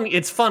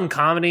 it's fun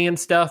comedy and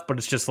stuff, but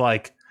it's just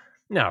like,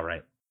 no,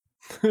 right.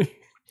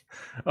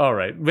 All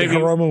right. Maybe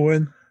did Hiromu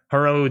win?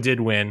 Hiromu did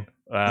win.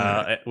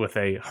 With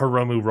a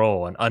Hiromu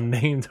roll, an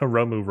unnamed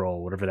Hiromu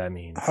roll, whatever that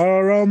means.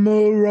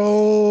 Hiromu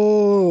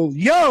roll,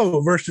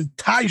 versus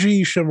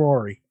Taiji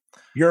Ishimori,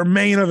 your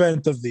main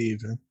event of the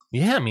evening.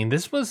 Yeah, I mean,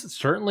 this was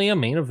certainly a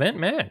main event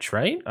match,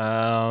 right?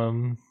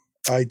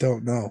 I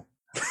don't know.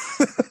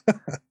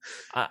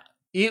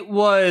 It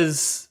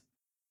was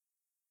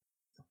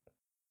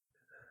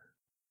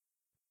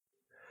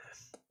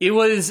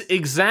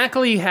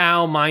exactly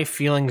how my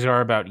feelings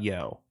are about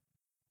Yo.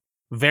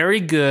 Very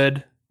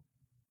good.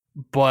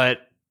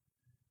 But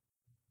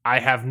I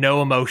have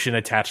no emotion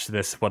attached to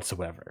this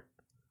whatsoever.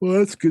 Well,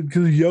 that's good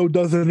because Yo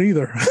doesn't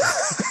either.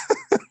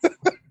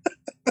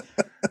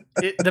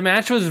 The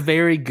match was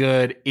very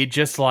good. It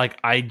just like,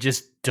 I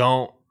just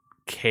don't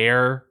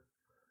care.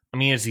 I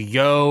mean, it's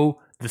Yo.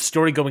 The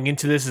story going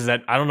into this is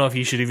that I don't know if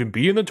he should even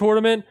be in the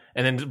tournament,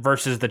 and then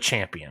versus the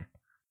champion.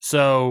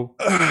 So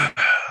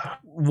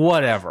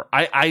whatever.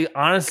 I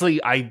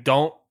honestly, I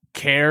don't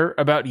care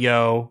about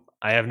Yo.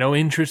 I have no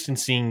interest in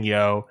seeing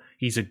Yo.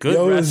 He's a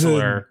good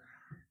wrestler,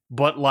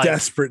 but like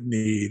desperate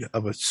need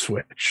of a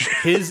switch.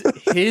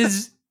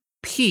 his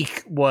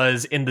peak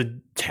was in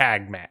the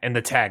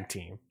tag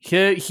team.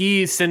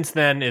 He since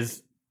then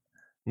is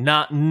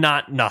not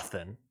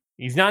nothing.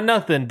 He's not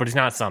nothing, but he's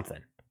not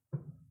something.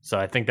 So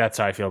I think that's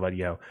how I feel about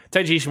Yo.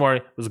 Taiji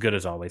Ishimori was good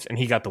as always, and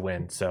he got the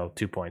win. So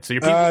 2 points. So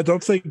your people,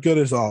 don't say good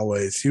as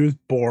always. He was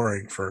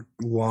boring for a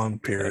long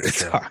period of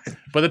time.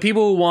 But the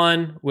people who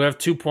won, we have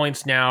 2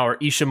 points now, are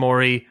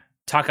Ishimori,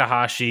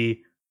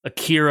 Takahashi,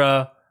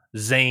 Akira,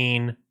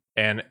 Zayn,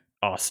 and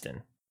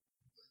Austin.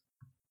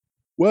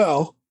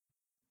 Well.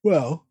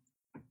 Yeah,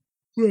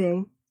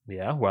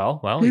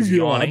 well. He's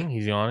yawning.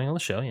 He's yawning on the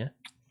show, yeah.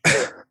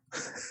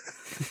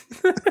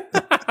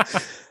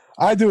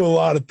 I do a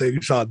lot of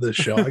things on this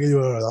show. I can do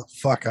whatever the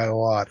fuck I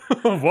want.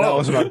 Whoa. That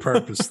wasn't on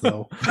purpose,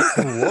 though.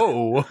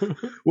 Whoa.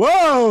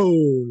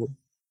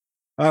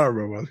 I don't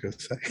remember what I was going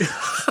to say.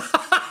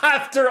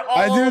 After all,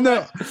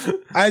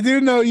 I do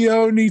know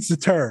Yo needs to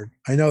turn.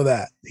 I know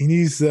that he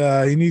needs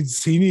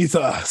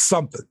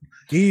something.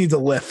 He needs a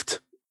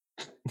lift.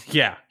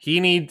 Yeah, he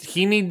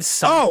needs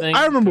something. Oh,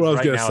 I remember what I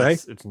was going to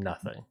say. It's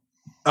nothing.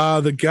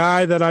 The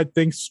guy that I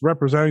think's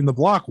representing the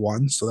block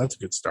won, so that's a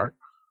good start.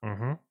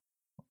 Mm-hmm.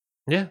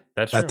 Yeah,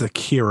 that's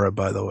Akira,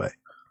 by the way.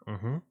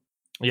 Mm-hmm.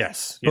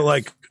 Yes, but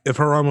like if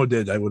Hiromu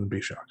did, I wouldn't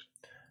be shocked.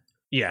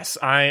 Yes,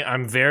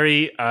 I'm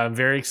very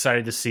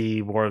excited to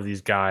see more of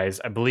these guys.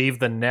 I believe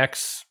the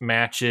next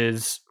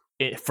matches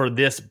for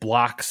this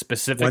block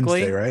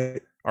specifically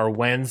are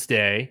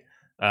Wednesday.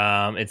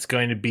 It's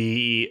going to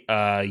be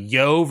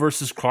Yo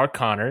versus Clark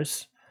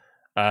Connors,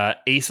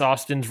 Ace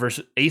Austin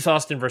versus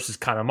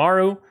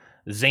Kanemaru,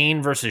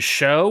 Zayn versus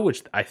Sho,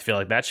 which I feel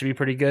like that should be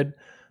pretty good.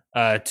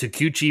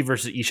 Taguchi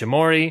versus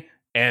Ishimori,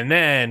 and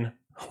then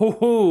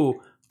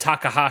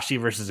Takahashi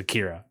versus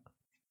Akira.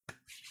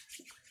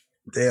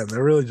 Damn,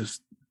 they're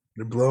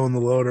blowing the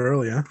load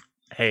early, huh?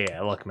 Hey,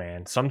 look,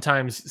 man.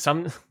 Sometimes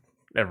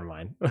Never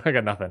mind. I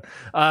got nothing.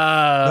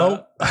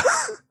 Nope.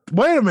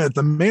 Wait a minute.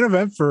 The main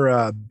event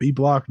for B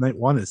Block Night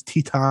 1 is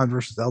Teton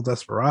versus El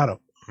Desperado.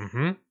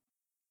 Mm-hmm.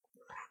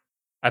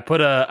 I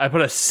put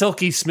a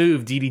silky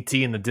smooth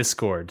DDT in the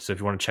Discord, so if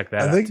you want to check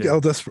that out,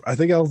 I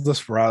think El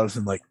Desperado's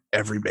in like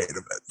every main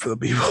event for the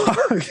B Block.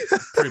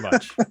 Pretty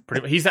much.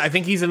 I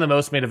think he's in the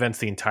most main events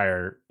the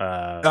entire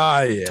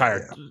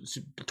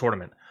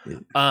tournament. We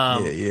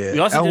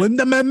also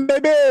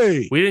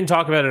baby. We didn't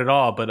talk about it at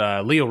all,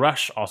 but Leo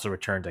Rush also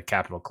returned to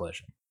Capital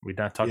Collision. We did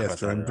not talk about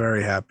that. I'm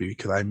very happy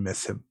because I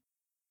miss him.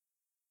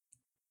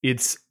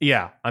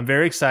 I'm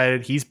very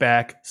excited. He's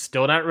back.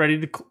 Still not ready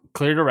to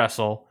clear to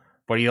wrestle,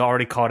 but he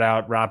already called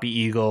out Robbie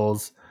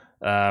Eagles,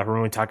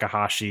 Harumi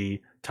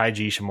Takahashi,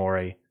 Taiji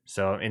Ishimori.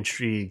 So I'm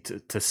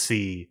intrigued to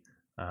see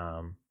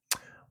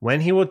when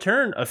he will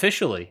turn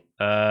officially,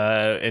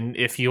 and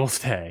if he will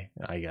stay.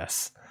 I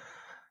guess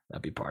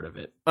that'd be part of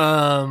it.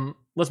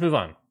 Let's move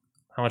on.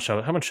 How much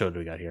show do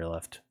we got here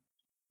left?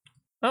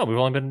 Oh, we've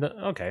only been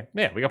okay.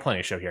 Yeah, we got plenty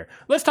of show here.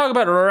 Let's talk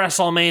about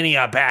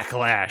WrestleMania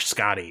Backlash,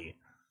 Scotty.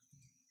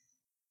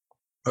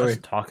 Let's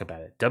talk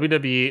about it.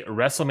 WWE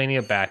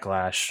WrestleMania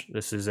Backlash.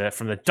 This is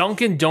from the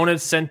Dunkin'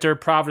 Donuts Center,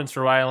 Providence,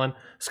 Rhode Island.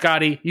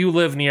 Scotty, you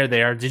live near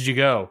there. Did you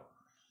go?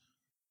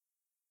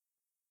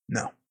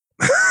 No.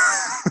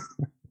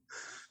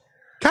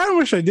 Kind of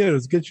wish I did. It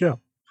was a good show.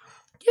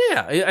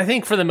 Yeah, I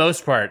think for the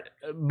most part,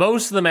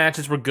 most of the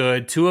matches were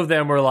good. Two of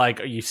them were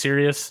like, "Are you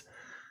serious?"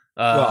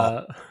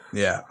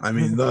 Yeah. I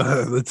mean,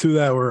 the two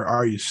that were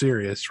 "Are you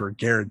serious?" were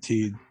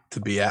guaranteed to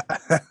be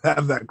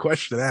have that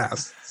question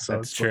asked. So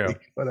that's true.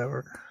 Like,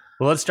 whatever.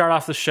 Well, let's start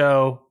off the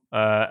show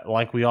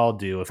like we all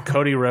do with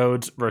Cody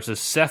Rhodes versus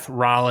Seth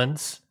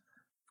Rollins.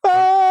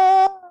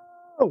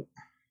 Oh,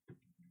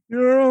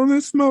 you're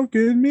only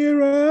smoking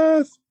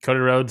mirrors. Cody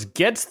Rhodes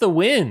gets the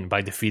win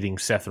by defeating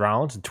Seth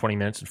Rollins in 20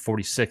 minutes and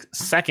 46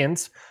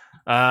 seconds.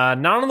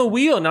 Not on the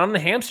wheel, not on the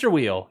hamster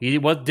wheel. He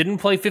didn't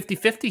play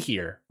 50-50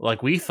 here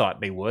like we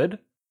thought they would.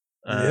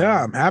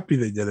 Yeah, I'm happy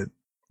they did it.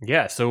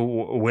 Yeah, so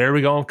where are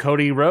we going with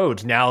Cody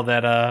Rhodes now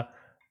that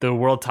the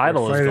world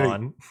title is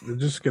gone? They're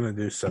just going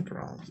to do Seth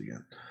Rollins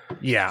again.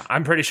 Yeah,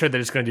 I'm pretty sure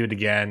they're just going to do it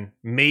again.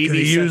 Maybe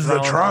use the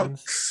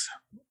trunks.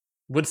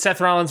 Would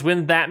Seth Rollins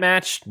win that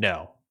match?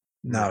 No,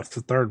 it's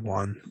the third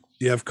one.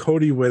 You have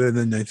Cody winning,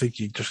 and I think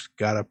you just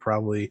got to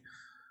probably...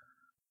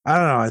 I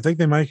don't know. I think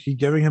they might be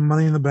giving him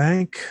Money in the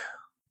Bank.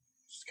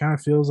 Just kind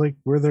of feels like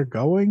where they're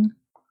going.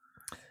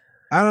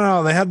 I don't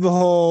know. They had the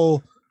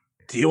whole...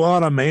 Do you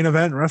want a main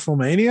event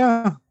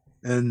WrestleMania?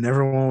 And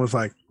everyone was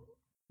like,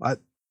 what?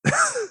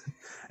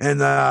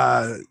 And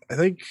I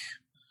think,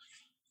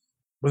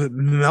 was it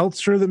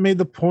Meltzer that made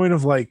the point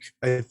of like,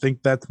 I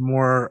think that's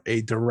more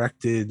a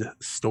directed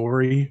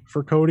story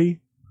for Cody.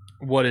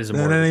 What is it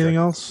than anything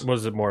else?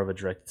 Was it more of a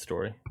directed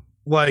story?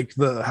 Like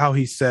how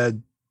he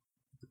said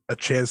a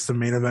chance to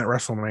main event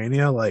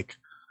WrestleMania. Like,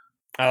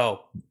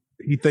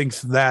 he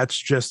thinks that's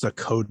just a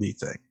Cody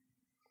thing.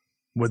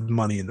 With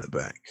Money in the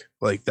Bank,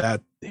 like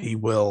that, he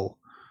will,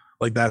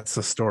 like that's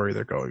the story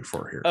they're going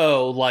for here.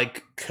 Oh,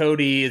 like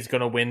Cody is going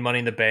to win Money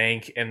in the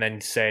Bank and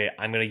then say,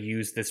 "I'm going to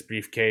use this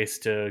briefcase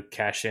to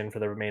cash in for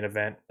the main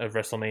event of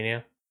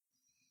WrestleMania."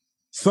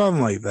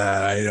 Something like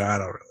that. I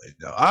don't really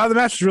know. The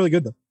match is really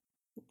good though.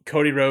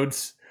 Cody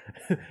Rhodes.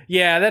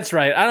 Yeah, that's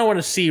right. I don't want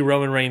to see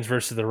Roman Reigns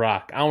versus The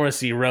Rock. I want to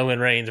see Roman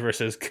Reigns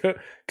versus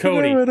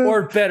Cody,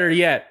 or better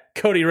yet,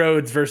 Cody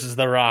Rhodes versus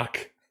The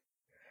Rock.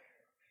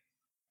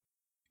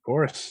 Of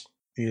course.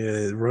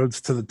 Yeah, Rhodes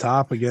to the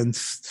top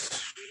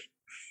against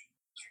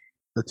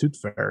the Tooth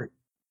Fairy.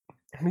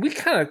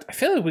 I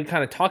feel like we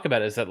kind of talk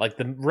about it is that like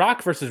The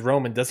Rock versus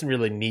Roman doesn't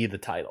really need the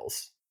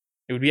titles.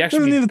 It would be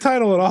doesn't need the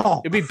title at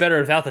all. It'd be better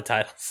without the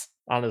titles,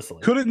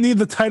 honestly. Couldn't need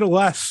the title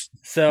less.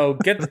 So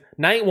get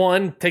night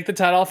 1, take the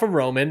title off of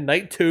Roman.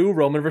 Night 2,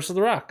 Roman versus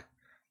The Rock.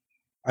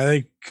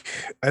 I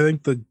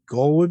think the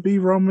goal would be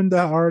Roman to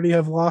already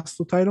have lost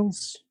the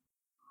titles.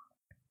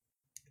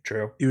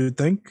 True. You would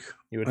think.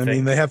 I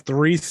mean, they have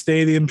 3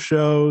 stadium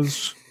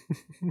shows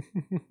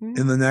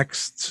in the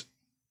next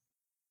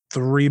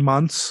 3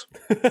 months,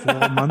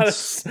 4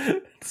 months.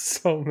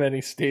 So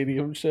many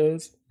stadium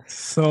shows.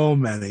 So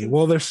many.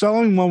 Well, they're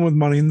selling one with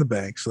Money in the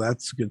Bank, so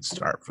that's a good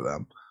start for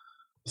them.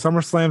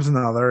 SummerSlam's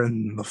another,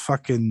 and the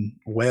fucking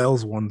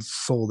Wales one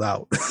sold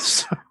out.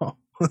 So,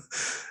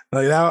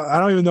 like, I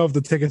don't even know if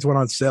the tickets went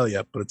on sale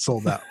yet, but it's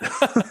sold out.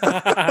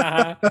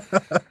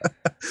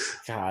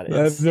 God,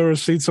 I've never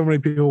seen so many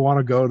people want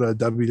to go to a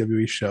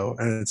WWE show,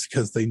 and it's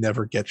because they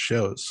never get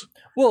shows.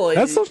 Well,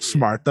 that's so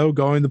smart though.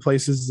 Going to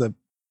places that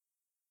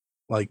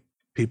like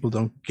people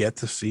don't get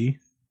to see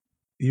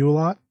you a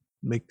lot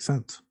makes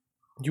sense.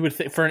 You would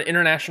think for an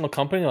international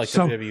company like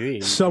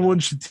WWE, someone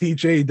should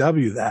teach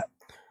AEW that.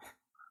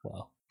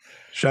 Well,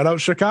 shout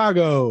out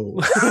Chicago.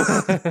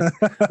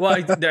 Well,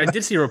 I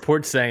did see a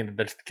report saying that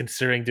they're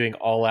considering doing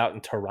All Out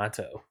in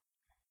Toronto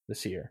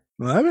this year.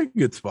 Well, that'd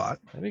be a good spot.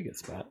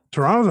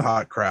 Toronto's a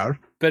hot crowd.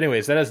 But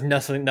anyways, that has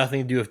nothing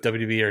to do with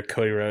WWE or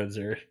Cody Rhodes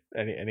or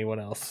anyone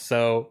else.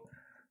 So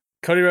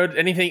Cody Rhodes,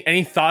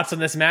 any thoughts on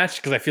this match?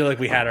 Because I feel like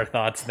we had our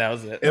thoughts and that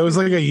was it. It was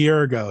like a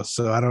year ago,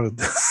 so I don't.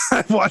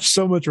 I've watched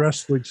so much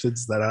wrestling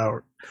since that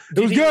hour. It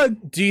was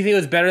good. Do you think it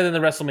was better than the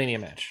WrestleMania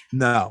match?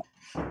 No.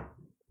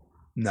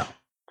 I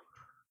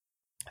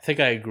think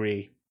I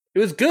agree. It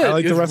was good. I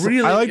like the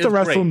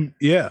WrestleMania.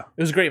 Yeah,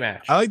 it was a great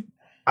match. I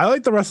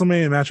like the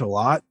WrestleMania match a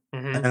lot,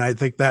 mm-hmm. and I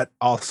think that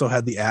also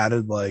had the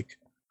added like,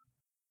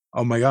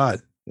 oh my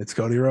god, it's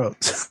Cody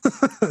Rhodes.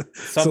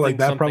 So like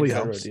that probably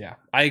helps. Rhodes, yeah,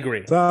 I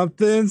agree.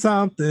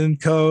 Something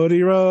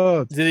Cody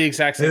Rhodes. Did the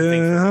exact same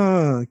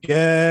thing.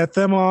 Get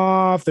them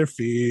off their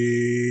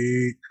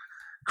feet.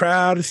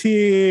 Crowd is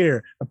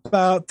here,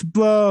 about to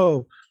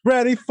blow.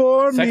 Ready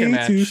for me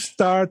to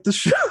start the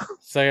show.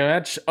 Second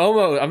match.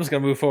 Almost. I'm just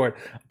gonna move forward.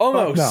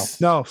 Almost.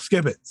 No.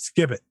 Skip it.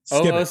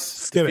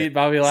 Almost defeat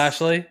Bobby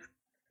Lashley.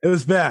 It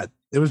was bad.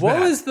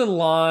 What was the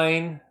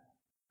line?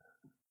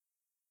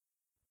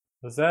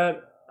 Was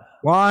that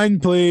line,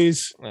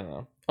 please? I don't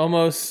know.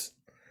 Almost.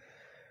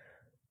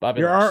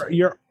 Bobby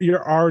Lashley.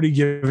 You're already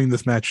giving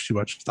this match too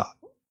much thought.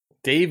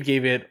 Dave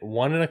gave it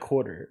 1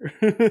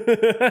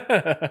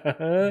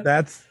 1/4.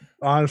 That's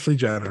honestly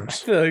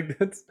generous. I feel like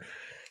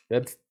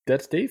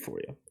that's Dave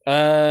for you.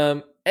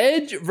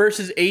 Edge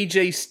versus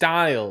AJ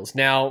Styles.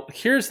 Now,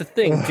 here's the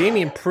thing.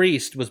 Damian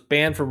Priest was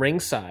banned from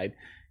ringside.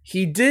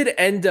 He did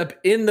end up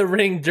in the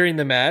ring during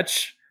the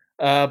match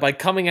by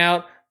coming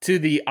out to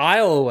the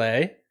aisle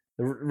away.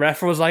 The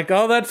ref was like,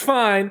 oh, that's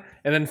fine.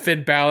 And then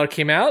Finn Balor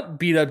came out,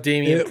 beat up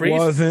Damian Priest. It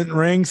wasn't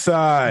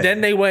ringside.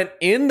 Then they went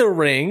in the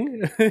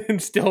ring and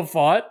still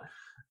fought.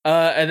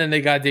 And then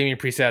they got Damian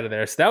Priest out of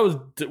there. So that was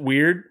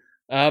weird.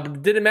 But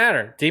it didn't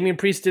matter. Damian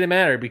Priest didn't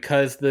matter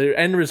because the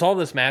end result of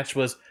this match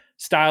was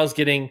Styles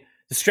getting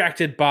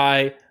distracted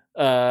by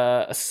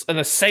an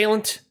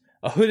assailant,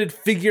 a hooded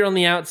figure on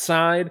the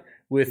outside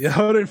with a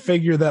hooded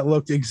figure that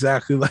looked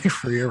exactly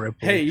like Rhea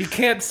Ripley. Hey, you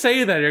can't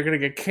say that. You're gonna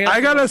get canceled.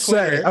 I gotta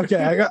say,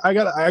 okay, I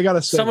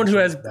gotta say,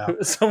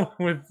 someone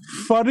with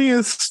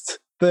funniest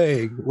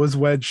thing was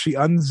when she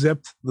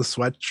unzipped the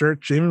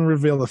sweatshirt. She didn't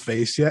reveal the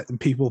face yet, and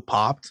people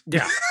popped.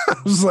 Yeah, I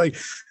was like,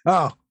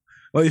 oh.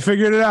 Well, you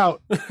figured it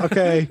out.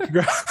 Okay,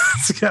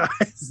 congrats,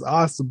 guys.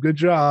 Awesome, good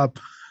job.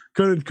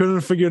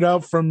 Couldn't figure it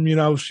out from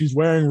she's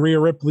wearing Rhea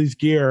Ripley's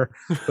gear,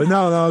 but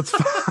no, it's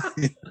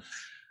fine.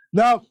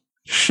 No,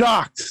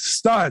 shocked,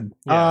 stunned.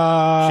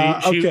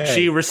 Yeah. Okay.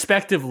 She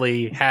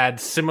respectively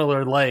had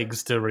similar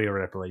legs to Rhea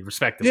Ripley,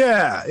 respectively.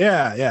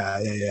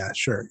 Yeah.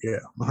 Sure, yeah.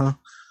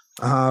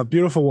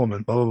 Beautiful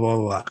woman. Blah blah blah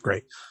blah.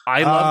 Great.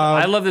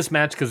 I love this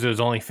match because it was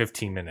only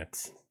 15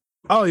 minutes.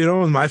 Oh, you know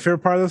what was my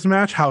favorite part of this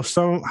match? How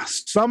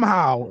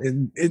somehow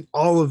in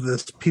all of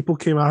this, people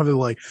came out of it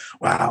like,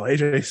 wow,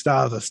 AJ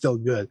Styles is still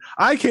good.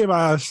 I came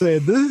out of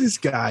saying, these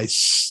guys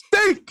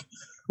stink.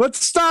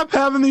 Let's stop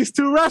having these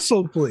two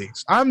wrestle,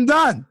 please. I'm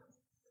done.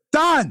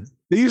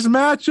 These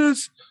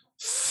matches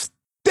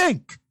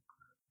stink.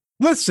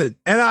 Listen,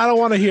 and I don't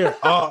want to hear,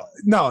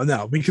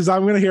 no, because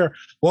I'm going to hear,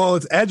 well,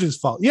 it's Edge's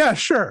fault. Yeah,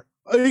 sure.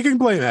 You can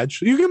blame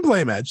Edge.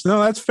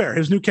 No, that's fair.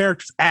 His new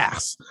character's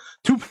ass.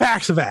 2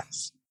 packs of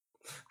ass.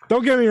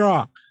 Don't get me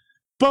wrong,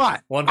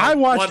 but I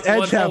watched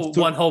Edge have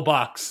one whole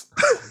box.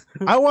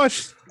 I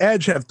watched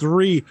Edge have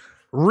 3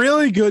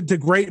 really good to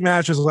great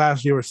matches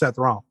last year with Seth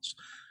Rollins.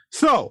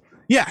 So,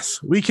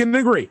 yes, we can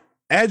agree.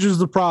 Edge is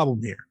the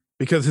problem here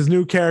because his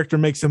new character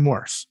makes him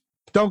worse.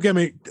 Don't get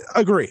me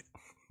agreed.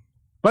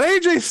 But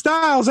AJ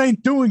Styles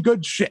ain't doing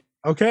good shit,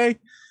 okay?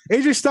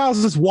 AJ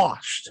Styles is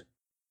washed.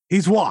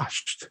 He's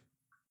washed.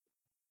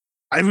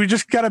 We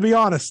just got to be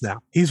honest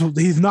now. He's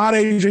not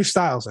AJ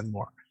Styles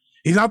anymore.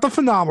 He's not the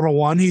phenomenal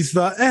one. He's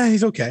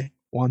he's okay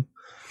one.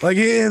 Like,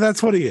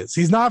 that's what he is.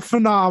 He's not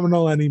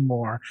phenomenal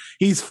anymore.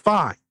 He's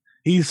fine.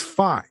 He's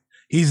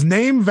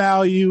name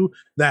value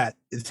that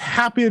is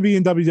happy to be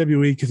in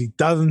WWE because he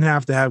doesn't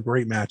have to have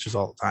great matches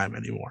all the time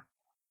anymore.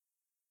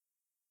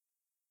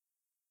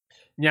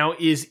 Now,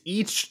 is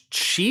each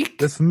cheek...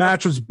 This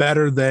match was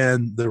better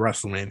than the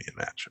WrestleMania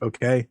match,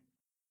 okay?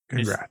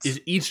 Congrats.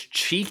 Is each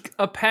cheek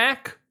a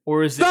pack?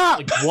 Or is it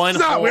like one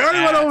whole ass? We already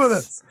went over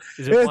this.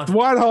 It's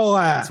one whole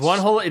ass.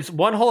 It's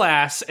one whole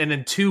ass and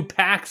then 2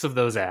 packs of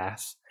those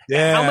ass.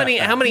 Yeah.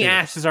 How many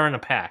asses are in a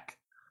pack?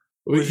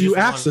 You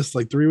asked this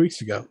like 3 weeks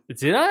ago.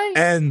 Did I?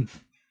 And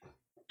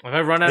have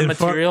I run out of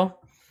material?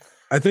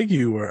 I think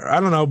you were.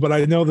 I don't know, but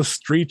I know the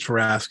streets were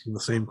asking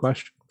the same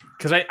question.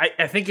 Because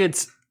I think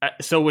it's...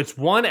 So it's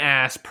 1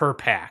 ass per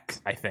pack,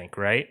 I think,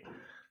 right?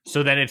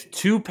 So then it's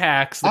 2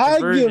 packs. I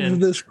give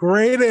this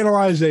great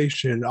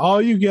analyzation. All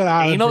you get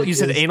out of it You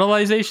said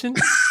analyzation?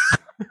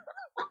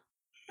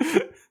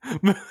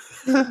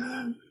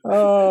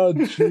 Oh,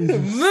 Jesus.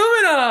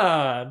 Moving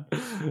on.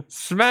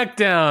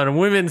 SmackDown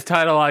Women's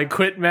Title I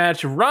Quit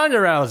match. Ronda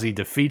Rousey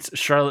defeats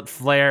Charlotte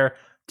Flair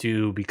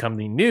to become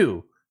the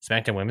new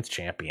SmackDown Women's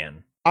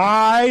Champion.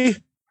 I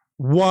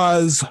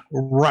was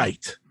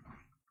right.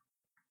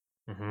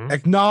 Mm-hmm.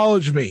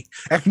 Acknowledge me.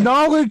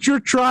 Acknowledge your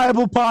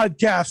tribal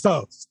podcast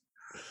host.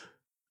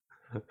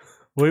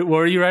 Wait, what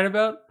were you right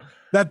about?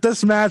 That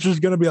this match is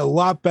going to be a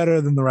lot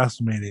better than the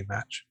WrestleMania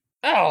match.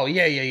 Oh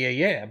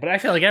yeah. But I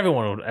feel like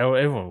everyone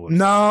would.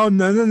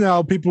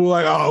 No. People were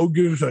like, "Oh, who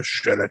gives a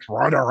shit? It's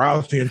Ronda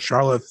Rousey and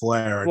Charlotte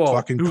Flair. It's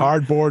fucking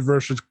cardboard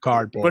versus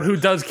cardboard." But who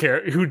does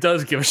care? Who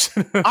does give a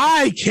shit?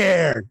 I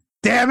cared.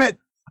 Damn it,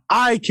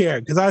 I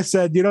cared because I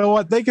said, you know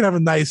what? They can have a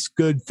nice,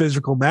 good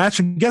physical match,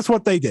 and guess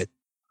what they did?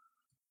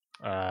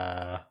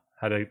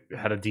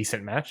 Had a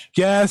decent match.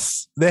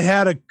 Yes, they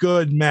had a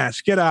good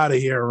match. Get out of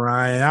here,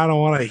 Ryan. I don't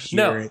want to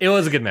hear it. It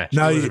was a good match.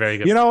 No, it was a very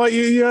good. You know what?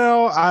 You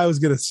know, I was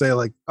gonna say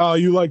like, oh,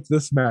 you liked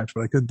this match,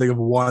 but I couldn't think of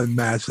one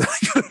match that I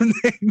could have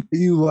named that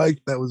you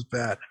liked that was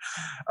bad.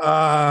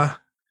 Yeah,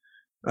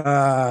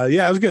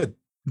 it was good. It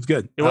was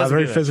good. It was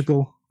very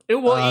physical. It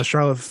was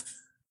Charlotte.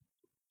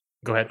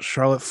 Go ahead.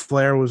 Charlotte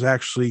Flair was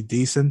actually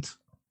decent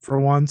for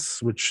once,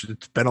 which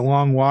it's been a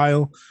long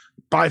while.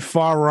 By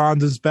far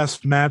Ronda's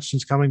best match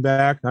since coming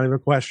back, not even a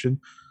question.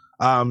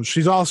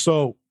 She's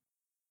also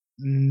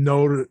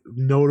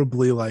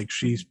notably like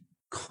she's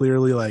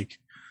clearly like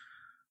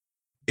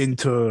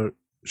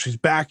she's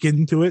back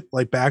into it,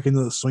 like back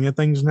into the swing of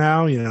things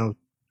now. You know,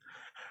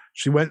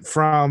 she went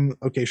from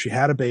she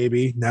had a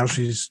baby, now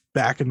she's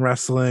back in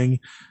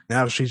wrestling.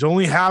 Now she's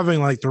only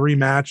having like 3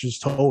 matches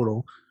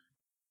total.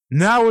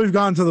 Now we've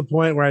gone to the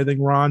point where I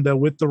think Ronda,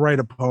 with the right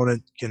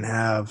opponent, can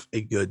have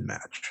a good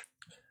match.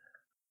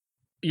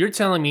 You're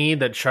telling me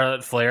that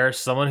Charlotte Flair,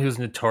 someone who's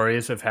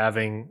notorious of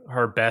having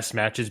her best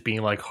matches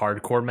being like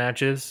hardcore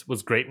matches,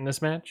 was great in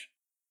this match?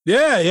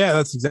 Yeah,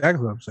 that's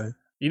exactly what I'm saying.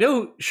 You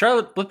know,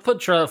 let's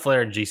put Charlotte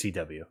Flair in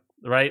GCW,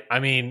 right? I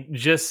mean,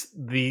 just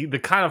the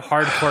kind of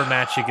hardcore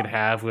match you could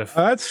have with...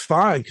 That's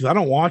fine, because I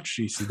don't watch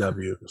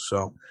GCW,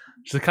 so...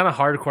 She's the kind of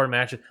hardcore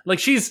match... Like,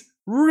 she's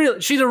a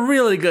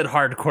really good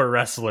hardcore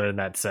wrestler in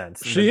that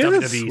sense. She is,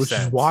 WWE which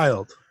sense. Is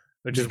wild.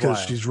 Which is because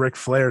she's Ric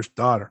Flair's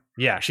daughter.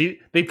 Yeah,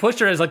 they pushed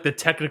her as like the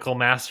technical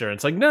master.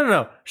 It's like,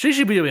 no. She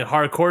should be doing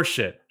hardcore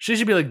shit. She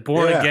should be like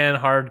born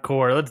again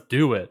hardcore. Let's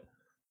do it.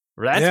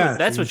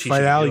 That's what she should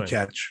be doing.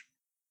 Catch.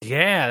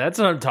 Yeah, that's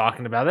what I'm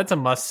talking about. That's a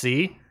must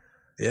see.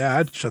 Yeah,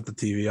 I'd shut the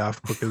TV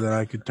off quicker than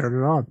I could turn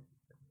it on.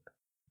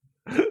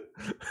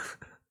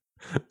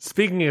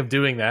 Speaking of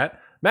doing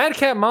that,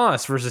 Madcap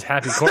Moss versus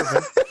Happy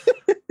Corbin.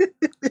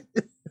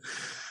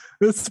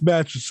 This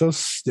match is so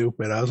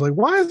stupid. I was like,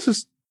 why is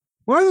this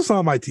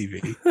on my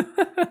TV?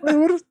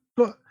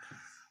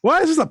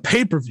 Why is this a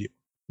pay-per-view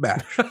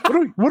match?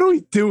 What are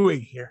we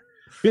doing here?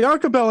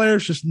 Bianca Belair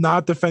is just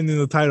not defending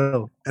the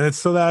title, and it's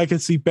so that I can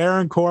see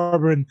Baron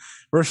Corbin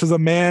versus a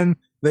man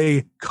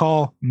they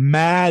call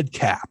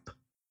Madcap.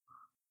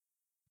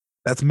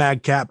 That's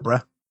Madcap,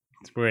 bruh.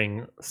 He's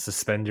wearing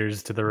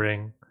suspenders to the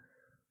ring.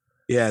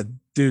 Yeah,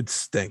 dude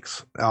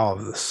stinks. All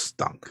of this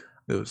stunk.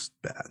 It was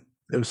bad.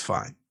 It was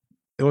fine.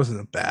 It wasn't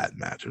a bad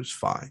match. It was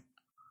fine.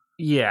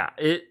 Yeah,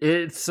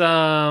 it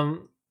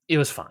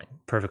was fine.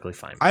 Perfectly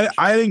fine.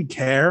 I didn't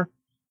care.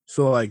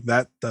 So like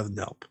that doesn't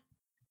help.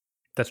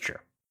 That's true.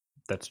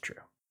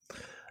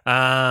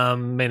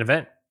 Main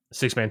event,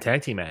 6-man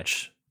tag team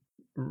match.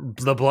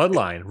 The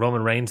Bloodline,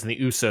 Roman Reigns and the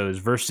Usos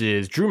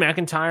versus Drew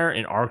McIntyre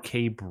and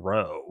RK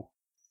Bro.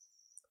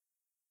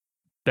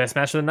 Best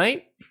match of the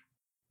night?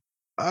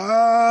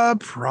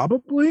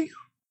 Probably.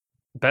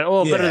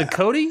 Better than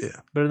Cody?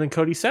 Yeah. Better than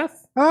Cody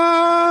Seth?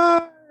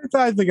 I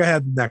think I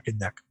had neck and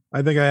neck.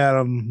 I think I had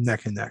them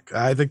neck and neck.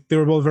 I think they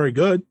were both very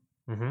good.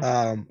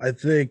 Mm-hmm. I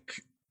think,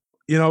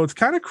 it's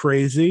kind of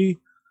crazy.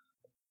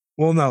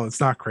 Well, no, it's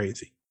not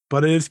crazy,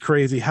 but it is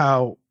crazy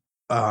how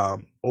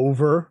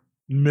over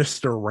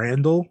Mr.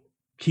 Randall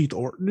Keith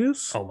Orton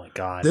is. Oh my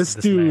God. This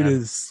dude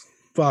is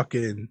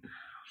fucking,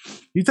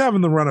 he's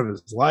having the run of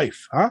his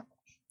life, huh?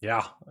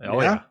 Yeah.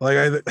 Yeah. Like,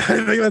 I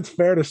think that's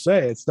fair to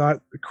say. It's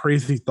not a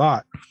crazy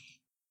thought.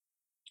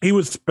 He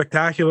was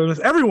spectacular in this.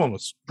 Everyone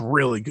was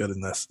really good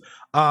in this.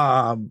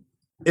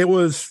 It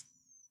was,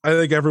 I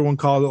think everyone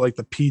called it like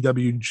the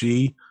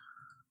PWG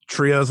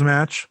trios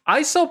match.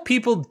 I saw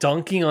people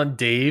dunking on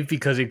Dave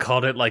because he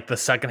called it like the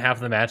second half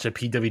of the match a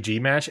PWG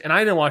match. And I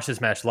didn't watch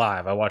this match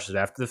live. I watched it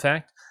after the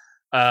fact.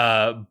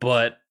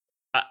 But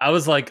I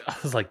was like,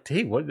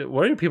 Dave, what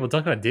are people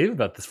dunking on Dave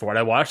about this for? And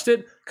I watched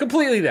it.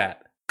 Completely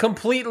that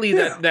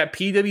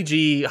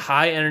PWG,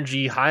 high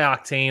energy, high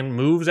octane,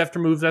 moves after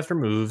moves after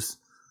moves.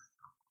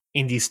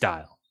 Indie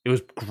style. It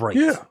was great.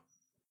 Yeah,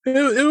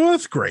 it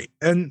was great,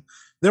 and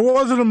there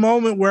wasn't a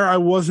moment where I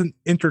wasn't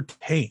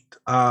entertained.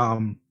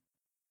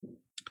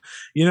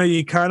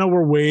 You kind of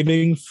were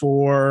waiting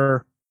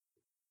for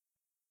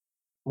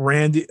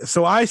Randy.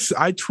 So I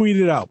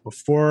tweeted out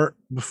before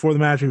the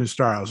match even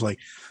started. I was like,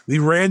 the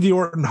Randy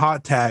Orton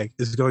hot tag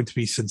is going to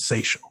be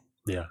sensational.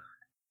 Yeah,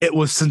 it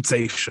was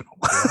sensational.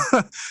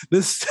 Yeah.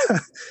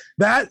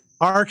 That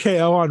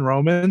RKO on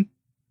Roman.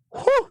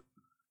 Whew,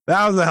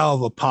 that was a hell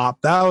of a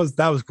pop. That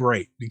was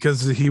great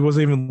because he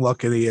wasn't even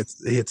looking. He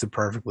hits it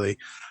perfectly.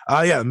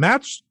 The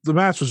match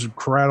was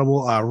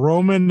incredible.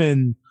 Roman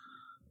and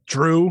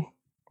Drew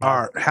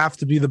have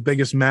to be the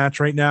biggest match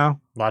right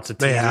now. Lots of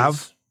they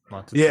have.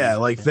 Lots of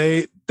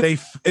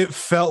it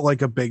felt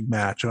like a big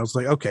match. And I was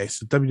like, okay,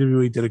 so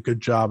WWE did a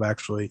good job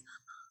actually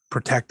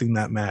protecting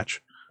that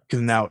match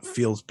because now it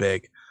feels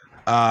big.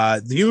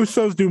 The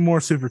Usos do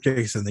more super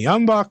kicks than the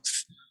Young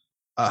Bucks.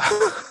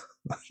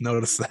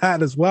 Notice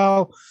that as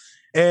well.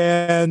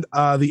 And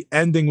the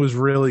ending was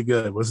really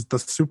good. Was it the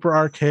super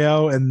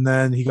RKO and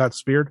then he got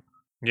speared?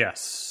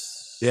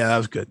 Yes. Yeah, that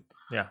was good.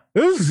 Yeah.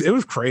 It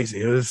was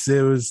crazy. It was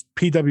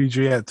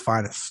PWG at its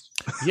finest.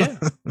 Yeah.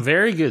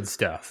 Very good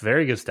stuff.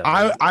 Very good stuff.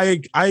 I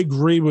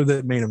agree with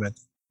it main event.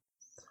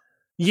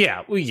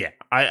 Yeah, well, yeah.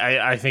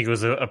 I think it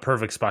was a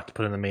perfect spot to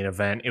put in the main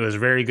event. It was a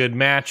very good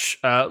match.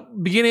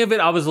 Beginning of it,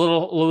 I was a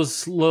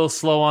little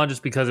slow on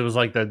just because it was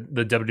like the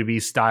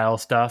WWE style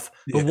stuff.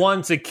 But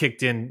once it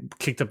kicked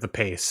up the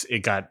pace, it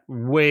got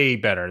way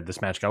better.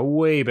 This match got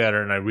way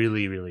better, and I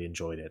really, really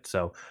enjoyed it.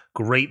 So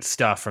great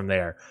stuff from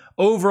there.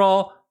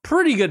 Overall,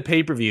 pretty good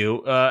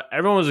pay-per-view.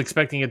 Everyone was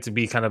expecting it to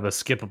be kind of a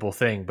skippable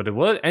thing, but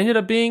it ended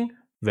up being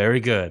very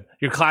good.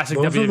 Your classic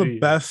WWE. Those are the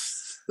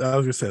best. I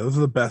was gonna say those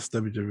are the best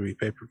WWE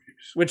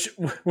pay-per-views. Which,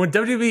 when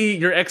WWE,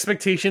 your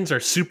expectations are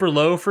super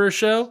low for a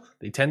show,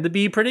 they tend to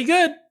be pretty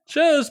good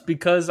shows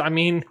because, I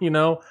mean, you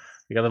got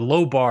a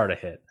low bar to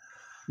hit.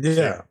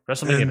 Yeah,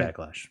 so, WrestleMania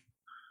Backlash.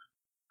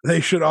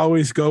 They should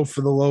always go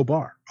for the low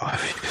bar.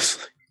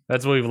 Obviously,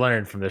 that's what we've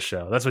learned from this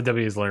show. That's what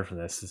WWE has learned from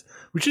this. Is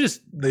we should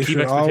just they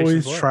should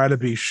always try to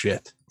be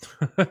shit.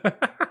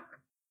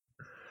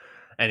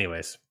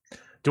 Anyways, do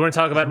you want to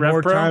talk about more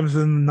Rev Pro? Times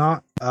than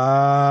not?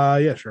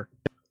 Yeah, sure.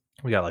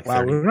 We got like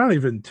 30. We're not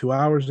even 2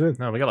 hours in.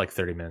 No, we got like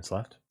 30 minutes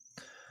left.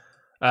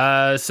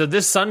 So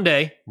this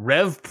Sunday,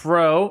 Rev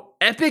Pro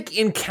Epic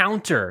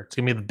Encounter. It's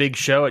gonna be the big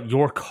show at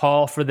York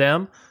Hall for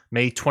them,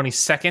 May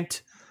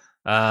 22nd.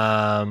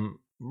 Kind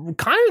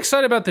of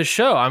excited about this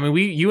show. I mean,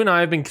 you and I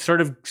have been sort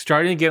of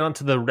starting to get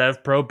onto the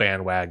Rev Pro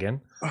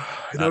bandwagon. I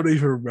don't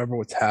even remember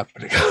what's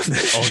happening on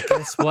this show.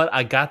 Guess what?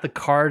 I got the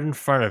card in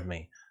front of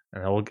me,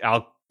 and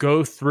I'll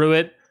go through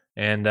it.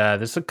 And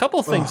there's a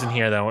couple things in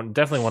here that I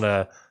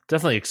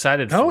definitely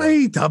excited for. No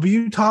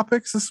AEW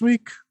topics this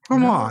week?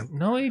 Come on.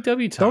 No AEW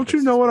topics. Don't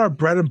you know what our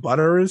bread and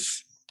butter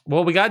is?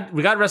 Well, we got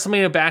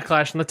WrestleMania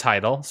Backlash in the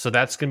title, so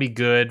that's going to be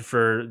good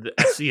for the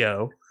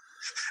SEO.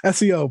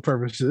 SEO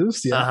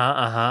purposes,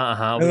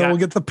 yeah. And then we'll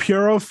get the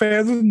Puro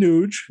fans of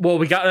Nuge. Well,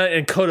 we got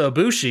and Kota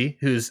Ibushi,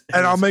 who's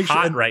I'll make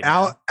sure right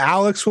now.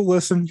 Alex will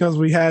listen because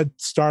we had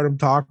Stardom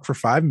talk for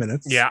 5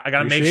 minutes. Yeah, I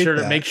gotta make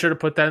sure to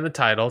put that in the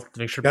title.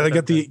 Make sure gotta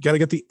get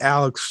the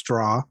Alex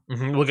straw.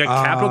 Mm-hmm. We'll get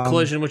Capital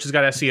Collision, which has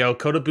got SEO.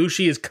 Kota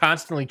Ibushi is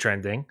constantly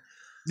trending.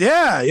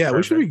 Yeah, perfect.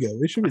 We should be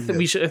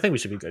good. I think we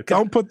should be good.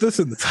 Don't put this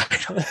in the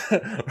title.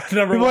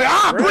 Number one,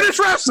 like, British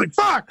wrestling.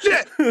 Fuck,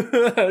 shit.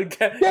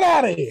 Get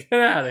out of here.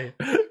 Get out of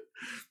here.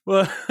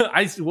 Well,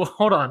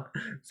 hold on.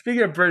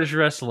 Speaking of British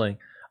wrestling,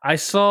 I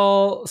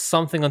saw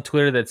something on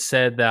Twitter that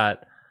said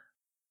that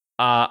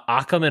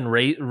Akam and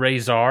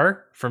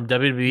Razor from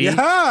WWE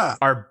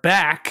are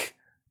back,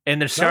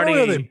 and they're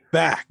starting.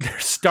 They're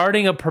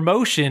starting a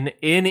promotion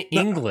in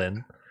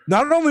England.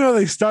 Not only are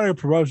they starting a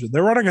promotion,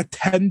 they're running a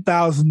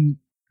 10,000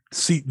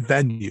 seat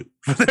venue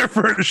for their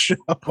first show.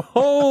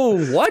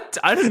 Oh, what?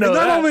 I didn't know.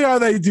 Not only are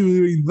they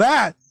doing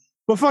that,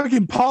 but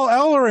fucking Paul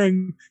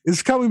Ellering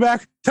is coming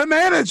back to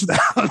manage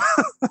them.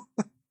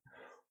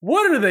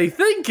 What are they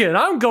thinking?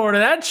 I'm going to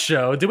that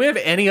show. Do we have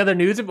any other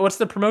news? What's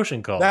the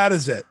promotion called? That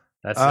is it.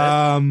 That's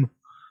it.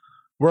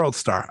 World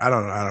Star. I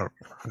don't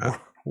know.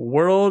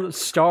 World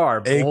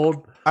Star.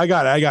 Bold. I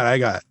got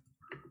it.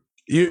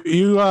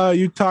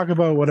 You talk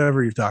about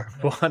whatever you're talking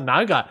about.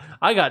 Well,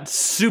 I got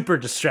super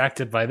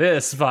distracted by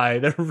this by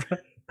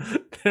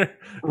the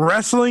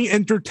Wrestling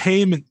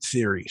Entertainment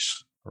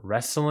Series.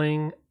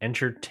 Wrestling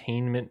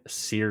Entertainment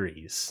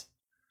Series.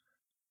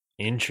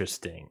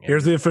 Interesting.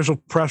 Here's the official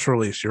press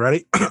release. You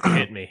ready?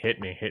 Hit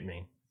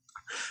me.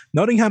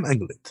 Nottingham,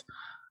 England.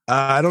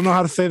 I don't know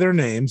how to say their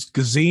names.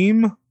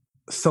 Gazim,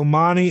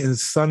 Salmani, and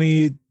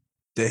Sunny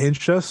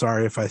Dehinsha.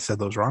 Sorry if I said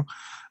those wrong.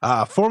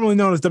 Formerly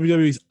known as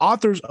WWE's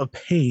Authors of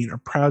Pain, are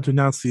proud to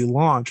announce the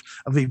launch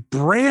of a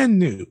brand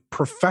new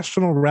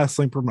professional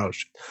wrestling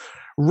promotion.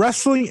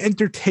 Wrestling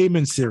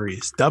Entertainment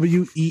Series,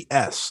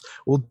 WES,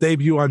 will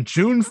debut on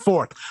June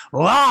 4th,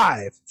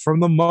 live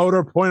from the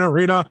Motor Point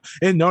Arena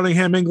in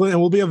Nottingham, England,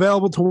 and will be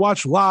available to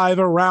watch live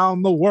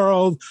around the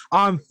world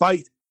on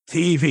Fight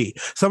TV.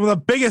 Some of the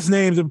biggest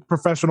names in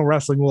professional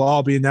wrestling will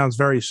all be announced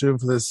very soon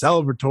for this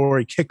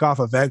celebratory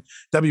kickoff event.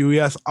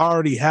 WES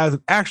already has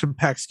an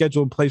action-packed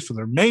schedule in place for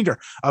the remainder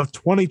of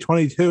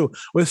 2022,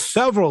 with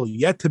several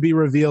yet to be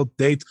revealed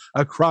dates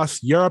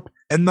across Europe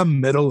and the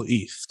Middle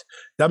East.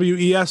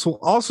 WES will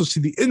also see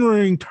the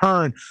in-ring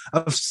turn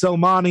of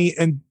Selmani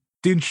and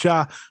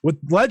Dinsha, with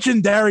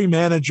legendary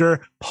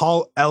manager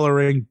Paul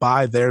Ellering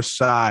by their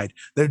side.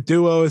 Their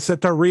duo is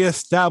set to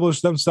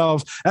reestablish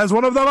themselves as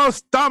one of the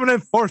most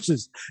dominant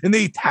forces in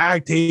the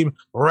tag team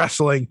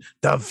wrestling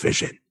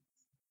division.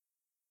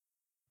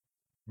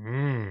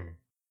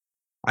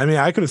 I mean,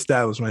 I could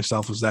establish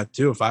myself as that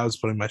too if I was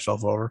putting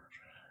myself over.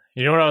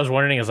 You know what I was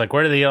wondering is like,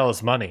 where do they get all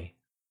this money?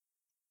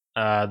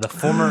 The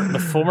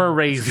former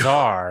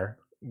Razor,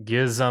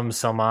 Gizem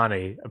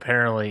Salmani,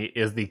 apparently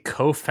is the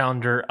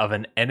co-founder of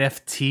an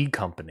NFT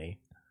company.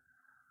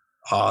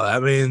 Oh,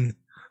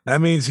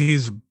 that means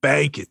he's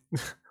banking.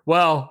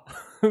 Well,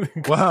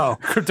 Wow,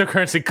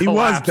 cryptocurrency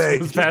collapsed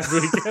this past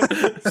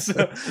weekend.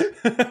 So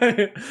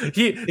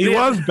he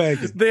was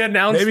banking. They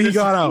announced maybe he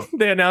got out.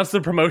 They announced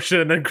the promotion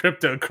and then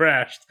crypto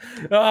crashed.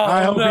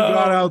 I hope he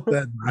got out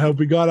then. I hope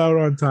he got out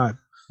on time.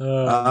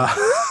 God.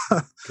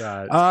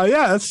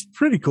 Yeah, that's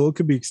pretty cool. It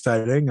could be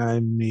exciting. I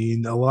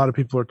mean, a lot of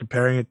people are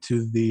comparing it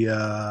to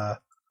the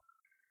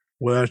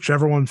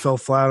whichever one fell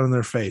flat on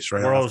their face,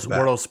 right? World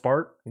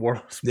Sport.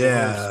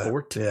 Yeah.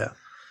 Sport.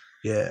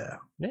 Yeah.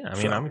 I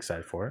mean, I'm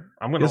excited for it.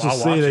 I'm gonna. I'll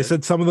watch it. They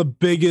said some of the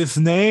biggest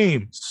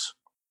names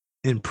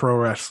in pro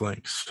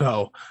wrestling,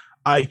 so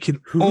I can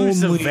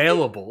Who's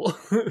available.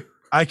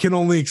 I can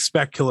only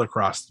expect Killer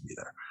Cross to be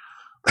there.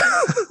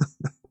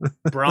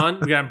 Braun,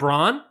 we got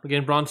Braun. We're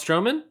getting Braun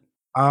Strowman.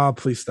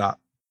 Please stop.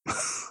 All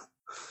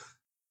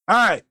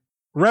right,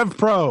 Rev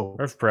Pro.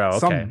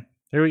 Okay,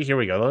 here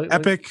we go.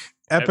 Epic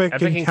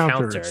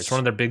Encounter. It's one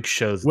of their big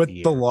shows with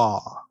the the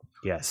Law.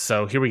 Yes,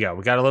 so here we go.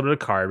 We got a little bit of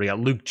card. We got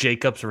Luke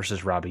Jacobs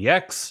versus Robbie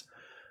X.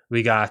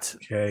 We got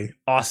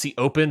Aussie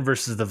Open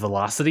versus the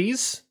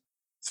Velocities.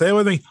 Say it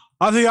with me.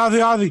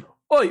 Aussie.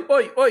 Oi.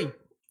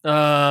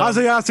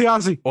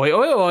 Aussie.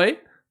 Oi.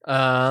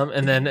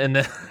 And then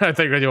I think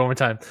we're gonna do it one more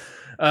time.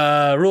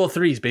 Rule of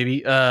threes,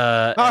 baby.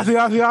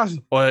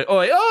 Aussie.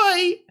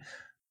 Oi.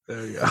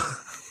 There you go.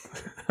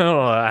 I don't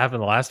know what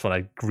happened the last one.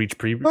 I reached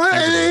puberty.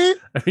 I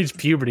reached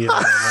puberty.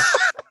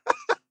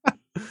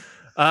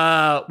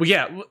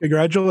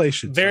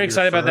 Congratulations. Very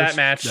excited about that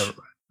match.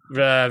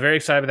 Very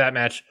excited about that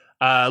match.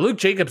 Luke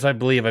Jacobs, I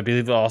believe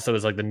also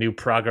is like the new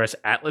Progress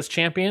Atlas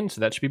champion, so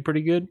that should be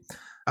pretty good.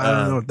 I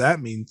don't know what that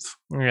means.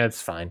 Yeah,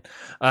 it's fine.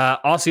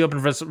 Aussie Open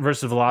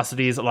versus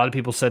Velocities. A lot of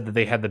people said that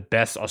they had the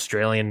best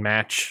Australian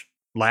match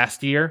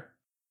last year.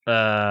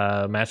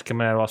 Match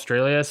coming out of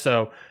Australia.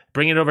 So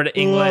bring it over to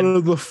England. Out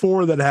of the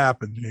four that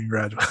happened.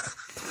 Congratulations.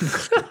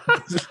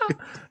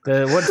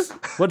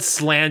 What's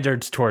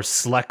slandered towards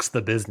Slex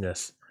the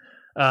business.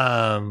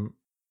 But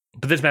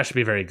this match should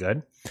be very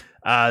good.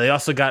 They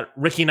also got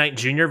Ricky Knight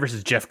Jr.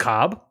 versus Jeff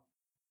Cobb.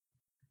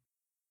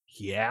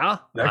 Yeah,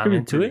 that could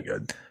be pretty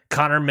good.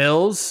 Connor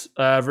Mills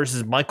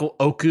versus Michael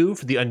Oku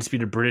for the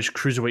Undisputed British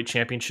Cruiserweight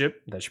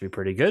Championship. That should be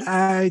pretty good.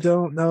 I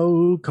don't know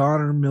who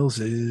Connor Mills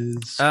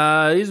is.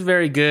 He's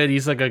very good.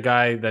 He's like a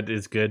guy that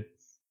is good.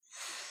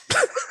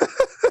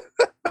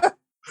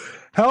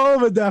 Hell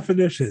of a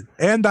definition.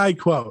 And I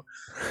quote,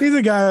 he's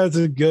a guy that's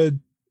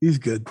good. He's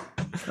good.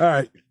 All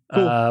right.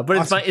 Cool. But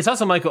awesome. It's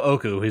also Michael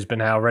Oku, who's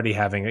been already he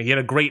had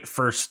a great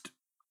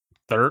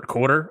third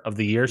quarter of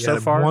the year so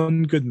far.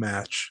 One good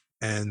match,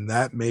 and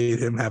that made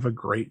him have a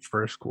great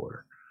first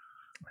quarter.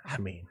 I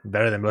mean,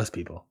 better than most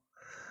people.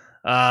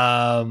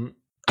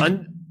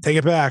 Take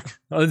it back.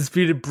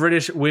 Undisputed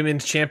British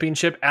Women's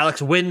Championship,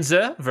 Alex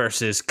Windsor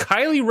versus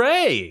Kylie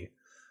Ray.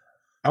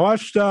 I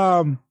watched,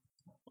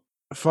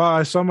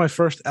 I saw my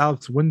first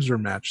Alex Windsor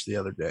match the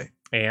other day.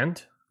 And?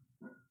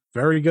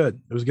 Very good.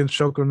 It was against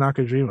Shoko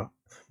Nakajima.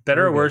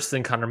 Better or worse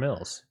than Connor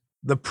Mills?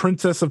 The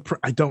Princess of...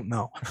 I don't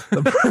know.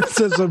 The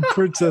Princess of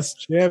Princess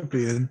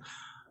Champion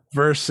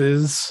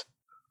versus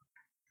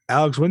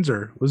Alex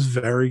Windsor was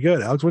very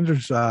good. Alex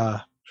Windsor's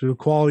she's a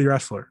quality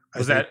wrestler.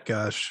 Was that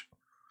match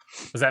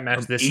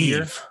this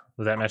year?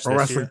 Was that match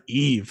this year?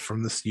 Eve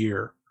from this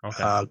year.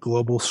 Okay.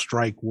 Global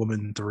Strike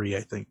Woman 3,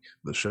 I think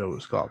the show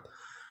was called.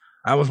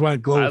 I almost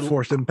went Global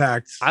Force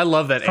Impact. I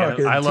love that.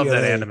 I love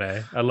that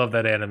anime. I love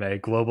that anime.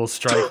 Global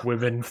Strike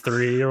Women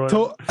 3 or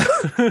whatever.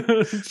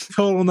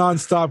 Total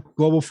nonstop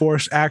Global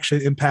Force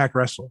Action Impact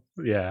Wrestle.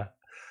 Yeah,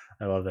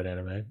 I love that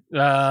anime.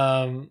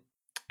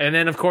 And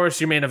then of course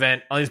your main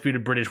event,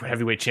 Undisputed British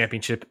Heavyweight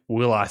Championship,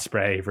 Will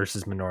Ospreay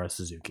versus Minoru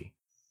Suzuki.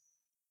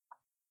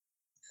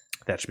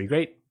 That should be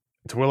great.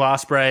 It's Will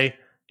Ospreay.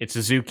 It's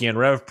Suzuki and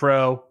Rev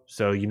Pro,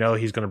 so you know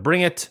he's going to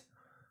bring it.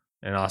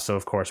 And also,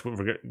 of course,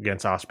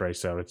 against Ospreay.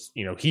 So it's,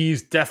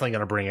 he's definitely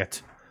going to bring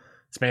it.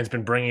 This man's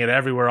been bringing it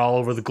everywhere, all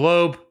over the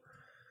globe.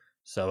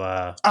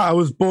 So, I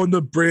was born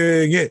to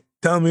bring it.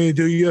 Tell me,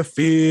 do you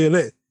feel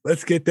it?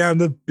 Let's get down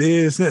to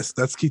business.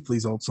 That's Keith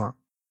Lee's old song.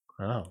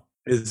 Oh,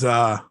 his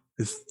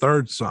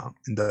third song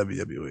in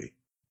WWE.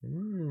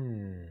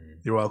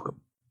 You're welcome.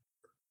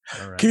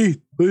 All right.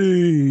 Keith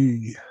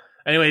Lee.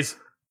 Anyways,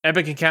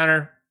 Epic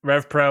Encounter,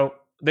 Rev Pro.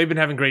 They've been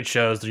having great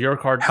shows. They're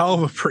York Hall. Hell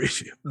of a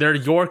preview. Their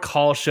York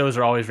Hall shows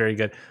are always very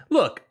good.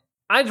 Look,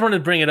 I just wanted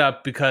to bring it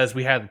up because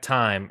we had the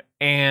time,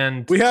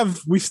 and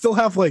we still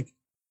have like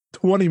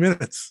 20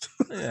 minutes.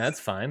 Yeah, that's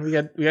fine. We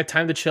got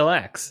time to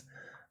chillax.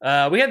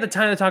 We had the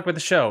time to talk about the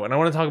show, and I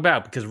want to talk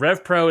about because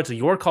Rev Pro. It's a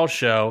York Hall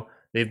show.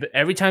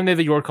 Every time they have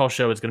a York Hall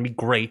show, it's going to be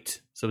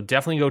great. So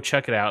definitely go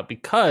check it out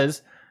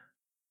because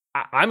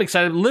I'm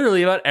excited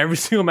literally about every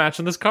single match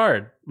on this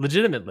card.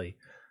 Legitimately.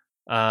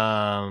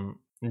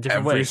 In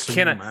different ways.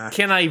 Can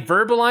I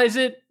verbalize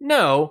it?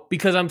 No,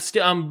 because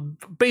I'm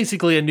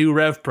basically a new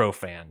Rev Pro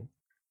fan.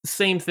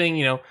 Same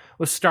thing,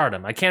 with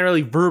Stardom. I can't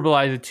really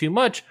verbalize it too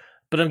much,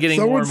 but I'm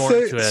getting more and more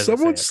into it.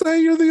 Some would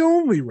say you're the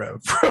only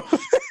Rev Pro.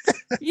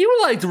 You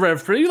liked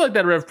Rev Pro. You liked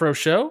that Rev Pro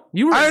show.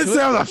 I didn't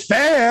say I was a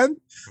fan.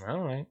 All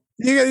right.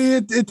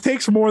 It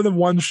takes more than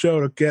one show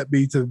to get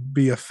me to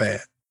be a fan.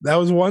 That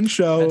was one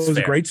show. That's it was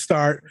fair. A great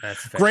start.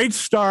 Great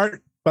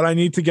start, but I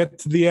need to get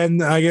to the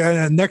end. I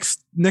get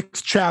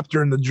next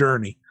chapter in the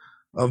journey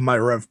of my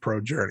Rev Pro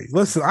journey.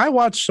 Listen, I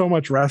watch so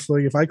much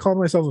wrestling. If I called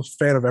myself a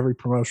fan of every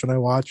promotion I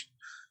watch,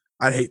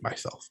 I'd hate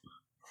myself.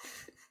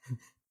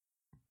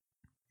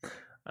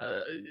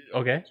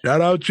 Okay. Shout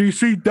out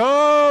GC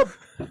Dub.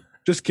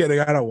 Just kidding.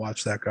 I don't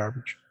watch that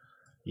garbage.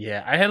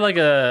 Yeah, I had like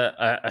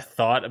a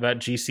thought about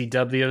GC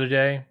Dub the other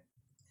day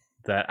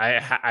that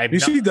I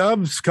GC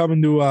Dub's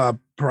coming to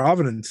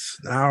Providence,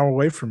 an hour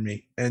away from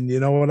me, and you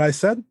know what I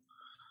said?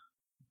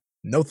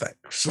 No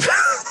thanks.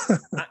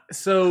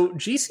 So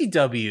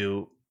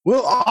GCW,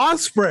 Will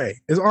Ospreay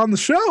is on the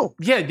show.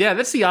 Yeah,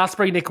 that's the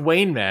Ospreay Nick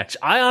Wayne match.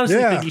 I honestly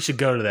think you should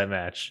go to that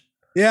match.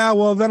 Yeah,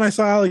 well, then I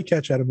saw Ali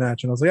Catch at a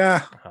match, and I was like,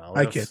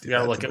 I can't do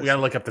that. We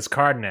gotta look up this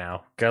card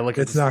now.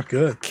 It's not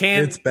good.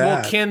 It's bad.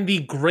 Well, can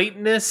the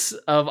greatness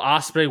of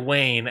Ospreay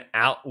Wayne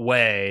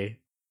outweigh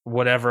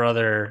whatever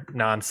other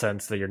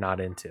nonsense that you're not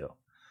into?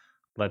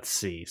 Let's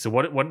see. So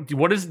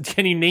what is?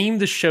 Can you name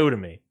the show to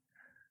me?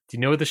 Do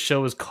you know what the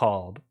show is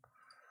called?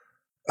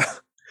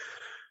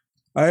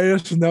 I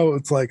just know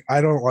it's like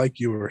I don't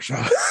like you or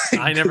something.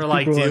 I never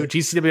liked you.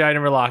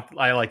 GCW,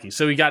 I like you.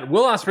 So we got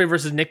Will Ospreay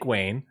versus Nick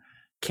Wayne.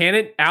 Can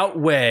it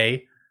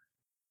outweigh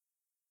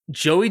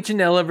Joey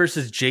Janela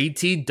versus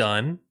JT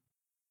Dunn?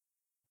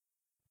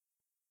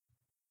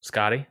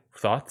 Scotty,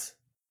 thoughts?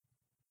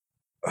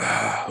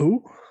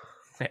 Who?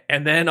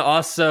 And then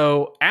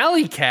also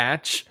Alley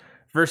Catch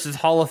versus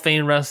Hall of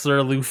Fame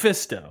wrestler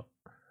Lufisto.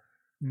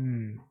 Yeah.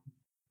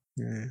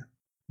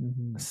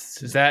 Mm-hmm.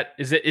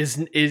 Is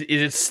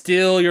it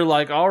still you're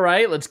like, all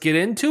right, let's get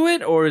into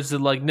it, or is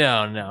it like, no,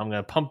 I'm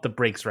gonna pump the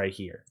brakes right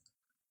here?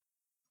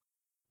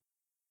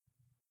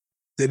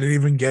 Didn't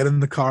even get in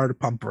the car to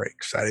pump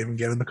brakes. I didn't even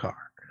get in the car.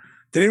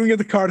 Didn't even get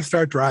the car to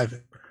start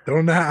driving. I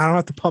don't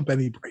have to pump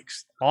any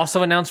brakes.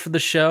 Also announced for the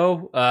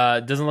show,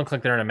 doesn't look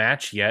like they're in a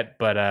match yet,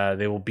 but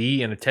they will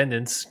be in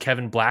attendance.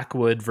 Kevin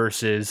Blackwood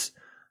versus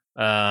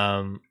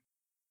Kevin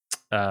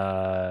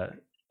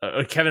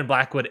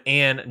Blackwood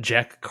and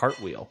Jack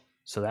Cartwheel.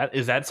 So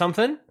is that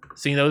something?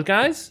 Seeing those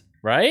guys,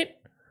 right?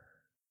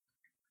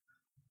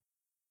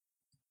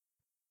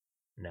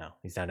 No,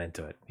 he's not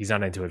into it. He's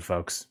not into it,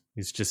 folks.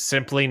 He's just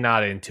simply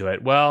not into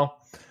it. Well,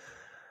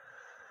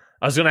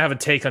 I was going to have a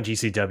take on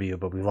GCW,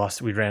 but we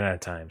ran out of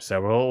time. So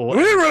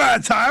we ran out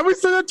of time. We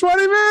still got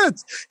 20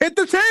 minutes. Hit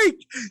the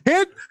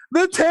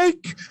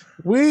take.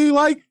 We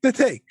like the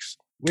takes.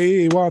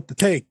 We want the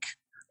take.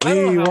 I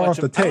don't know how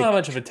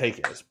much of a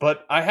take is,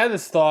 but I had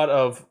this thought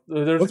of...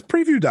 Let's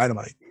preview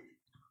Dynamite.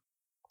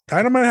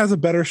 Dynamite has a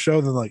better show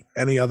than like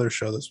any other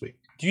show this week.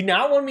 Do you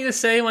not want me to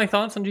say my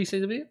thoughts on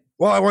GCW?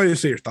 Well, I want you to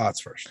say your thoughts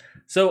first.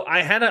 So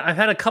I've had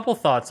a couple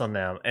thoughts on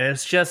them, and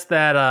it's just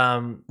that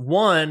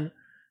one,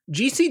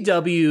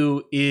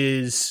 GCW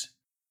is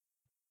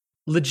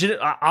legit.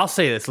 I'll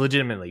say this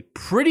legitimately,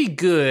 pretty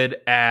good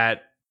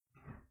at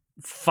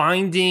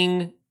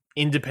finding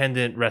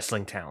independent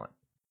wrestling talent,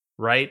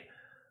 right?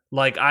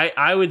 Like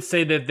I would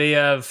say that they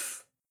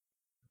have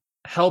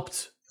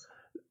helped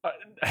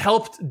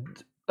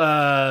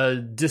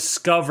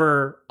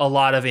discover a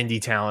lot of indie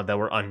talent that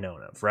were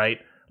unknown of, right?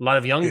 A lot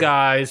of young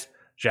guys,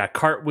 Jack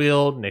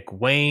Cartwheel, Nick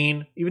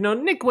Wayne, even though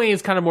Nick Wayne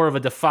is kind of more of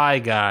a Defy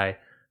guy,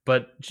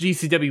 but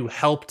GCW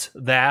helped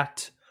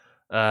that.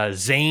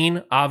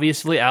 Zane,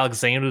 obviously, Alex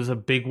Zane was a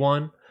big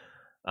one.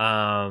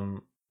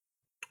 Ninja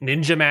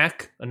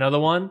Mac, another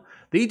one.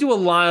 They do a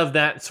lot of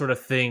that sort of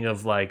thing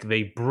of like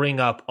they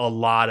bring up a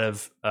lot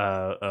of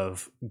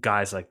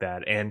guys like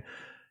that. And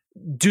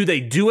do they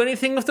do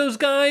anything with those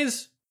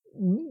guys?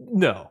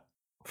 No.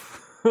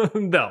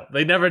 No,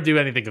 they never do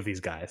anything with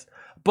these guys.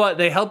 But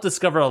they help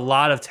discover a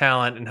lot of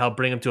talent and help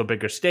bring them to a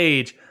bigger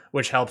stage,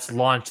 which helps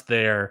launch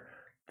their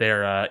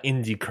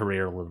indie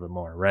career a little bit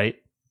more, right?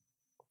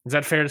 Is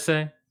that fair to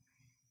say?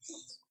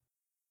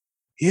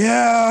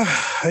 Yeah,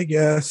 I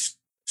guess.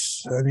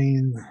 I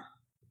mean,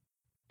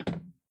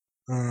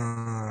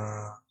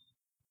 I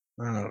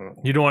don't know.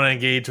 You don't want to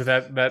engage with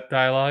that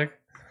dialogue?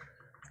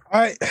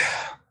 I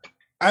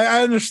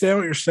understand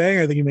what you're saying.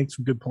 I think you make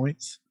some good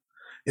points.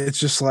 It's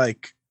just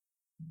like,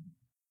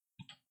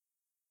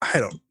 I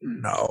don't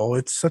know.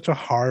 It's such a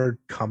hard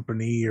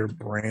company or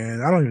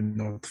brand. I don't even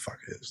know what the fuck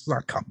it is. It's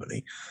not a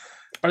company.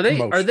 Are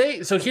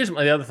they? So here's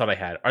the other thought I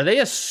had. Are they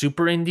a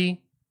super indie?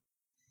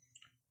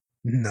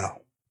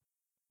 No.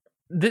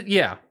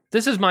 Yeah.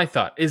 This is my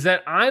thought. Is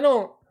that I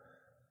don't.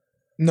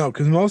 No,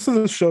 because most of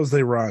the shows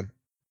they run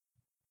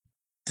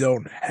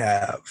don't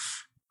have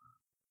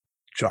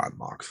Jon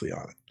Moxley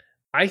on it.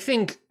 I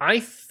think I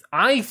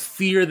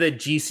fear that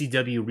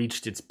GCW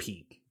reached its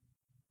peak.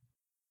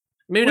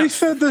 Maybe we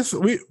said this.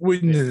 We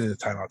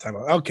time out.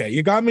 Okay,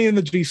 you got me in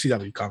the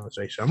GCW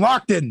conversation. I'm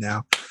locked in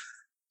now.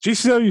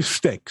 GCW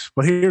stinks,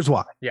 but here's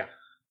why. Yeah,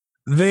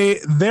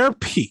 their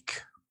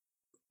peak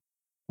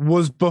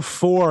was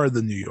before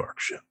the New York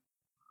show.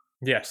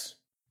 Yes,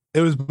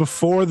 It was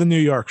before the New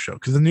York show,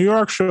 because the New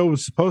York show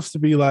was supposed to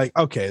be like,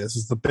 okay, this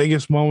is the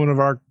biggest moment of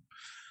our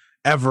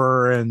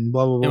ever, and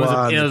blah blah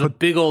blah. It was a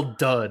big old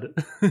dud.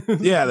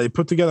 Yeah, they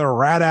put together a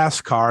rat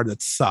ass card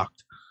that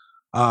sucked.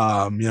 You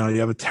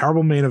have a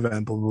terrible main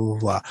event, blah blah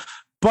blah.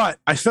 But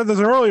I said this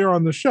earlier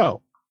on the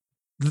show.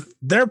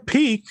 Their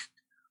peak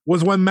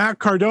was when Matt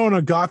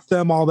Cardona got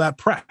them all that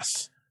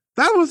press.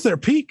 That was their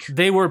peak.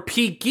 They were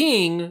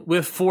peaking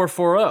with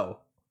 440.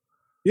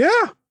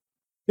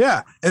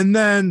 Yeah. And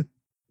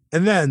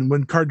then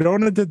when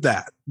Cardona did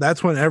that,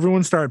 that's when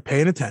everyone started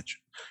paying attention.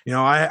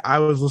 I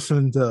was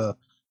listening to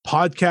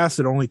podcasts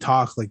that only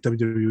talk like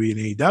WWE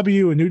and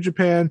AEW and New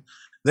Japan.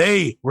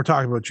 They were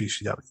talking about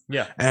GCW.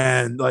 Yeah.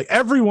 And like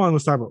everyone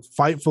was talking about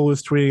Fightful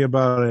was tweeting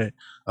about it.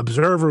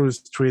 Observer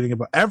was tweeting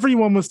about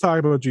everyone was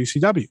talking about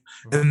GCW.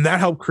 Mm-hmm. And that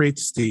helped create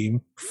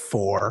steam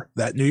for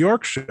that New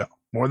York show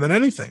more than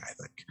anything, I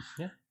think.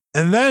 Yeah.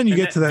 And then you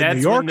get to that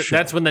New York show.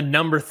 That's when the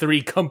number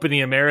 3 Company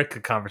America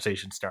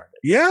conversation started.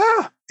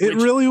 Yeah, it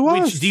really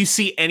was. Do you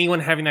see anyone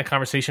having that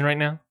conversation right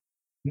now?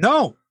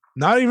 No,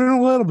 not even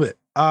a little bit.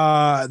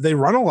 They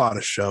run a lot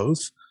of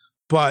shows,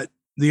 but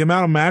the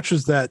amount of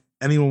matches that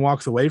anyone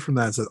walks away from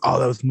that and says, oh,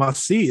 that was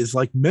must see is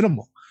like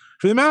minimal.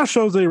 For the amount of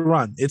shows they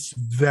run, it's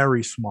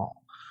very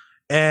small.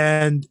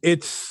 And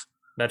it's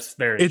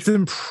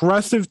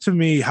impressive to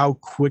me how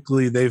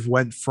quickly they've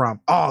went from,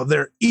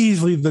 they're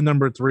easily the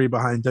number 3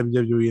 behind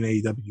WWE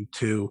and AEW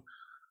too.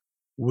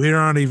 We're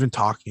not even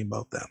talking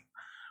about them.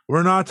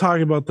 We're not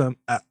talking about them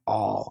at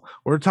all.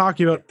 We're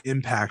talking about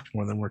Impact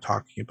more than we're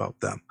talking about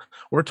them.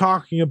 We're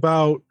talking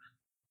about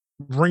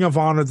Ring of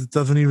Honor that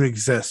doesn't even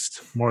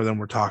exist more than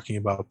we're talking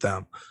about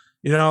them.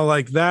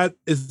 Like that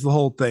is the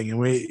whole thing. And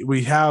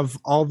we have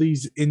all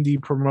these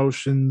indie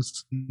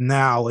promotions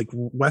now, like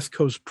West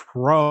Coast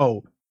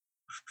Pro,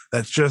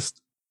 that's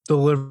just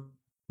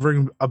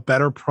delivering a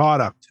better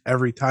product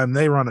every time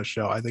they run a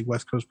show. I think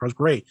West Coast Pro is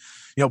great.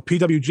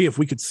 PWG, if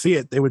we could see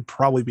it, they would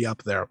probably be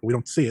up there. We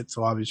don't see it,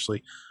 so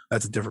obviously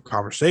that's a different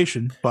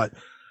conversation. But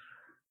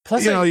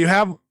plus,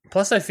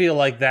 I feel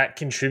like that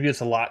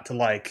contributes a lot to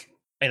like,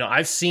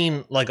 I've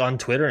seen like on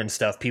Twitter and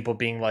stuff, people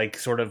being like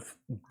sort of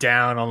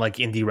down on like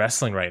indie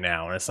wrestling right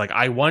now. And it's like,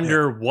 I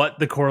wonder what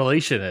the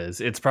correlation is.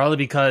 It's probably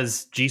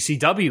because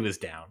GCW is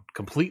down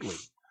completely.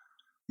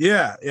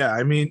 Yeah.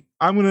 I mean,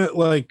 I'm going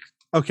to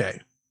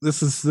okay,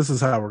 this is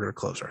how we're going to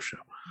close our show.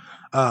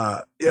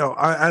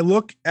 I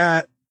look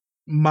at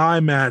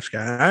my match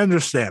guy. I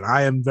understand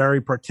I am very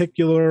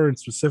particular and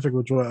specific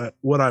with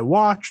what I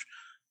watch,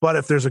 but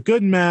if there's a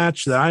good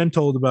match that I'm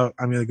told about,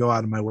 I'm going to go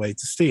out of my way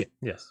to see it.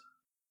 Yes.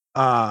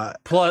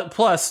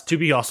 Plus, to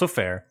be also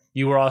fair,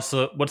 you were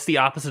also, what's the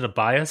opposite of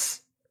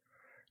bias?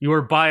 You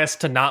were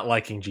biased to not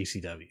liking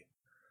GCW.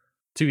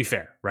 To be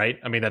fair, right?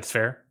 I mean, that's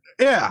fair.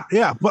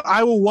 Yeah. But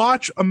I will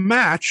watch a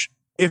match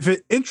if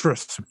it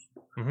interests me.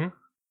 Mm-hmm.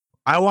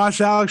 I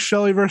watched Alex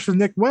Shelley versus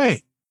Nick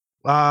Wayne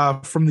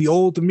from the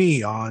old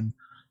me on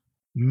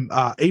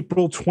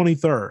April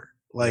 23rd.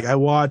 Like I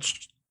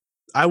watched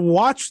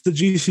the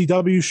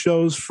GCW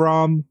shows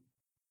from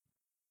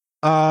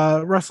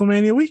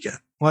WrestleMania weekend.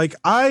 Like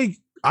I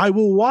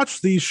will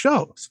watch these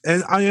shows,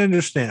 and I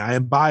understand I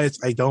am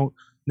biased. I don't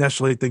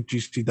necessarily think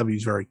GCW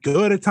is very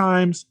good at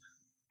times,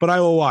 but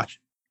I will watch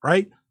it,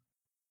 right?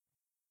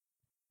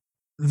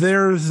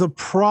 There's a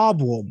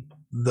problem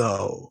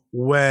though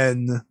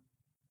when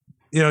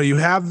you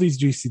have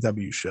these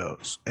GCW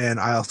shows, and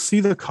I'll see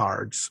the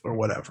cards or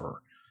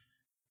whatever,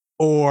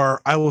 or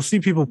I will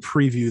see people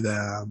preview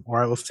them,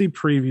 or I will see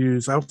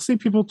previews. I will see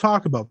people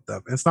talk about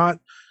them. It's not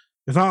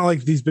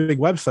like these big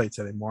websites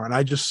anymore. And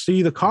I just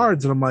see the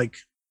cards and I'm like,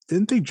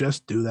 didn't they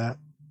just do that?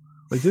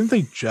 Like, didn't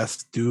they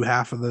just do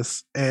half of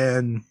this?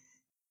 And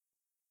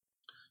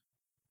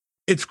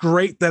it's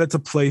great that it's a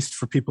place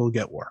for people to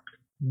get work.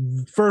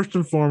 First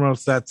and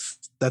foremost, that's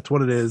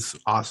what it is.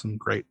 Awesome.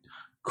 Great.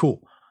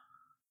 Cool.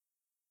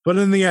 But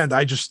in the end,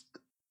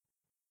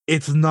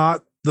 it's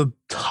not the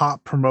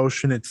top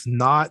promotion. It's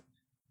not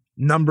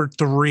number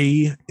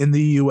 3 in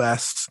the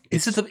US.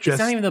 It's not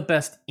even the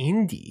best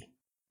indie.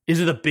 Is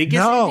it the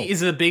biggest indie?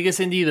 Is it the biggest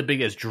indie, the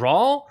biggest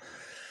draw?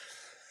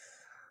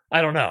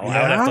 I don't know.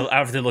 Yeah. I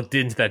have to look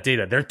into that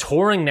data. They're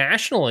touring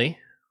nationally.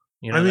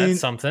 That's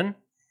something.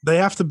 They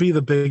have to be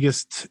the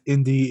biggest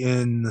indie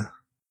in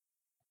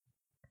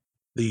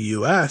the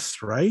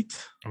US, right?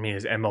 I mean,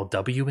 is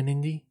MLW an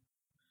indie?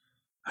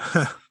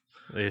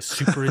 Is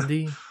Super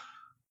Indie?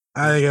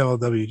 I think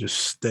MLW just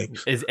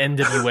stinks. Is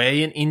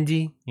NWA an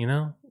indie?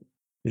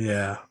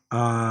 Yeah.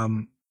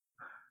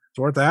 It's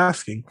worth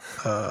asking.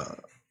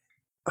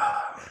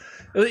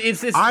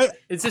 It's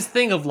this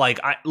thing of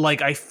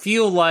I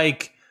feel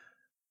like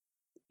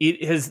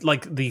it has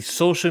like the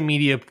social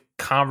media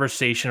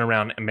conversation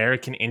around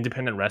American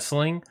independent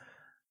wrestling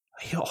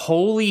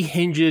wholly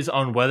hinges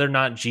on whether or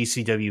not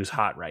GCW is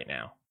hot right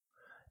now.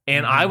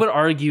 And I would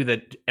argue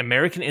that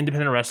American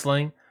independent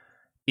wrestling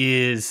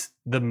is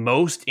the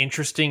most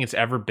interesting it's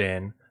ever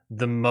been,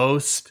 the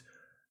most,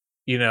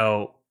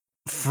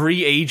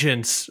 free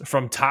agents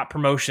from top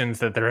promotions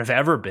that there have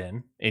ever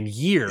been in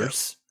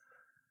years.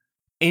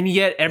 And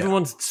yet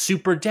everyone's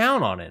super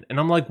down on it. And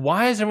I'm like,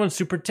 why is everyone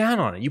super down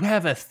on it? You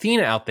have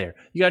Athena out there.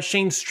 You got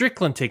Shane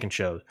Strickland taking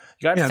shows.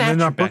 You got Thatcher, they're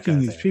not booking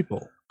these there.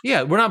 people.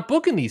 Yeah, we're not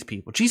booking these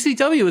people.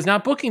 GCW is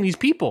not booking these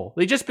people.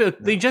 They just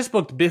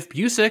booked Biff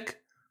Busick.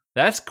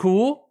 That's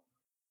cool.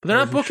 But they're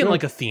not booking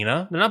like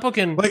Athena. They're not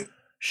booking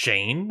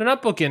Shane. They're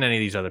not booking any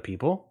of these other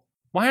people.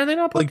 Why are they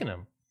not booking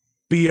them?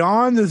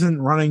 Beyond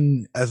isn't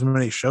running as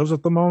many shows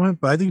at the moment,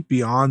 but I think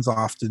Beyond's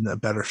often a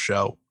better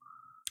show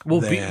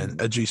than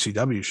a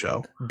GCW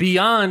show.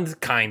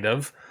 Beyond, kind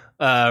of,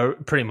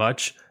 pretty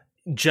much,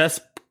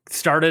 just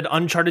started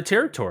Uncharted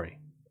Territory,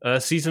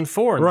 season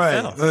 4.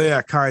 Right.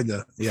 Yeah, kind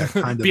of. Yeah,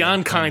 kind of.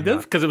 Beyond kind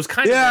of, because it was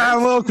kind of. Yeah,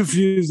 I'm a little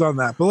confused on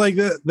that. But like,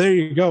 there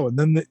you go. And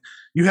then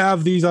you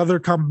have these other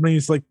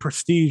companies like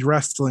Prestige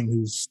Wrestling,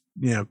 who's,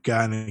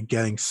 kind of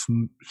getting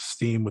some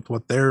steam with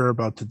what they're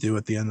about to do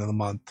at the end of the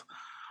month.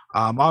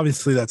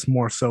 Obviously, that's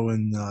more so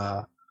in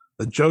the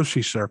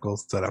Joshi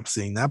circles that I'm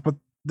seeing that. But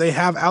they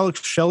have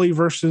Alex Shelley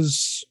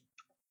versus,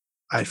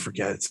 I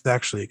forget. It's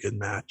actually a good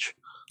match.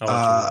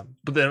 But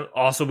then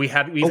also we've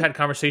had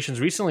conversations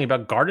recently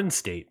about Garden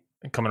State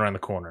coming around the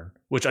corner,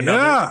 which and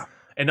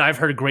I've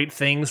heard great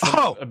things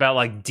about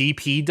like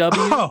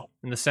DPW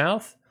in the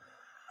South.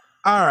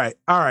 All right.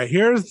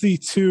 Here's the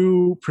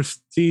 2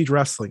 Prestige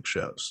Wrestling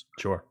shows.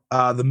 Sure.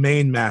 The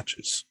main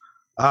matches.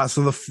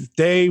 So the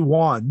day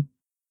one,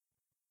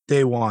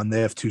 they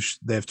have two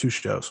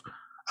shows.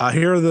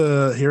 Here are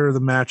the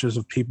matches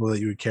of people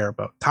that you would care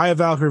about. Taya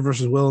Valkyrie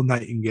versus Willow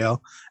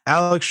Nightingale.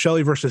 Alex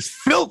Shelley versus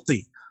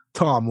filthy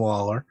Tom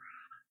Lawler.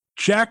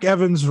 Jack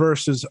Evans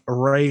versus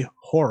Ray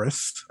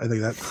Horace. I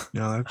think that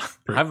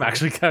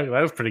that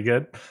was pretty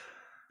good.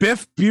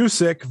 Biff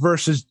Busick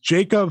versus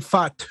Jacob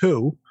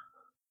Fatu.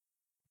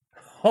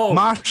 Oh,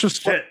 Masha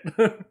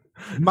Slamovich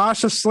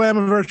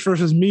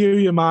versus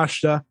Miyu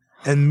Yamashita,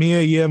 and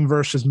Mia Yim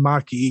versus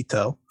Maki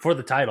Ito for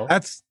the title.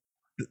 That's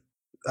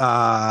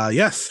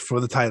yes,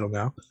 for the title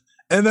now.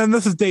 And then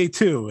this is day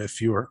 2,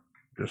 if you were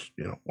just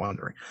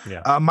wondering.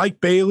 Yeah. Mike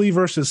Bailey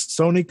versus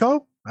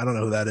Sonico. I don't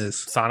know who that is.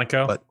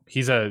 Sonico, but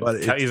he's a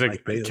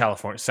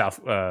California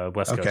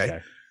West Coast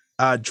guy.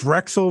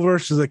 Drexel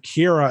versus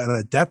Akira in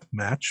a death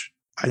match.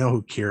 I know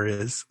who Kira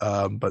is,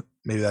 but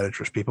maybe that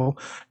interests people.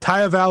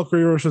 Taya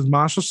Valkyrie versus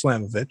Masha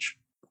Slamovich.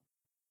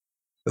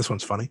 This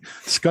one's funny.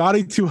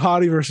 Scotty 2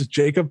 Hotty versus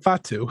Jacob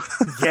Fatu.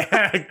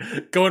 Yeah,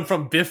 going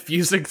from Biff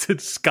Busick to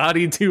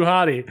Scotty 2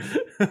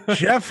 Hotty.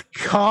 Jeff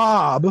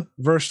Cobb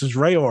versus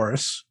Ray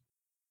Horace.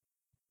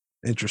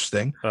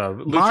 Interesting.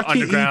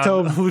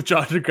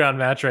 Lucha Underground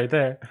match right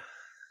there.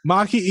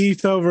 Maki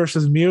Ito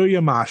versus Miyu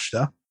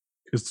Yamashita.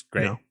 Because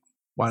great.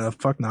 Why the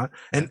fuck not?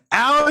 And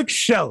Alex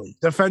Shelley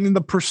defending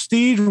the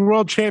Prestige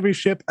World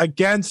Championship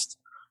against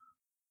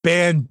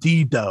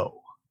Bandido.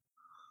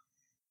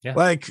 Yeah.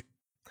 Like,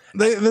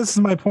 this is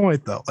my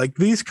point, though. Like,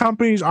 these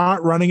companies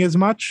aren't running as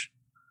much.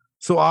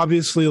 So,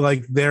 obviously,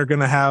 like, they're going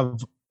to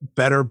have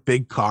better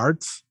big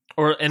cards.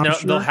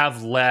 They'll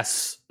have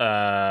less... we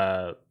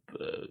talked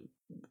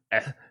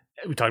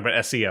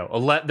about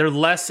SEO. They're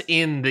less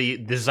in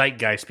the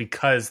zeitgeist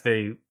because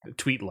they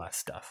tweet less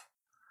stuff.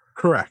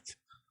 Correct.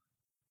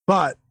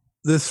 But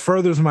this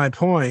furthers my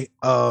point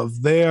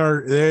of they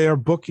are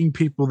booking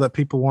people that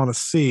people want to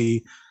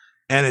see,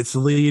 and it's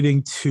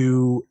leading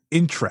to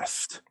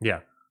interest. Yeah.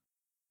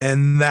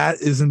 And that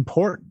is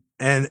important.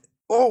 And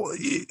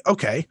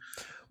okay.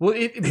 Well,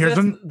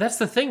 that's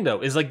the thing,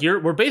 though, is like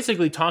we're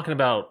basically talking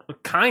about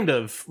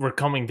we're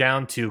coming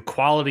down to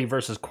quality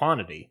versus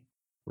quantity,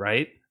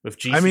 right? With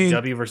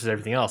GCW versus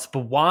everything else.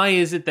 But why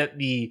is it that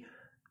the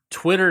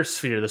Twitter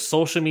sphere, the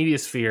social media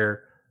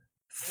sphere,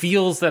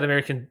 feels that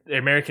American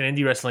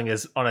indie wrestling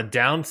is on a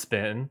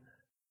downspin,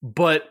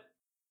 but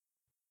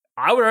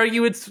I would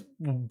argue it's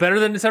better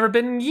than it's ever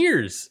been in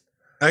years.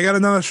 I got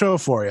another show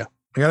for you.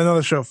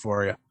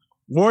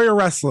 Warrior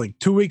Wrestling,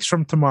 2 weeks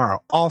from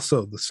tomorrow.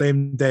 Also the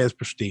same day as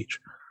Prestige.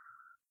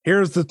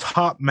 Here's the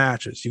top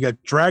matches. You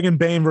got Dragon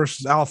Bane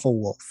versus Alpha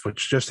Wolf,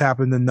 which just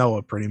happened in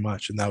Noah pretty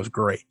much, and that was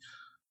great.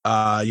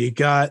 You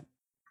got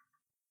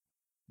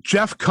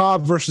Jeff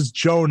Cobb versus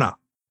Jonah.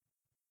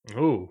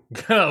 Ooh,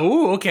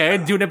 okay.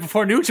 Doing it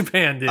before New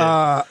Japan did.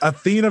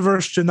 Athena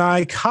versus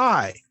Janai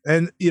Kai.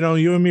 And,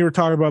 you and me were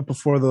talking about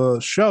before the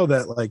show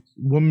that, like,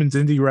 women's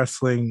indie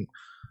wrestling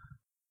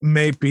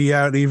may be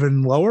at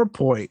even lower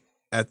point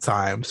at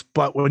times.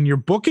 But when you're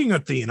booking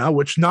Athena,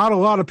 which not a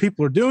lot of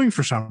people are doing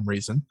for some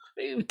reason.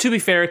 To be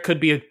fair, it could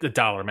be a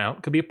dollar amount.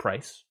 It could be a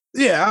price.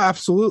 Yeah,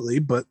 absolutely.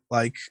 But,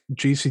 like,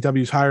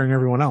 GCW's hiring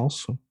everyone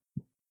else. So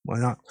why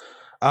not?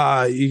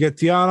 You get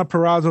Deonna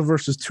Purrazzo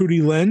versus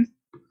Tootie Lynn.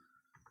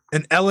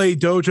 An LA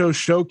Dojo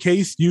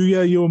showcase,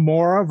 Yuya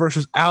Uemura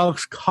versus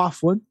Alex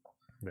Coughlin.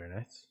 Very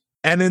nice.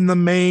 And in the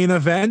main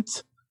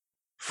event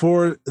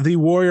for the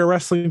Warrior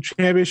Wrestling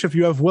Championship,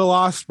 you have Will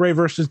Ospreay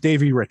versus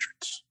Davey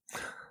Richards.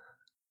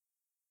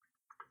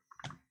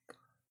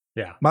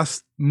 Yeah.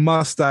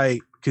 Must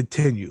I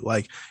continue?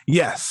 Like,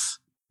 yes,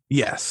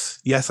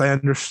 I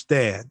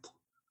understand.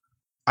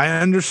 I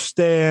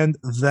understand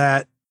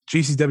that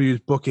GCW is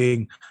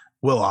booking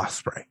Will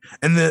Ospreay.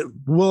 And the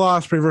Will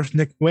Ospreay versus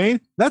Nick Wayne,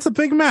 that's a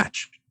big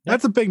match.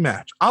 That's a big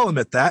match. I'll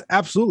admit that.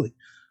 Absolutely.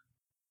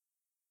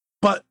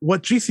 But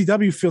what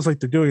GCW feels like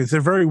they're doing is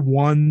they're very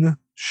one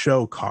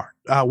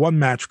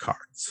match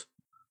cards.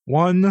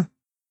 One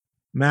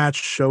match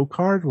show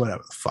card,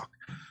 whatever the fuck.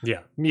 Yeah.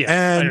 And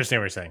I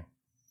understand what you're saying.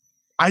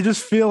 I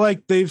just feel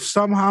like they've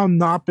somehow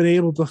not been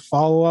able to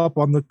follow up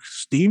on the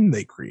steam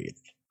they created.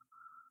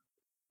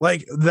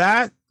 Like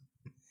that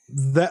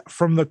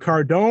from the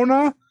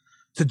Cardona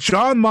to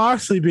Jon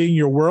Moxley being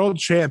your world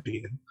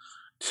champion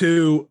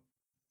to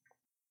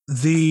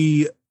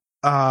the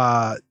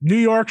New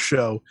York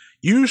show,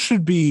 you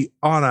should be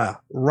on a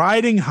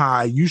riding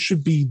high. You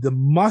should be the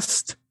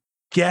must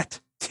get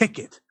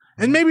ticket.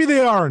 And maybe they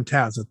are in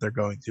towns that they're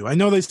going to. I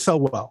know they sell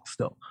well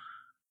still.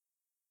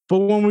 But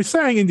when we're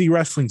saying indie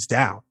wrestling's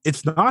down,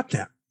 it's not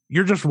down.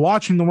 You're just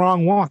watching the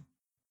wrong one.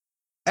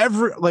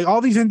 All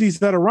these indies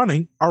that are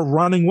running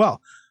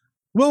well.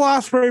 Will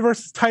Ospreay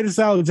versus Titus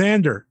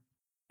Alexander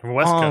from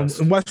West Coast.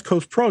 And West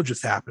Coast Pro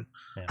just happened.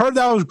 Yeah. Heard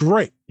that was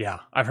great. Yeah,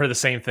 I've heard the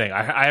same thing.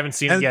 I haven't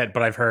seen it yet,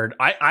 but I've heard.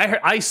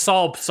 I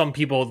saw some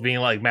people being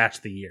like match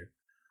of the year.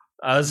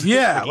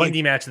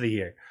 Indie match of the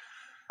year.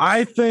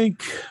 I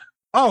think.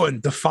 Oh,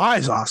 and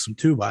Defy's awesome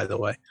too, by the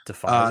way.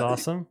 Defy's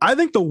awesome. I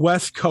think the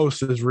West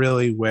Coast is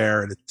really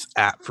where it's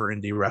at for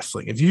indie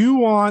wrestling. If you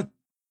want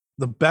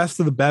the best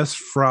of the best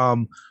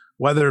from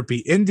whether it be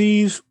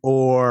indies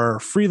or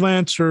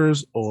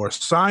freelancers or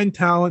signed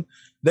talent,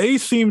 they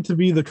seem to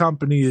be the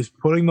companies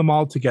putting them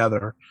all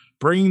together,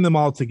 bringing them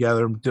all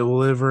together,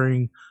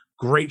 delivering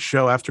great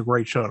show after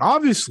great show. And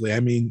obviously, I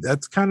mean,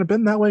 that's kind of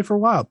been that way for a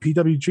while.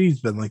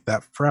 PWG's been like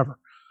that forever.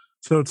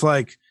 So it's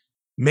like,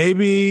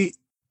 maybe,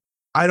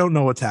 I don't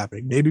know what's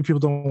happening. Maybe people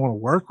don't want to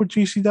work with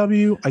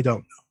GCW. I don't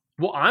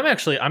know. Well,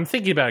 I'm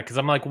thinking about it because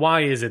I'm like,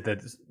 why is it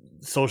that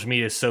social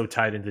media is so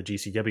tied into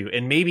GCW?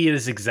 And maybe it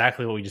is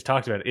exactly what we just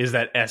talked about, is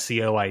that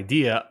SEO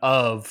idea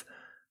of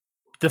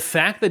the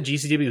fact that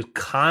GCW is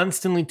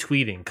constantly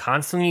tweeting,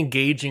 constantly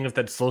engaging with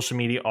that social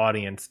media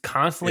audience,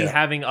 constantly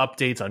having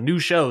updates on new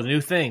shows, new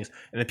things.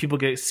 And then people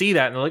see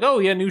that and they're like, oh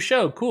yeah, new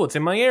show. Cool. It's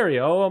in my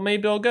area. Oh, well,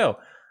 maybe I'll go.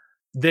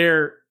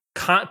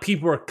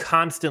 People are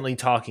constantly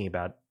talking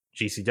about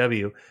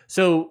GCW.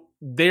 So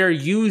they're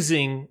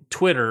using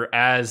Twitter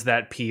as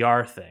that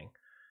PR thing.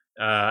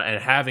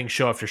 And having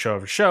show after show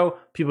after show,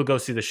 people go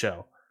see the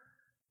show.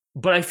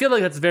 But I feel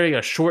like that's very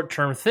a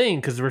short-term thing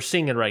because we're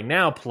seeing it right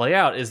now play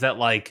out, is that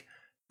like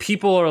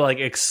people are like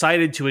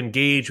excited to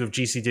engage with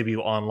GCW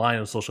online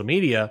on social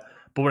media,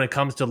 but when it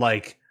comes to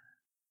like,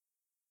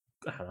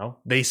 I don't know,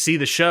 they see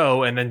the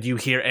show and then do you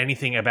hear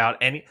anything about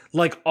any,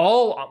 like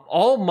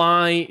all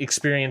my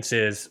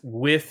experiences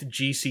with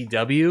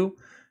GCW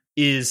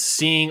is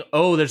seeing,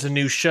 oh, there's a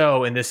new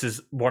show and this is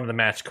one of the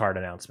match card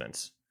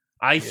announcements.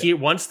 I hear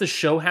once the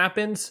show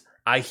happens,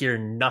 I hear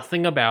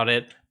nothing about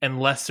it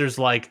unless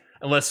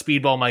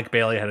Speedball Mike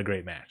Bailey had a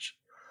great match.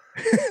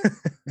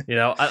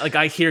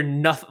 I hear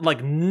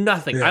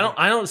nothing. Yeah.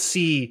 I don't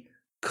see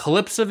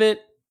clips of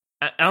it.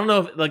 I don't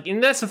know if,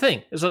 and that's the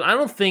thing. Is I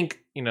don't think,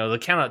 the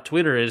account on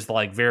Twitter is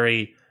like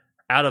very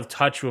out of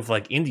touch with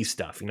like indie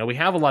stuff. We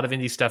have a lot of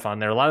indie stuff on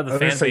there. A lot of the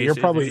fan base. You're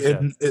probably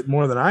in it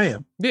more than I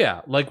am.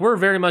 Yeah, like we're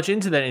very much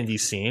into that indie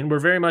scene.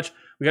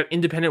 We got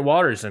Independent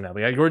Waters in that.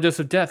 We got Your Dose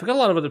of Death. We got a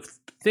lot of other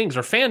things.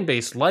 Our fan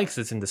base likes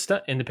this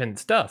independent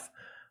stuff.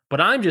 But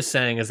I'm just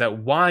saying is that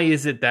why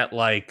is it that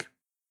like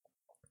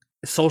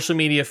social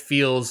media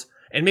feels,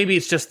 and maybe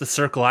it's just the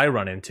circle I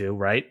run into,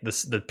 right?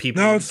 The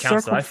people. No, it's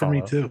circle for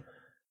me too.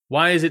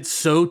 Why is it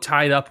so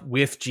tied up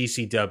with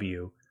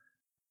GCW,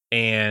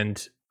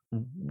 and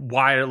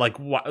why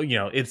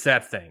it's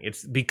that thing.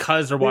 It's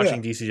because they're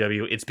watching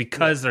GCW. It's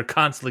because they're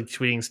constantly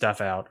tweeting stuff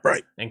out,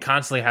 right, and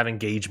constantly have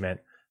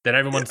engagement. That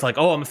everyone's like,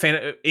 oh, I'm a fan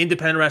of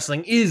independent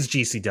wrestling is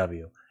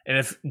GCW, and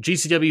if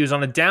GCW is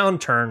on a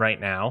downturn right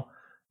now,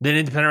 then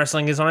independent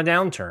wrestling is on a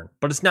downturn.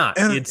 But it's not.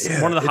 It's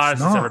one of the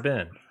hottest it's ever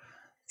been.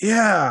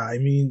 Yeah, I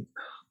mean,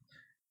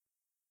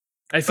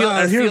 I feel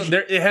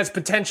it has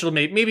potential.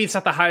 Maybe it's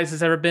not the highest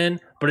it's ever been,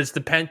 but it's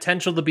the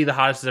potential to be the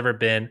hottest it's ever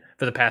been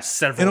for the past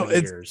several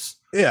years.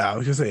 Yeah, I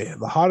was gonna say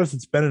the hottest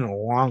it's been in a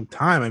long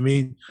time. I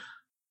mean,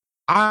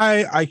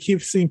 I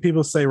keep seeing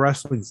people say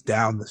wrestling's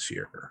down this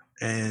year,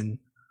 and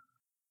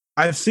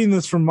I've seen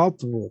this from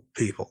multiple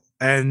people.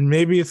 And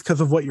maybe it's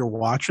because of what you're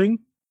watching.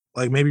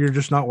 Like maybe you're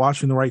just not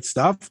watching the right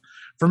stuff.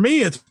 For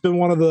me, it's been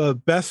one of the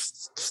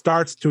best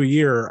starts to a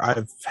year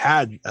I've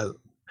had.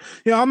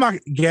 I'm not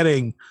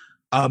getting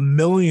a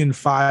million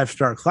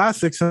 5-star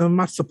classics, and I'm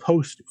not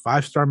supposed to.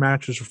 5-star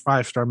matches are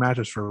 5-star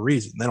matches for a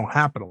reason. They don't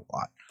happen a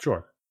lot.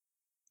 Sure.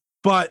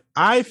 But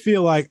I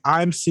feel like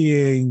I'm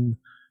seeing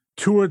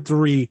 2 or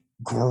 3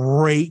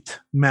 great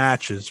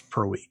matches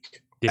per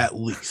week, at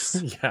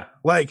least. Yeah.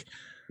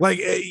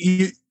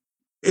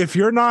 If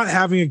you're not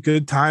having a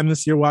good time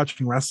this year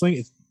watching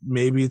wrestling,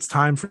 maybe it's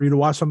time for you to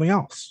watch something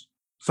else,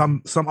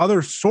 some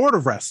other sort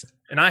of wrestling.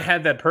 And I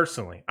had that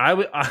personally.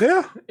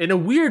 In a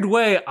weird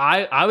way,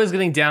 I was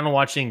getting down to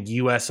watching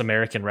U.S.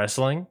 American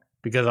wrestling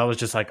because I was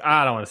just like,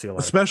 I don't want to see a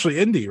lot. Especially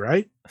indie,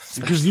 right?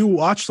 Because you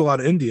watched a lot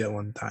of indie at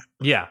one time.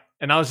 Yeah.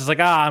 And I was just like,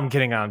 I'm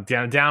kidding. I'm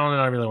down,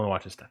 and I really want to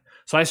watch this stuff.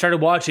 So I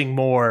started watching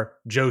more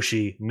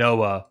Joshi,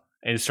 Noah,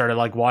 and started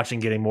like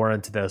getting more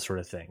into those sort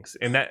of things.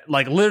 And that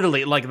like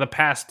literally like the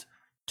past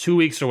 2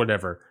 weeks or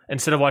whatever,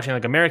 instead of watching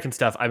like American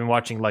stuff, I've been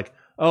watching like,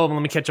 oh,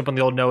 let me catch up on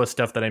the old Noah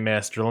stuff that I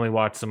missed, or let me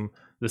watch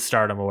the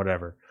Stardom or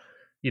whatever.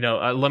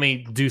 Let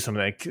me do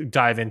something,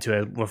 dive into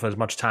it with as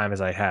much time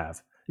as I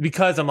have.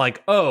 Because I'm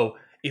like, oh,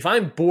 if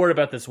I'm bored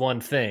about this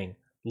one thing,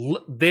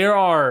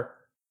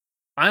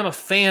 I'm a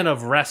fan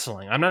of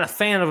wrestling. I'm not a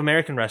fan of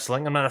American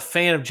wrestling. I'm not a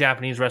fan of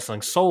Japanese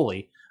wrestling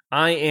solely.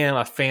 I am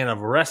a fan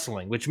of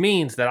wrestling, which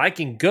means that I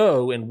can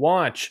go and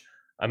watch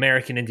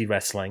American indie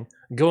wrestling,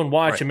 go and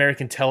watch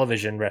American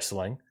television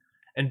wrestling,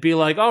 and be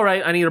like, all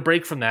right, I need a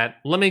break from that.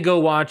 Let me go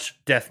watch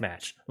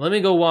Deathmatch. Let me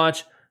go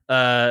watch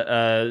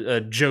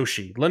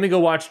Joshi. Let me go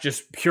watch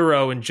just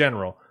Puro in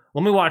general.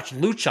 Let me watch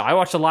Lucha. I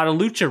watched a lot of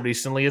Lucha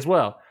recently as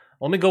well.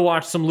 Let me go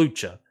watch some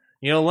Lucha.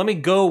 Let me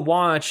go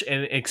watch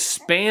and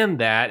expand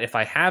that if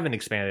I haven't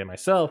expanded it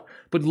myself,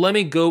 but let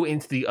me go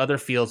into the other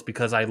fields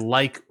because I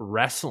like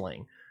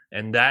wrestling.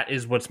 And that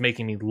is what's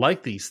making me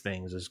like these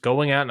things, is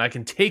going out and I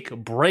can take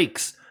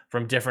breaks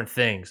from different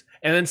things.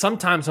 And then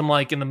sometimes I'm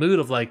like in the mood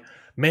of like,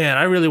 man,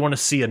 I really want to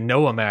see a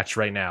Noah match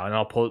right now, and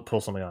I'll pull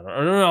something on.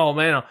 Or no,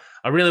 man,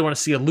 I really want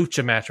to see a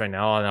Lucha match right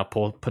now, and I'll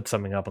put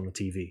something up on the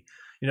TV.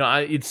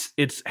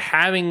 It's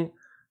having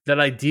that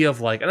idea of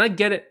like, and I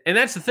get it. And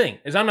that's the thing,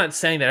 is I'm not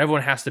saying that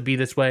everyone has to be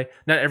this way.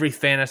 Not every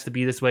fan has to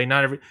be this way.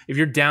 If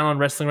you're down on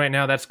wrestling right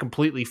now, that's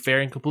completely fair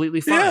and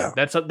completely fine. Yeah.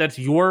 That's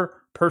your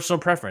personal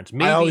preference.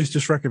 Maybe, I always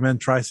just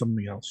recommend try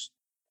something else.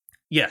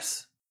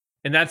 Yes.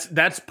 And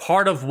that's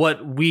part of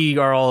what we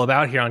are all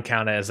about here on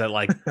Counta, is that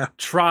like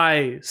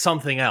try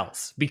something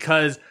else.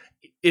 Because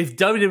if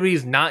WWE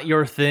is not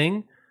your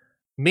thing,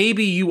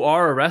 maybe you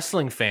are a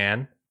wrestling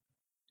fan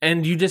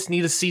and you just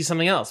need to see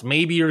something else.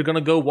 Maybe you're going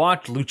to go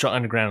watch Lucha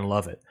Underground and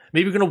love it.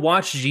 Maybe you're going to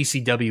watch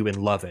GCW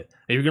and love it.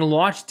 Maybe you're going to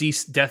watch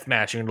Deathmatch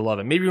and you're going to love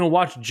it. Maybe you're going to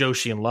watch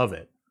Joshi and love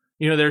it.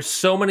 There's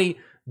so many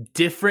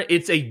different,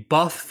 it's a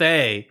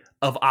buffet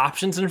of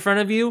options in front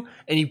of you,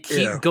 and you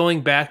keep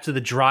going back to the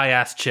dry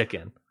ass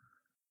chicken.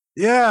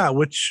 Yeah,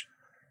 which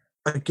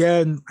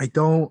again, I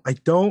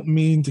don't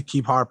mean to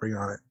keep harping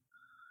on it,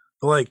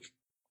 but like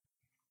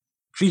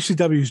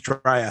GCW's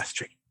dry ass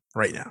chicken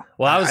right now.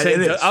 Well, I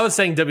was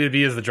saying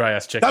WWE is the dry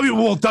ass chicken.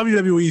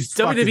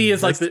 WWE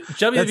is like the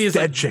WWE is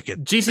dead like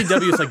chicken.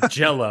 GCW is like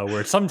Jello,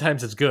 where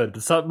sometimes it's good,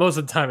 but most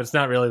of the time it's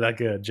not really that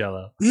good.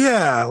 Jello.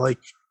 Yeah, like.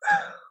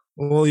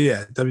 Well,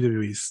 yeah,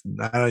 WWE's.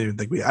 I didn't even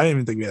think we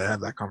had to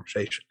have that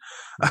conversation.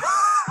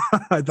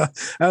 I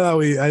thought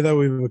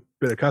we've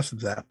been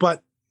accustomed to that,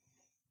 but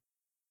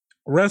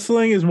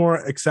wrestling is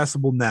more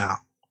accessible now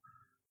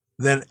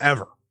than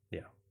ever.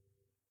 Yeah.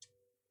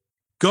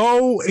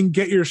 Go and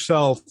get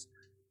yourself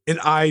an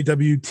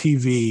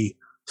IWTV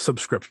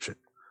subscription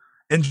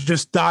and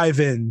just dive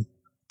in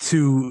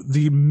to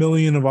the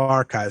million of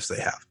archives they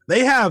have.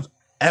 They have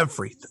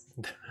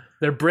everything.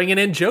 They're bringing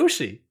in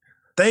Joshi.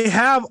 They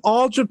have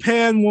All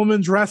Japan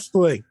Women's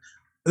Wrestling.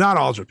 Not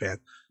All Japan.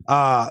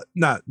 No,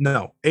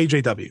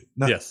 AJW.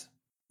 No. Yes.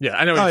 Yeah,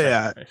 I know what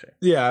you're saying.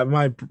 Yeah,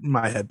 my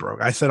head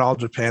broke. I said All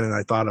Japan and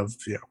I thought of,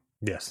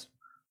 Yes.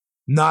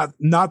 Not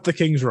the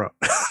King's Road.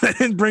 They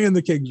didn't bring in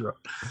the King's Road.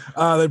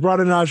 They brought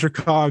in Aja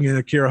Kong and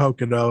Akira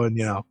Hokuto and,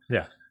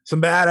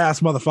 some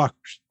badass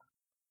motherfuckers.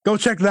 Go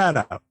check that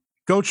out.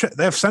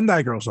 They have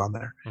Sendai Girls on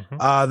there.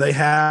 Mm-hmm. They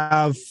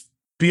have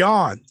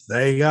Beyond.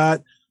 They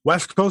got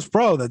West Coast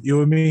Pro that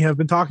you and me have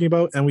been talking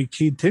about, and we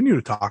continue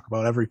to talk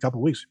about every couple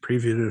of weeks. We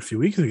previewed it a few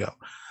weeks ago.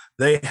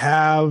 They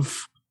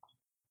have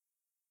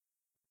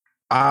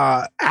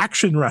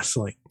Action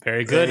Wrestling.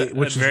 Very good.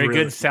 Which is very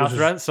good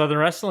Southern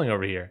Wrestling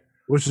over here.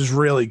 Which is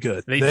really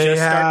good. We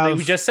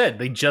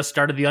just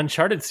started the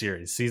Uncharted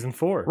series, season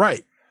 4.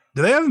 Right.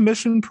 Do they have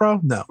Mission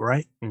Pro? No,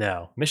 right?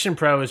 No. Mission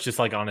Pro is just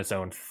like on its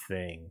own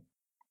thing.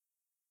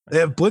 They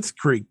have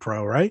Blitzkrieg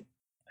Pro, right?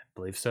 I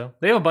believe so.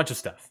 They have a bunch of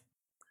stuff.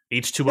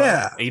 H2O.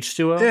 Yeah.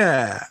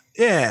 H2O.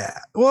 Yeah.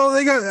 Well,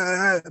 they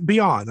got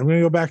Beyond. I'm going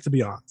to go back to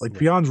Beyond.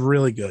 Beyond's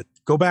really good.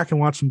 Go back and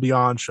watch some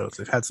Beyond shows.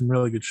 They've had some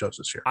really good shows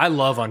this year. I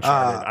love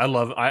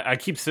Uncharted. I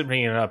keep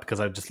bringing it up because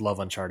I just love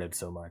Uncharted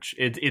so much.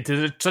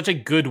 It's such a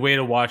good way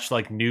to watch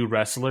like new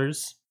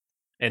wrestlers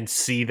and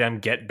see them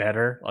get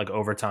better like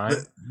over time.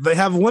 They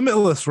have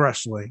Limitless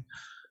Wrestling.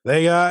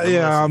 They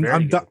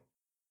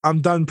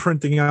I'm done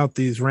printing out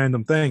these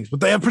random things,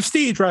 but they have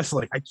Prestige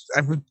Wrestling.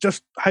 I was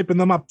just hyping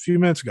them up a few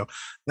minutes ago.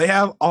 They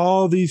have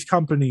all these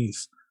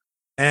companies.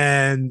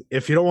 And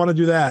if you don't want to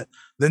do that,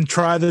 then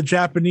try the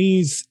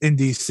Japanese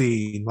indie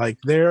scene. Like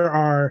there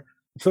are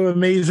some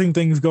amazing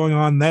things going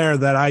on there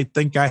that I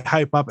think I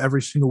hype up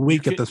every single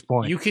week at this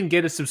point. You can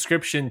get a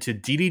subscription to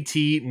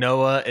DDT,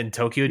 Noah, and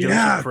Tokyo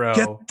Joshi Pro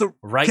get the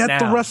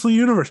now. Wrestling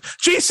Universe.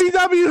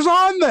 GCW's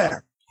on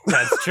there.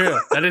 That's true.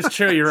 That is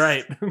true. You're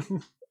right.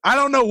 I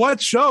don't know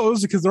what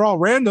shows because they're all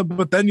random,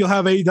 but then you'll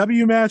have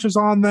AEW matches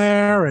on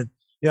there and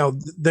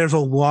there's a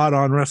lot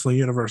on Wrestling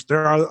Universe.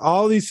 There are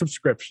all these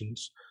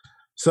subscriptions.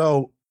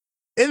 So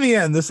in the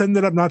end, this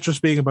ended up not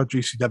just being about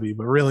GCW,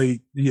 but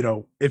really,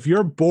 if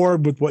you're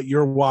bored with what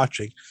you're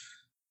watching,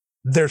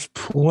 there's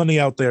plenty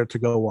out there to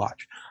go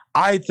watch.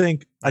 I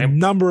think a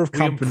number of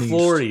companies.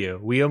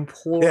 We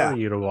implore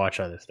you to watch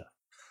other stuff.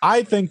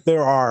 I think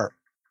there are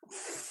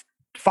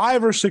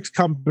 5 or 6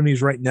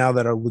 companies right now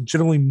that are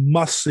legitimately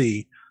must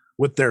see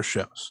with their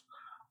shows.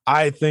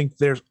 I think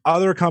there's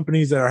other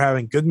companies that are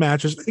having good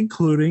matches,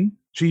 including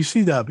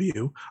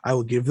GCW. I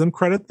will give them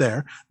credit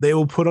there. They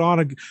will put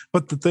on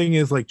but the thing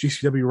is, like,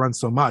 GCW runs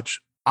so much,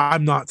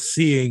 I'm not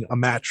seeing a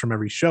match from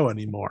every show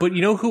anymore. But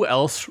you know who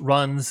else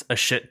runs a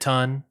shit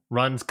ton?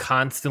 Runs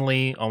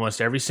constantly,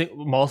 almost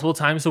multiple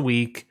times a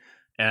week.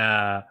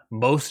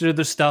 Most of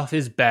the stuff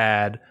is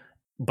bad,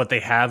 but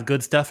they have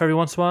good stuff every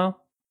once in a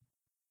while.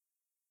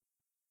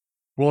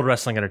 World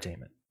Wrestling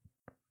Entertainment.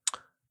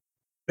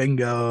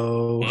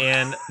 Bingo.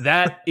 And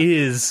that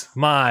is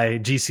my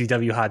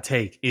GCW hot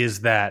take,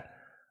 is that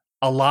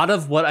a lot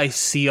of what I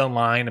see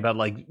online about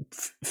like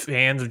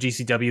fans of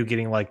GCW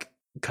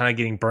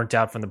getting burnt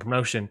out from the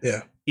promotion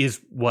is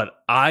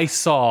what I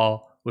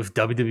saw with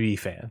WWE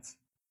fans.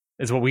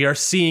 Is what we are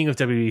seeing with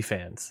WWE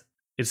fans.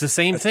 It's the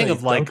same thing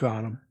of like,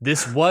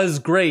 this was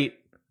great,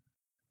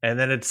 and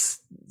then it's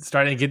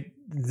starting to get,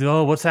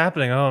 what's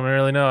happening? Oh, I don't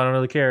really know. I don't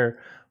really care,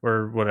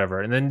 or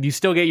whatever. And then you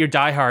still get your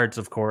diehards,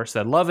 of course,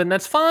 that love it, and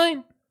that's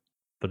fine.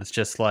 But it's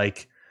just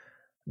like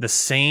the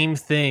same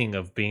thing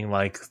of being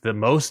like,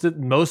 most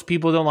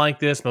people don't like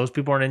this. Most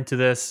people aren't into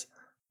this.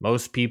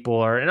 Most people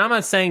are, and I'm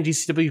not saying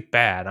GCW is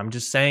bad. I'm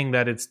just saying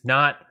that it's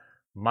not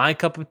my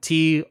cup of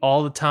tea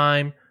all the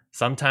time.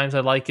 Sometimes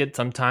I like it.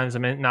 Sometimes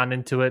I'm not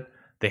into it.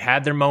 They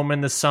had their moment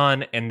in the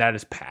sun, and that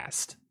is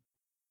past.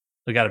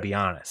 We got to be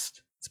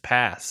honest. It's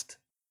past.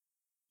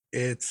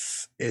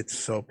 It's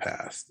so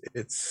past.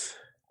 It's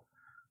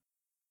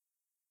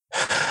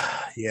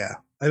yeah.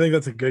 I think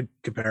that's a good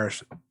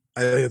comparison.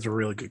 I think it's a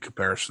really good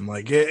comparison.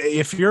 Like,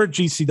 if you're a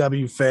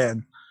GCW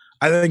fan,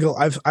 I think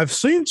I've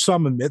seen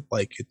some admit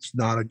like it's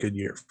not a good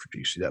year for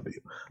GCW.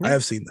 I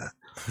have seen that.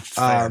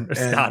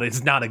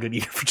 It's not a good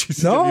year for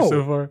GCW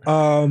so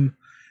far.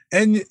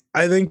 And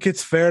I think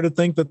it's fair to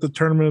think that the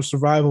Tournament of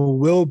Survival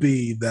will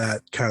be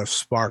that kind of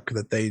spark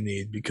that they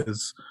need,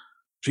 because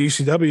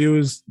GCW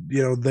is,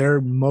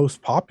 they're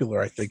most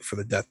popular, I think, for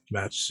the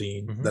deathmatch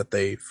scene that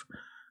they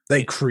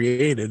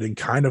created and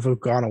kind of have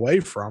gone away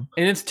from.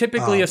 And it's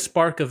typically a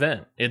spark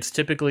event. It's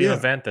typically an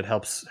event that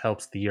helps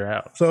the year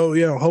out. So,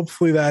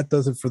 hopefully that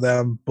does it for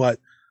them. But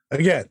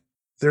again,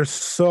 there's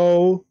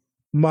so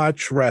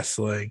much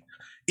wrestling,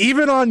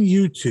 even on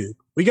YouTube.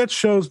 We got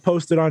shows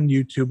posted on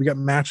YouTube. We got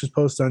matches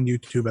posted on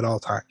YouTube at all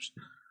times.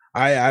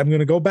 I'm going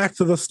to go back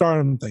to the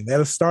Stardom thing. They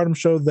had a Stardom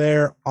show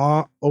there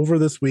over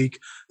this week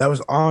that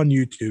was on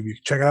YouTube. You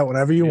can check it out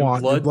whenever you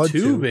want. Blood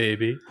 2,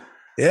 baby.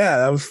 Yeah,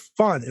 that was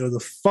fun. It was a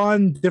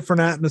fun,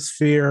 different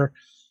atmosphere.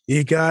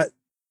 You got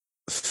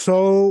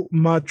so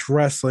much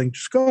wrestling.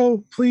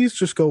 Please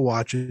just go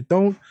watch it.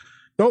 Don't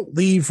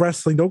leave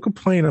wrestling. Don't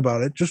complain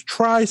about it. Just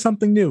try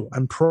something new. I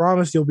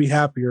promise you'll be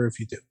happier if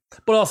you do.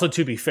 But also,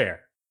 to be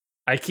fair,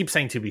 I keep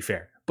saying to be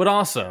fair, but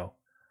also,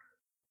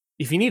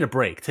 if you need a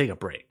break, take a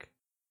break.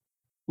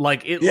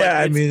 Like it. Yeah,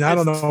 I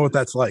don't know what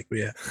that's like, but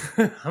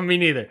yeah. I mean,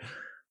 neither.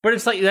 But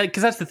it's like that,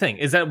 because that's the thing,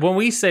 is that when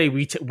we say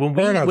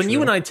when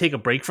you and I take a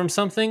break from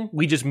something,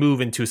 we just move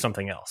into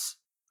something else.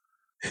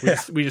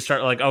 We just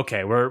start like,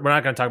 okay, we're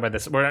not going to talk about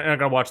this. We're not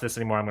going to watch this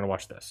anymore. I'm going to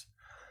watch this.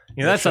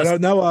 That's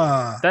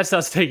us. That's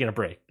us taking a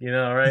break.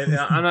 Right?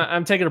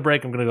 I'm taking a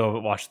break. I'm going to go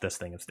watch this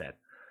thing instead,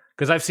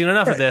 because I've seen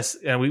enough of this,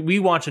 and we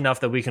watch enough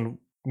that we can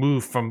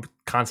move from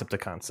concept to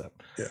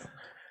concept. Yeah.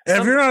 And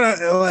if you're not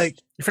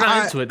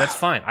into it, that's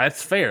fine.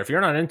 That's fair. If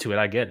you're not into it,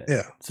 I get it.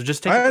 Yeah. So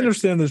just take. I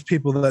understand there's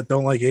people that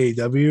don't like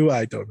AEW.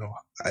 I don't know.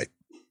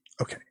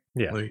 Okay.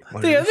 Yeah.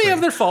 They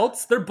have their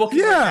faults. Their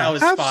booking right now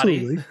is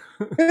absolutely.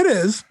 spotty. It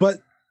is,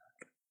 but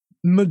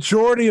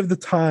majority of the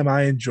time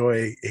I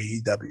enjoy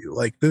AEW.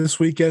 Like this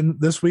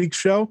week's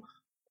show,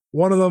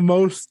 one of the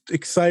most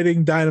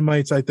exciting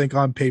dynamites I think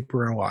on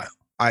paper in a while.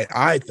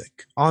 I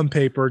think on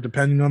paper,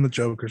 depending on the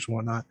jokers and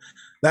whatnot,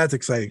 that's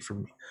exciting for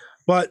me.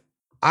 But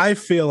I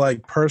feel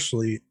like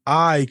personally,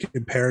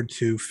 compared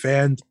to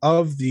fans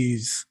of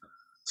these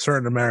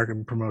certain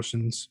American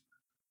promotions,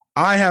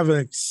 I'm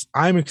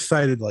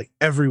excited like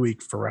every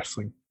week for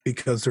wrestling,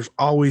 because there's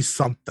always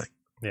something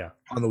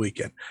on the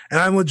weekend. And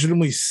I'm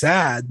legitimately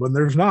sad when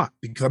there's not,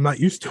 because I'm not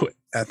used to it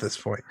at this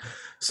point.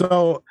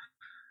 So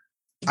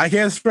I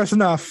can't stress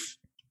enough,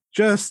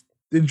 just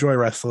enjoy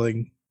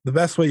wrestling the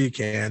best way you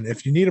can.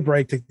 If you need a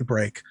break, take the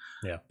break.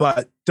 Yeah.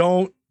 But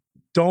don't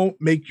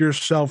make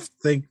yourself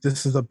think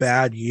this is a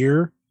bad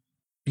year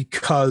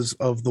because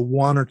of the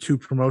 1 or 2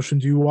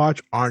 promotions you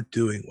watch aren't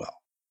doing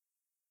well.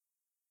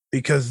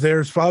 Because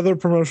there's other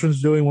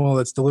promotions doing well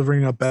that's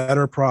delivering a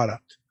better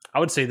product. I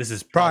would say this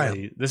is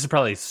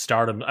probably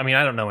Stardom. I mean,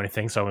 I don't know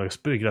anything, so I'm going to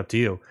speak it up to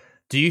you.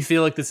 Do you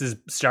feel like this is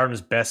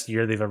Stardom's best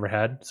year they've ever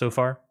had so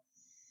far?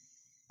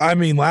 I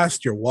mean,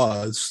 last year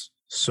was.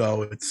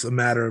 So it's a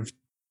matter of,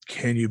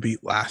 can you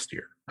beat last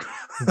year?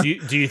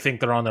 Do you think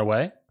they're on their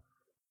way?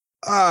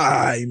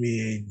 I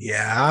mean,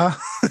 yeah.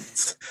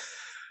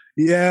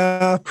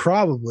 Yeah,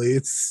 probably.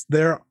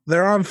 They're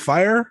on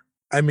fire.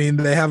 I mean,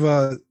 they have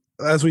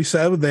as we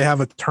said, they have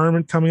a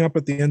tournament coming up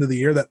at the end of the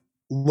year that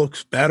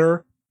looks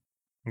better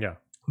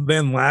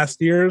than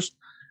last year's.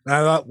 And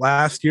I thought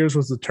last year's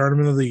was the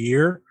tournament of the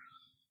year.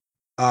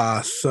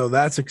 So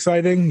that's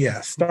exciting.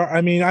 Yeah.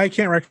 I mean, I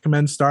can't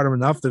recommend Stardom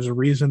enough. There's a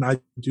reason I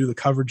do the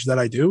coverage that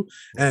I do,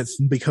 and it's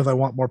because I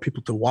want more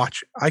people to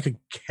watch it. I could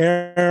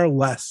care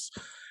less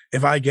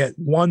if I get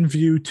 1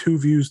 view, 2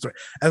 views, 3.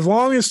 As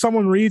long as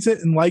someone reads it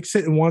and likes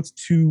it and wants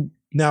to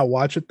now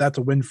watch it, that's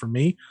a win for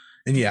me.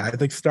 And yeah, I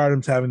think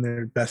Stardom's having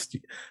their best.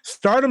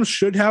 Stardom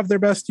should have their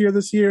best year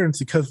this year, and it's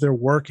because they're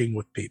working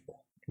with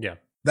people. Yeah.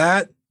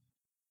 That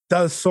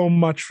does so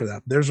much for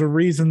them. There's a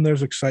reason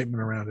there's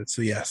excitement around it.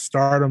 So yeah,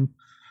 Stardom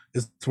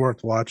is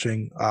worth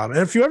watching. And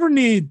if you ever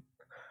need,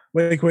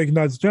 wake,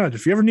 nudge, nudge,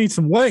 if you ever need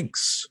some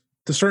links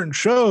to certain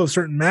shows,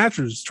 certain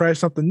matches, try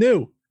something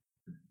new,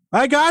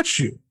 I got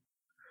you.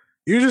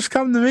 You just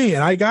come to me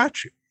and I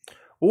got you.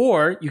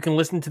 Or you can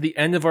listen to the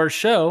end of our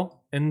show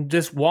and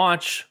just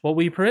watch what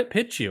we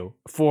pitch you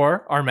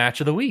for our match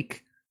of the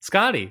week.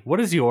 Scotty, what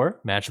is your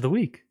match of the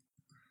week?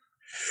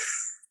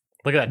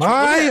 Look at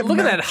that. Look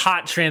at that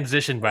hot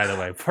transition, by the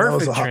way.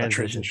 Perfect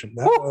transition.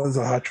 That was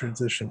a hot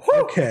transition.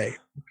 Okay.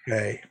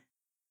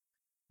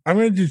 I'm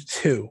going to do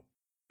 2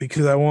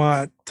 because I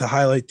want to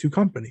highlight 2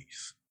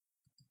 companies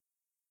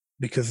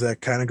because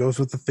that kind of goes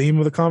with the theme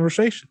of the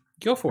conversation.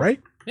 Go for it.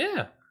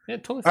 Yeah,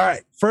 totally. All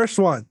right. First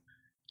one,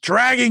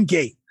 Dragon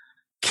Gate.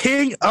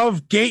 King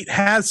of Gate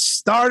has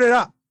started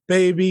up,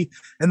 baby.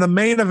 And the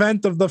main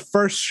event of the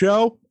first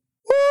show,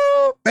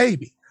 woo,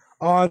 baby,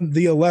 on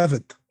the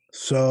 11th.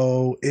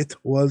 So it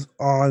was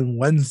on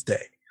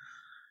Wednesday.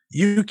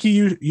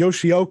 Yuki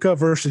Yoshioka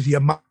versus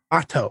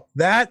Yamato.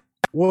 That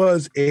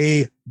was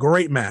a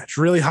great match.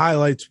 Really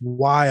highlights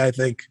why I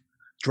think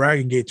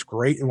Dragon Gate's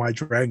great and why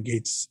Dragon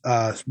Gate's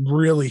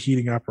really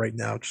heating up right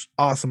now. Just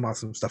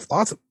awesome stuff.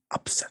 Lots of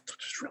upsets,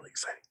 which is really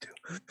exciting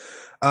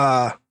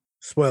too.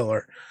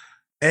 Spoiler.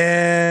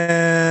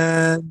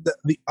 And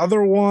the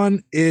other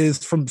one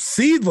is from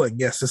Seedling.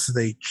 Yes, this is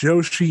a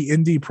Joshi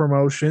indie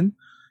promotion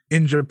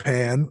in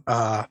Japan.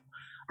 Arisa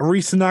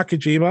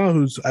Nakajima,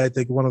 who's I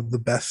think one of the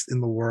best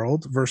in the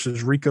world,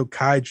 versus Riko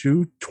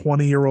Kaiju,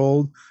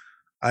 20-year-old.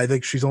 I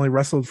think she's only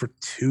wrestled for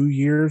 2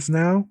 years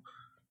now.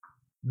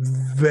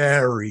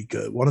 Very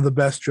good. One of the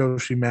best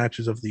Joshi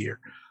matches of the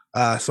year.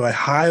 So I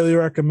highly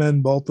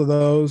recommend both of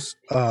those.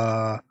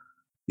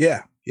 Yeah.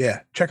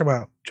 Check them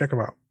out.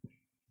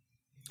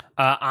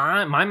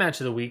 My match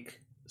of the week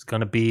is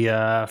going to be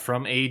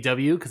from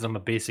AEW because I'm a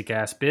basic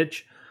ass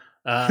bitch.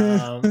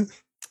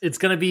 It's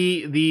going to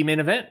be the main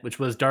event, which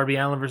was Darby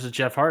Allin versus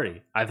Jeff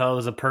Hardy. I thought it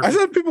was a perfect. I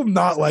thought people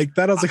not like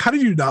that. I was like, how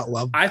did you not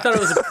love that? I thought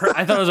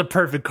it was a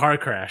perfect car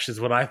crash.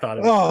 Is what I thought.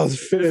 It was. Oh, it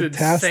was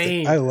fantastic!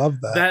 Insane. I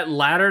love that. That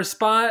ladder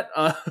spot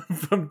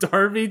from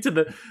Darby to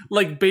the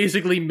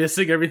basically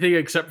missing everything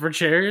except for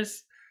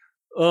chairs.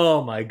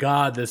 Oh my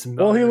god, this.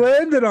 Well, he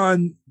landed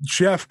on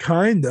Jeff,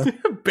 kinda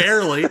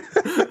barely.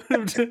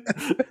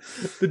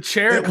 The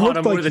chair caught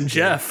him more than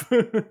Jeff.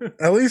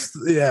 At least,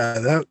 yeah.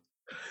 That.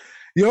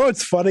 You know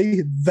what's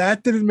funny?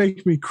 That didn't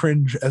make me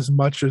cringe as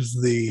much as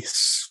the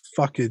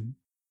fucking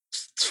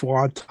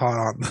swanton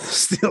on the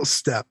steel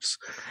steps.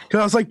 Because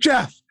I was like,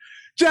 Jeff,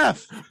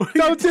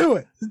 don't do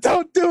it.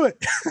 Don't do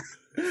it.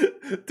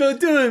 Don't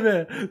do it,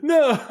 man.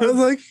 No. I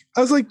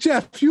was like,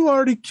 Jeff, you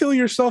already kill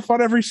yourself on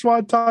every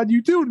swanton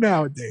you do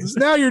nowadays.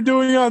 Now you're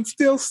doing it on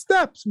steel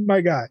steps,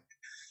 my guy.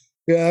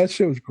 Yeah, that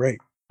shit was great.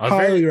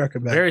 Highly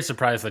recommend. Very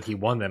surprised that he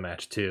won that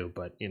match too,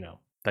 but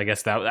I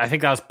guess I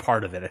think that was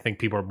part of it. I think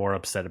people are more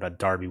upset about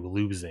Darby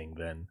losing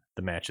than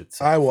the match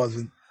itself. I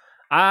wasn't.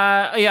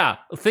 Yeah.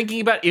 Thinking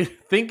about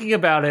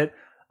it,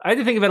 I had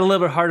to think about it a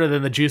little bit harder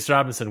than the Juice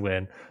Robinson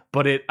win,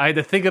 but I had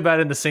to think about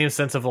it in the same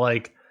sense of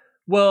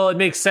well, it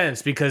makes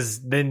sense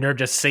because then they're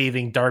just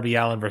saving Darby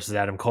Allin versus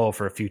Adam Cole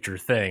for a future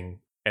thing,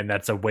 and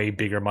that's a way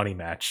bigger money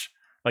match.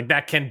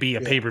 That can be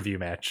a pay-per-view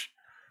match.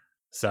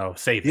 So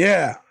save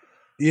it.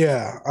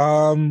 Yeah.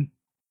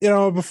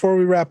 Before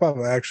we wrap up,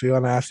 I actually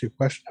want to ask you a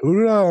question. What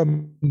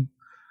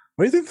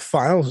do you think the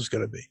finals is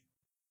going to be?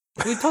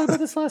 We talked about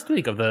this last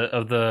week of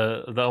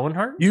the Owen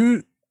Hart.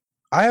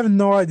 I have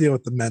no idea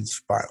what the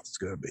men's finals is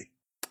going to be.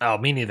 Oh,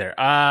 me neither.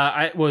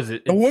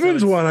 The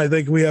women's one. I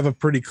think we have a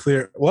pretty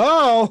clear.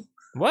 Well,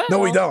 no,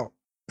 we don't,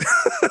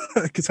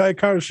 because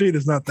Hikaru Shida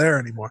is not there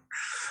anymore.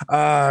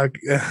 That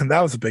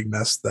was a big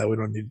mess that we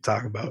don't need to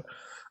talk about.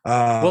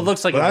 It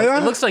looks like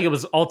it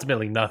was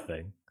ultimately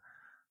nothing.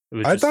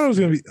 I thought it was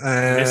going to be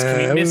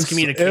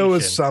miscommunication. It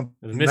was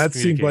something that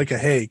seemed like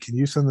hey, can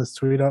you send this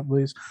tweet up,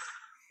 please?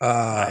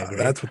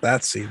 That's what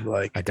that seemed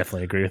like. I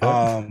definitely agree with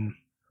that.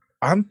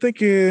 I'm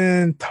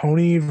thinking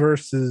Tony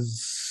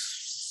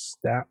versus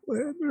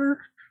Statlander.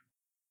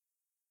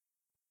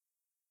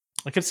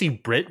 I could see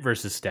Britt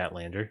versus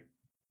Statlander.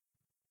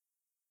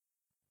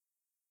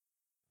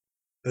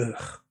 Ugh.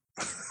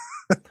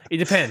 It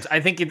depends. I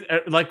think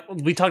it, like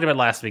we talked about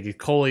last week,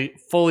 it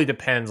fully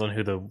depends on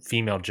who the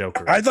female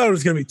Joker is. I thought it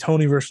was going to be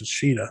Tony versus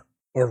Sheeta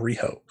or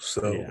Riho.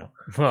 So yeah.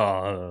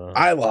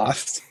 I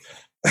lost.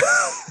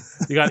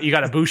 You got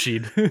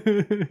Ibushi'd.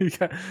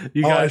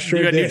 you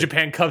got New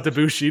Japan Cup to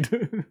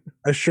Ibushi'd.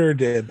 I sure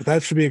did, but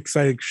that should be an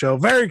exciting show.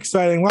 Very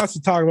exciting. Lots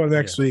to talk about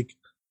next week.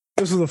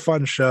 This was a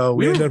fun show.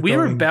 We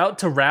were about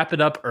to wrap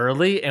it up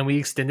early, and we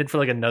extended for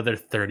like another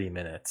 30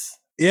 minutes.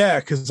 Yeah,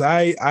 because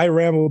I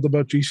rambled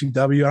about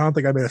GCW. I don't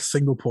think I made a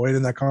single point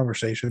in that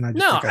conversation.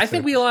 I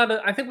think we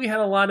had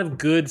a lot of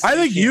good. I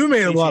think you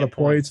made a lot of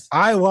points.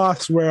 I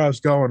lost where I was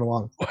going a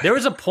lot of points. There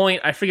was a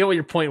point. I forget what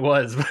your point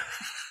was,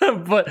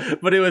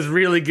 but it was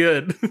really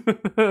good.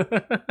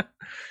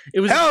 It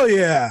was hell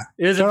yeah.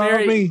 It was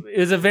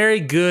a very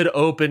good,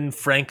 open,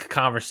 frank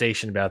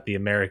conversation about the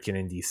American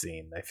indie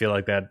scene. I feel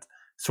like that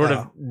sort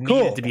of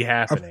needed to be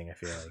happening. I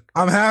feel like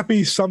I'm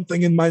happy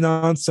something in my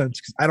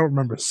nonsense because I don't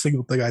remember a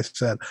single thing I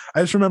said.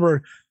 I just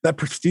remember that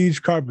Prestige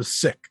card was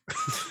sick.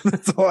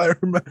 That's all I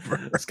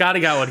remember. Scotty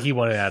got what he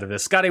wanted out of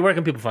this. Scotty, where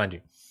can people find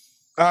you?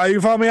 You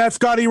can follow me at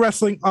Scotty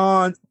Wrestling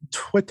on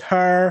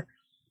Twitter.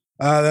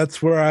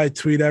 That's where I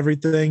tweet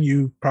everything.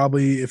 You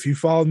probably, if you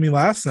followed me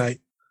last night,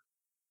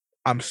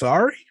 I'm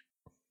sorry.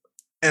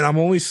 And I'm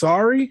only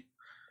sorry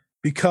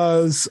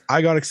because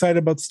I got excited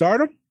about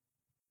Stardom.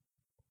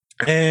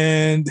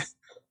 And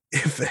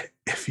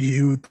if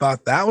you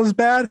thought that was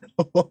bad,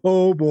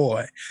 oh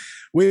boy,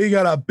 we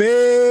got a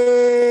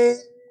big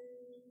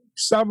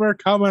summer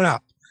coming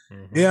up.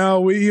 Mm-hmm. You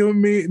know,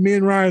 me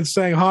and Ryan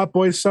sang Hot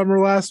Boy Summer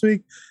last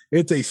week.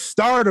 It's a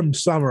Stardom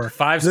summer.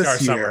 5-star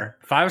summer.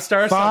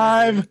 5-star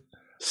summer.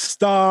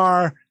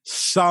 5-star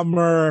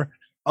summer.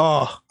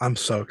 Oh, I'm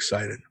so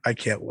excited. I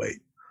can't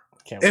wait.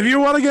 If you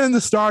want to get into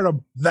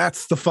Stardom,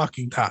 that's the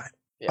fucking time,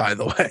 by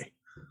the way.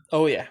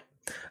 Oh, yeah.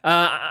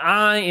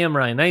 I am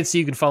Ryan Knight, so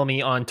you can follow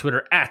me on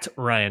Twitter at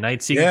Ryan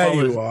Knight. So you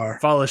can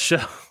follow the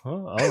show.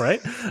 Oh, all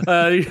right.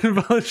 You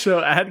can follow the show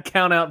at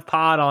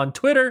CountOutPod on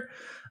Twitter.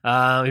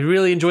 If you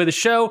really enjoy the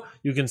show,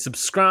 you can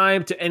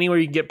subscribe to anywhere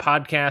you can get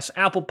podcasts,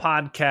 Apple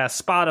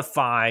Podcasts,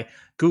 Spotify,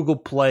 Google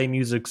Play,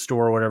 Music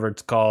Store, whatever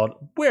it's called,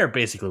 wherever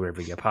you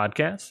get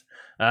podcasts.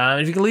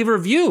 If you can leave a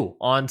review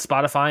on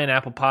Spotify and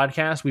Apple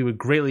Podcasts, we would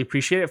greatly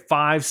appreciate it.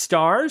 5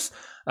 stars.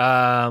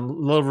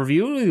 Little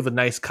review, leave a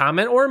nice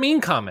comment or a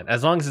mean comment.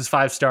 As long as it's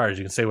 5 stars,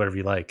 you can say whatever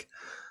you like.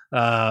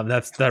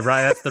 That's the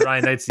Ryan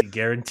Knightsey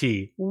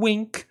guarantee.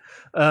 Wink.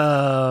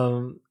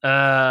 I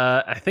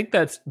think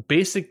that's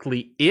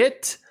basically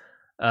it.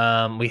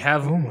 We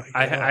have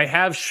I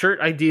have shirt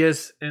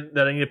ideas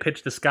that I need to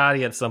pitch to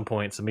Scotty at some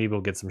point, so maybe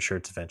we'll get some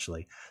shirts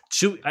eventually.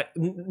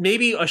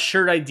 Maybe a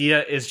shirt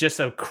idea is just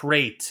a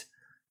crate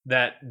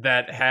that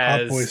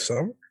has Hot Boy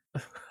Summer.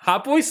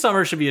 Hot Boy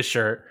Summer should be a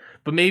shirt,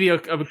 but maybe a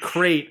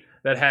crate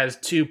that has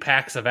 2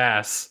 packs of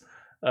ass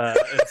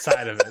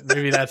inside of it.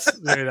 Maybe that's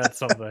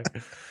something.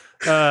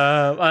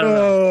 I don't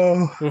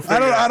know.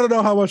 I don't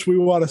know how much we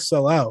want to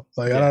sell out.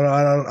 Like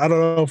I don't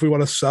know if we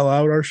want to sell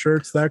out our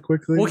shirts that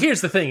quickly. Well,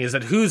 here's the thing: is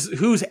that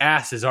whose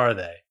asses are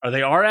they? Are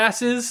they our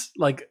asses?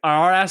 Like are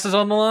our asses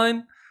on the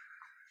line?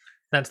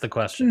 That's the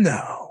question.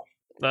 No.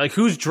 Like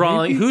who's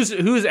drawing? Whose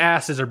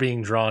asses are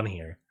being drawn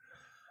here?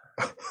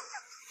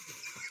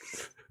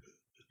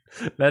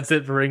 That's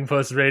it for Ring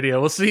Post Radio.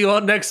 We'll see you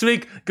all next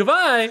week.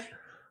 Goodbye.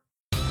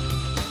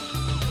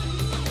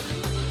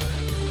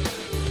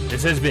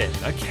 This has been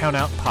a Count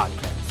Out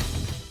Podcast.